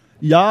 Berlin.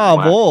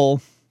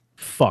 Jawohl.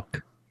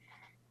 Fuck.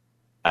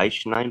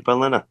 Eichnein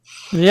Berliner.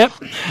 Yep.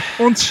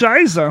 Und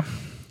Scheiße.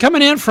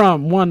 Coming in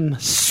from one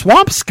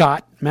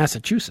Swampscott,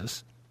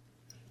 Massachusetts.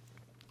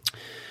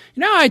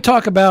 You know, I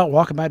talk about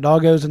walking my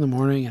doggos in the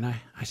morning and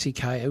I see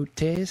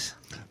coyotes.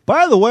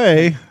 By the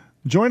way,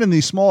 joining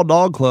the small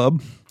dog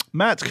club,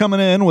 Matt's coming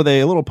in with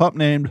a little pup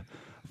named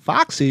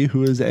Foxy,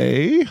 who is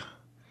a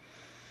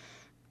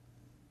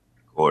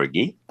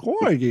Corgi.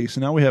 So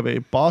now we have a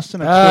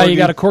Boston. You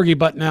got a corgi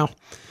butt now.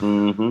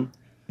 Mm-hmm.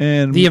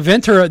 And the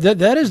inventor,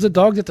 that is the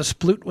dog that the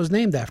Sploot was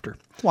named after.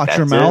 Watch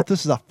your mouth.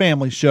 This is a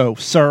family show,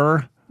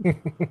 sir.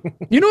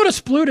 You know what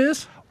a Sploot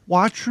is?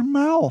 Watch your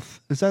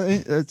mouth. Is that?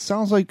 It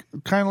sounds like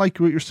kind of like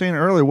what you're saying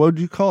earlier. What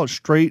did you call it?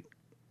 Straight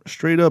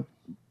up.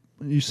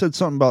 You said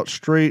something about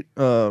straight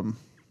drone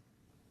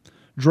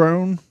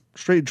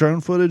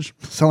footage.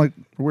 Sound like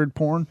weird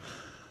porn.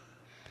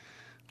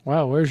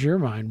 Wow, where's your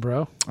mind,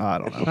 bro? I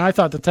don't know. I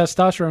thought the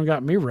testosterone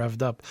got me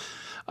revved up.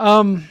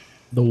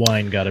 The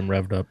wine got him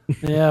revved up.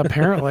 Yeah,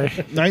 apparently.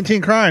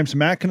 19 crimes.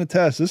 Matt can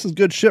attest. This is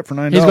good shit for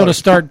 $9. He's going to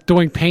start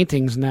doing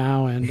paintings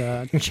now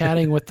and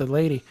chatting with the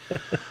lady.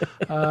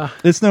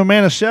 It's no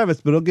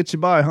Manischewitz, but it'll get you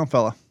by, huh,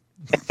 fella?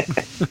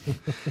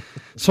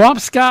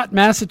 Swampscott,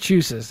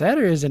 Massachusetts. That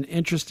is an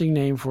interesting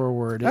name for a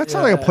word. That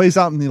sounds like a place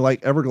out in the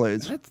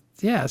Everglades.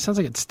 Yeah, it sounds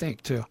like it'd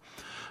stink too.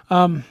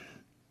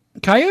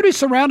 Coyotes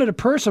surrounded a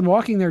person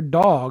walking their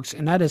dogs,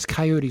 and that is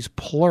coyotes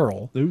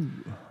plural. Ooh.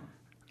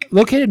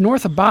 Located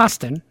north of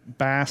Boston.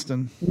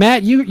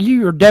 Matt,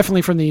 you are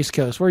definitely from the East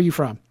Coast. Where are you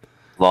from?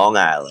 Long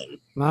Island.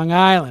 Long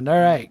Island. All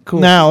right,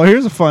 cool. Now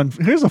here's a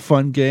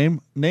fun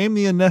game. Name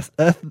the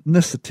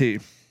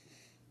ethnicity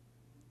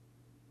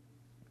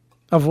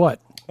of what?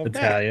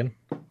 Italian.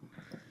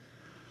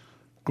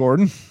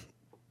 Gordon.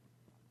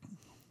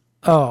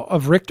 Oh,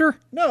 of Richter?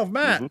 No, of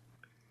Matt.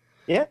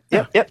 Mm-hmm.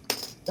 Yep.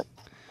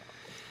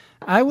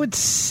 I would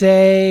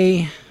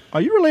say.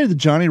 Are you related to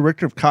Johnny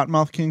Richter of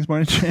Cottonmouth Kings by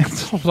any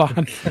chance? Hold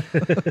on.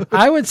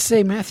 I would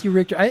say Matthew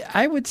Richter.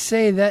 I would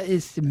say that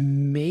is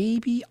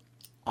maybe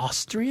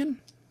Austrian.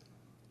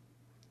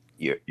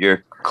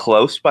 You're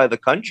close by the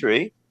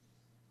country,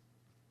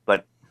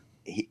 but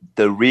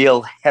the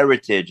real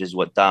heritage is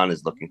what Don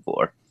is looking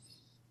for.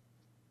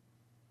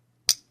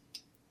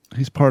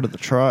 He's part of the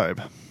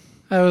tribe.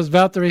 I was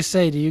about to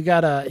say, you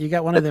got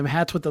one of them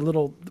hats with the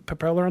little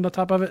propeller on the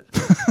top of it?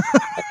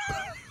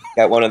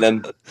 Got one of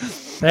them.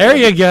 There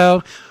you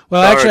go.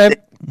 Well, actually,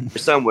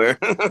 somewhere.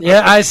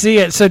 Yeah, I see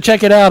it. So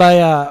check it out.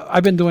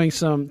 I've been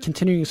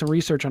continuing some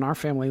research on our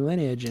family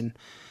lineage, and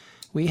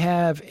we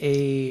have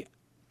I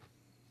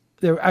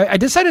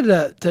decided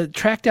to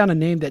track down a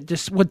name that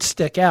just would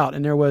stick out,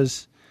 and there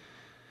was.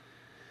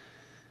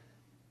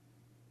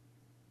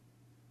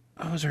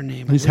 What was her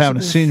name? He's having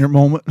a senior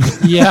moment.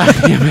 Yeah,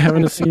 I'm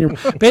having a senior.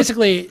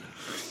 Basically,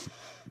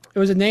 it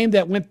was a name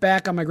that went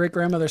back on my great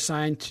grandmother's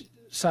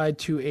side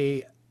to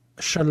a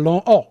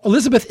Shalom. Oh,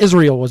 Elizabeth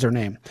Israel was her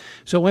name.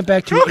 So it went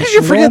back to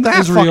Shalom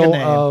Israel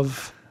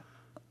of.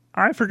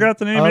 I forgot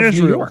the name of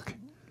Israel. New York.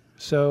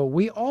 So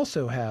we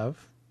also have.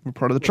 We're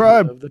part of the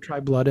tribe. Of the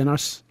tribe blood in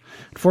us.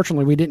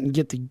 Unfortunately, we didn't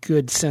get the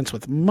good sense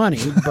with money,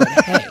 but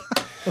hey,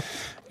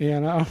 you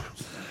know.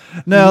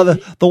 No,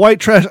 the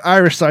white trash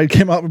Irish side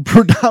came out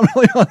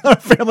predominantly on our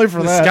family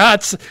for that.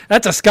 Scots.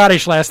 That's a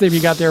Scottish last name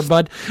you got there,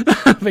 bud.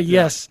 But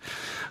yes.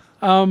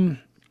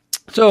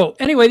 So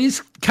anyway,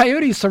 these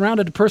coyotes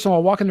surrounded a person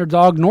while walking their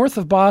dog north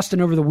of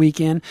Boston over the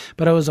weekend,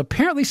 but I was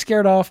apparently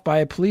scared off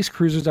by police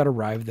cruisers that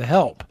arrived to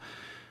help.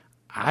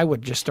 I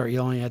would just start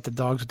yelling at the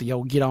dogs with the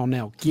old "Get on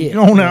now, get!" Get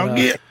on now,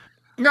 get!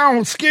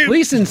 No, scoot!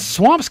 Police in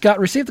Swampscott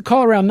received a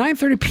call around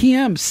 9:30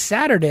 p.m.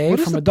 Saturday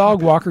from a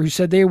dog walker who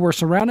said they were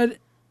surrounded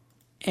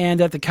and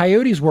that the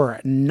coyotes were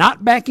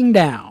not backing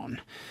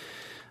down.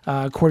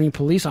 According to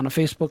police on a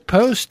Facebook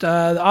post,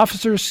 the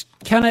officers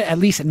counted at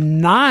least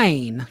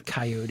 9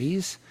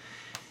 coyotes,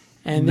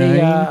 and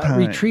they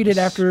retreated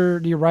after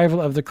the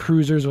arrival of the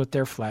cruisers with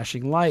their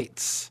flashing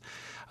lights.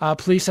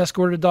 Police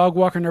escorted a dog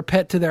walker and their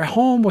pet to their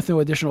home with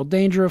no additional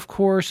danger, of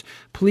course.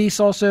 Police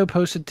also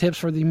posted tips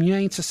for the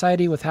Humane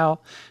Society with how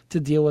to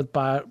deal with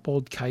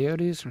bold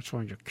coyotes,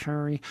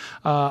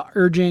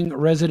 urging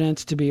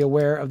residents to be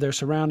aware of their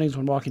surroundings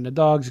when walking the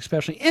dogs,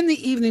 especially in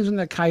the evenings when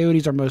the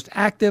coyotes are most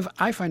active.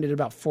 I find it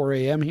about 4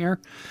 a.m.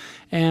 here.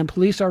 And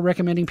police are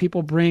recommending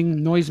people bring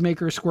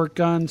noisemakers, squirt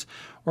guns,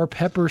 or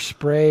pepper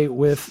spray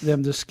with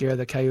them to scare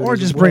the coyotes Or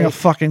just away. bring a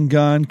fucking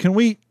gun. Can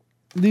we...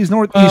 These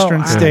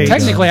northeastern states.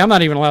 Technically, I'm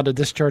not even allowed to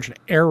discharge an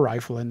air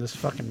rifle in this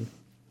fucking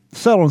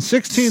settled in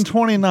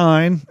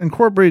 1629,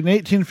 incorporated in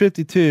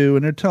 1852,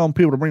 and they're telling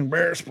people to bring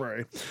bear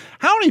spray.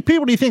 How many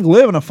people do you think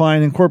live in a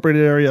fine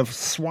incorporated area of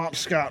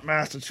Swampscott,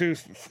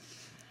 Massachusetts?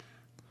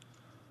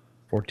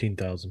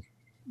 14,000.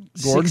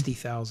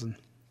 60,000.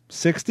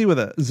 60 with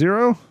a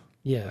 0?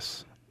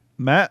 Yes.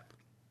 Matt?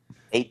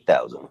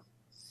 8,000.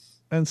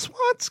 And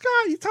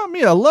Swampscott, you tell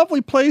me a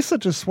lovely place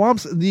such as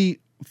the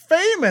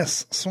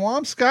famous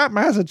Swampscott,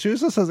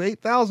 Massachusetts has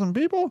 8,000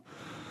 people?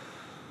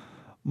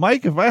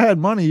 Mike, if I had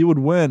money, you would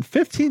win.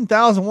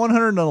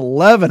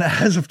 15,111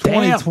 as of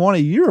 2020.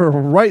 You're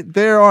right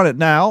there on it.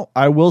 Now,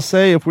 I will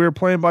say if we were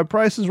playing by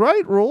Price is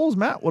Right rules,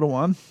 Matt would have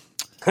won.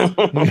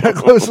 You got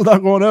close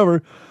without going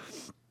over.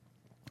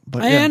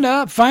 But,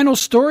 and final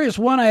story is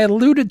one I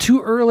alluded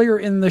to earlier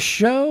in the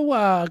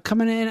show.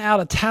 Coming in out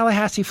of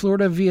Tallahassee,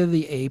 Florida via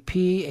the AP,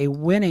 a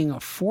winning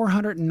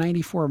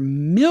 $494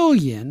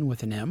 million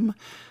with an M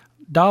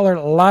dollar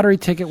lottery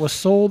ticket was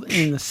sold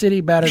in the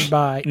city battered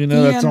by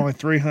that's only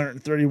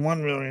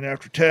 $331 million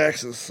after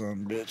taxes,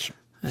 son bitch.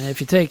 And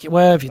if you take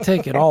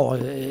it all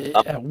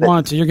at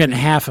once, you're getting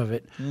half of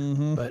it.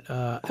 Mm-hmm. But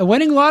a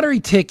winning lottery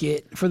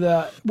ticket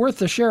worth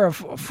the share of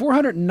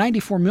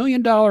 $494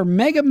 million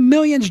Mega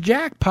Millions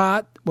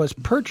jackpot was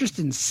purchased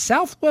in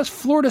Southwest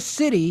Florida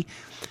City,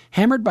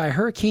 hammered by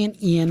Hurricane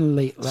Ian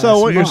late last month. So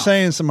what you're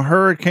saying, some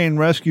hurricane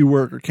rescue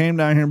worker came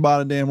down here and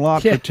bought a damn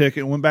lottery ticket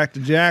and went back to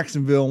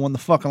Jacksonville and won the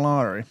fucking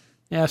lottery.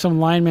 Yeah, some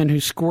lineman who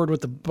scored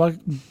with the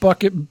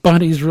bucket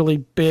bunnies really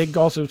big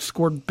also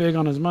scored big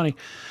on his money.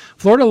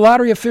 Florida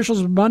lottery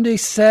officials Monday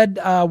said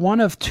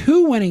one of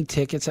two winning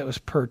tickets that was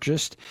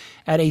purchased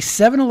at a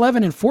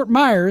 7-Eleven in Fort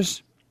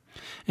Myers,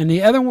 and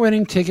the other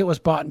winning ticket was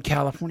bought in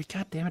California.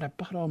 God damn it, I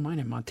bought all mine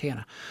in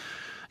Montana.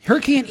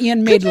 Hurricane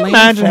Ian made landfall.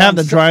 Imagine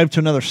having to drive to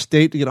another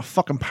state to get a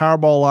fucking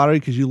Powerball lottery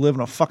because you live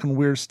in a fucking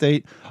weird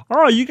state.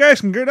 Oh, you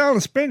guys can go down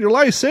and spend your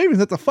life savings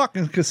at the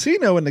fucking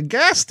casino and the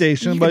gas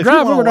station, but if you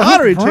want a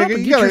lottery ticket,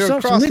 you gotta go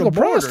across the border.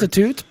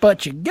 Prostitutes,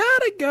 but you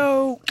gotta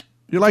go.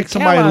 You're like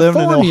somebody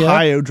living in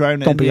Ohio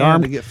driving to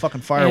Indiana to get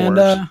fucking fireworks.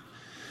 And,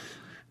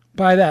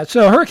 by that.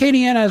 So Hurricane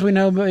Ian, as we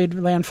know, made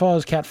landfall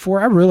as Cat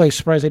 4. I'm really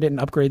surprised they didn't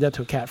upgrade that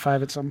to a Cat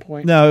 5 at some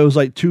point. No, it was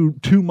like 2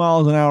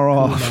 miles an hour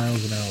off. 2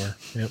 miles an hour.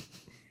 Yep.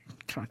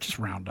 Come on, just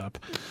round up.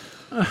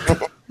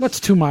 What's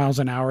 2 miles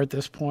an hour at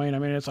this point? I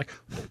mean, it's like,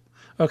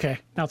 okay,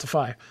 now it's a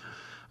 5.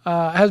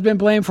 Has been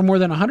blamed for more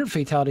than 100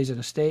 fatalities in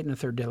the state and the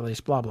third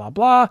deadliest, blah, blah,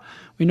 blah.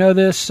 We know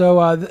this. So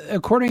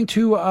according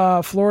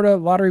to Florida,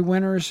 lottery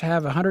winners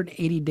have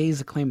 180 days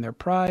to claim their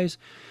prize.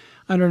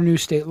 Under new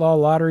state law,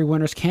 lottery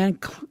winners can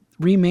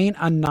remain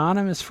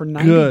anonymous for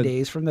 90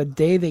 days from the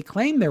day they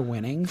claim their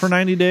winnings. For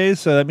 90 days?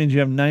 So that means you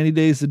have 90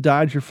 days to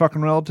dodge your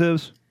fucking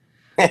relatives?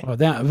 Well,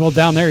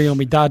 down there, you're going to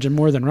be dodging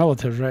more than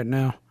relatives right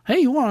now. Hey,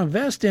 you want to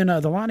invest in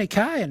the Lonnie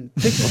Kai and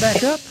pick it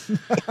back up?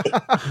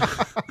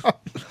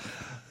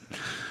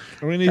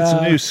 We need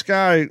some new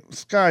sky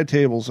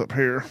tables up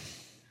here.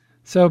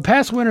 So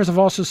past winners have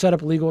also set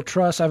up legal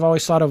trusts. I've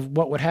always thought of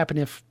what would happen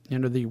if,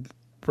 the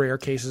rare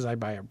cases I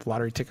buy a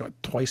lottery ticket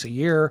twice a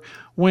year,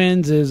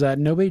 wins is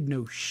nobody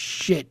knows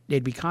shit.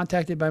 They'd be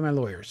contacted by my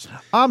lawyers.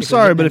 I'm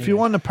sorry, but if you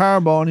won the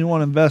Powerball and you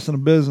want to invest in a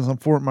business on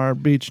Fort Myers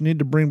Beach, you need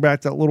to bring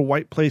back that little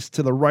white place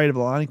to the right of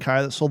the Lonnie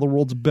Kai that sold the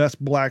world's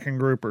best black and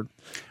grouper.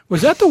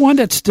 Was that the one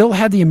that still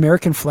had the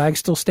American flag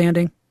still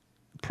standing?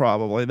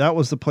 Probably. That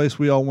was the place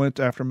we all went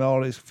after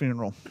Melody's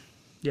funeral.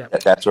 Yeah,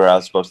 that's where I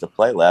was supposed to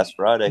play last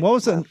Friday. What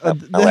was it?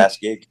 My last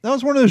gig. That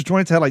was one of those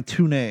joints that had like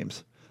two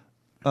names.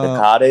 The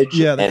Cottage,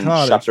 the and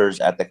Cottage. Shuckers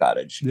at the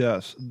Cottage.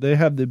 Yes, they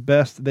had the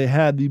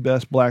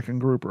best black and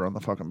grouper on the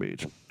fucking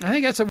beach. I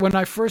think that's when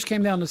I first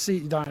came down to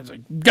see Don. I was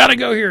like, gotta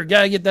go here,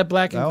 gotta get that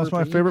black and grouper. That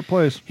was my favorite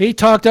place. He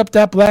talked up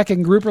that black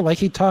and grouper like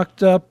he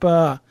talked up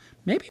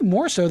maybe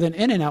more so than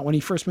In-N-Out when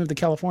he first moved to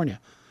California.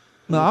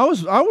 No,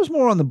 I was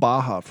more on the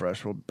Baja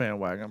Fresh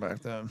bandwagon back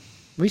then.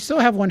 We still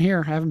have one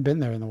here. I haven't been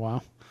there in a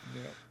while.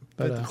 Yeah,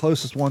 but the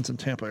closest one's in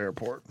Tampa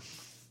Airport.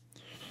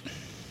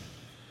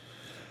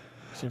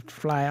 You have to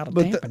fly out of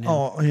Tampa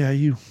now. Oh, yeah,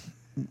 you.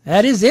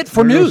 That is it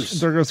for news.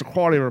 There goes the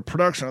quality of a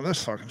production of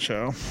this fucking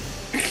show.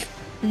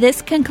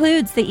 This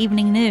concludes the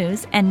evening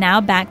news, and now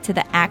back to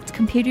the ACT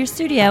Computer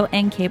Studio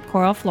in Cape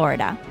Coral,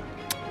 Florida.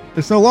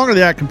 It's no longer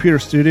the ACT Computer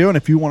Studio, and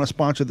if you want to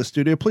sponsor the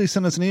studio, please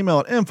send us an email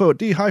at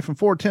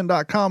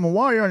info@d-410.com, and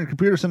while you're on your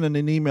computer sending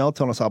an email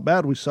telling us how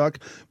bad we suck,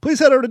 please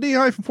head over to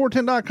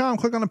d-410.com,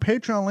 click on the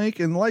Patreon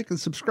link, and like and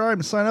subscribe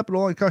and sign up.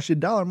 It'll only cost you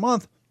 $1 a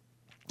month.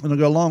 And it'll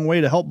go a long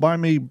way to help buy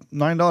me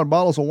 $9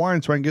 bottles of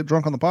wine so I can get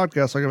drunk on the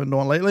podcast like I've been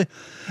doing lately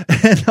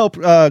and help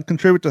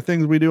contribute to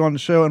things we do on the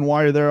show. And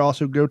while you're there,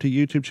 also go to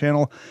YouTube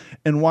channel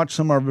and watch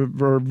some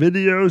of our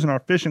videos and our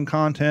fishing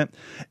content.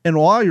 And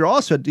while you're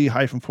also at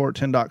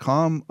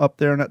d-410.com, up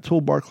there in that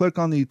toolbar, click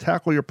on the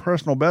Tackle Your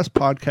Personal Best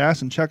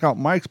podcast and check out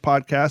Mike's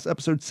podcast.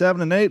 Episode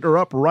 7 and 8 are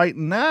up right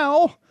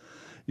now.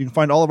 You can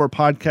find all of our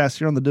podcasts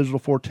here on the Digital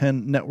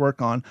 410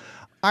 network on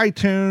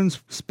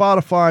iTunes,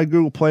 Spotify,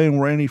 Google Play, and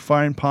where any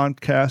fine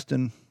podcast,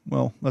 and,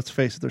 well, let's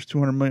face it, there's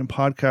 200 million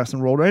podcasts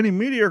enrolled. Any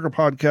mediocre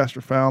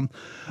podcaster found.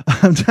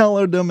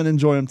 Download them and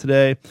enjoy them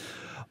today.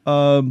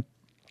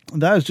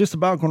 That is just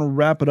about going to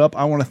wrap it up.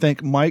 I want to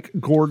thank Mike,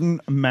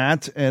 Gordon,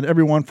 Matt, and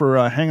everyone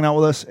for hanging out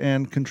with us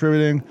and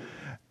contributing.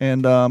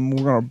 And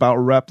we're going to about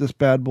wrap this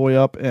bad boy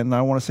up. And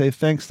I want to say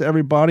thanks to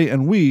everybody,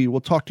 and we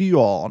will talk to you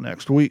all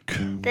next week.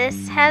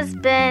 This has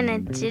been a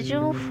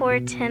Digital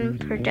 410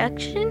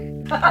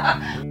 production.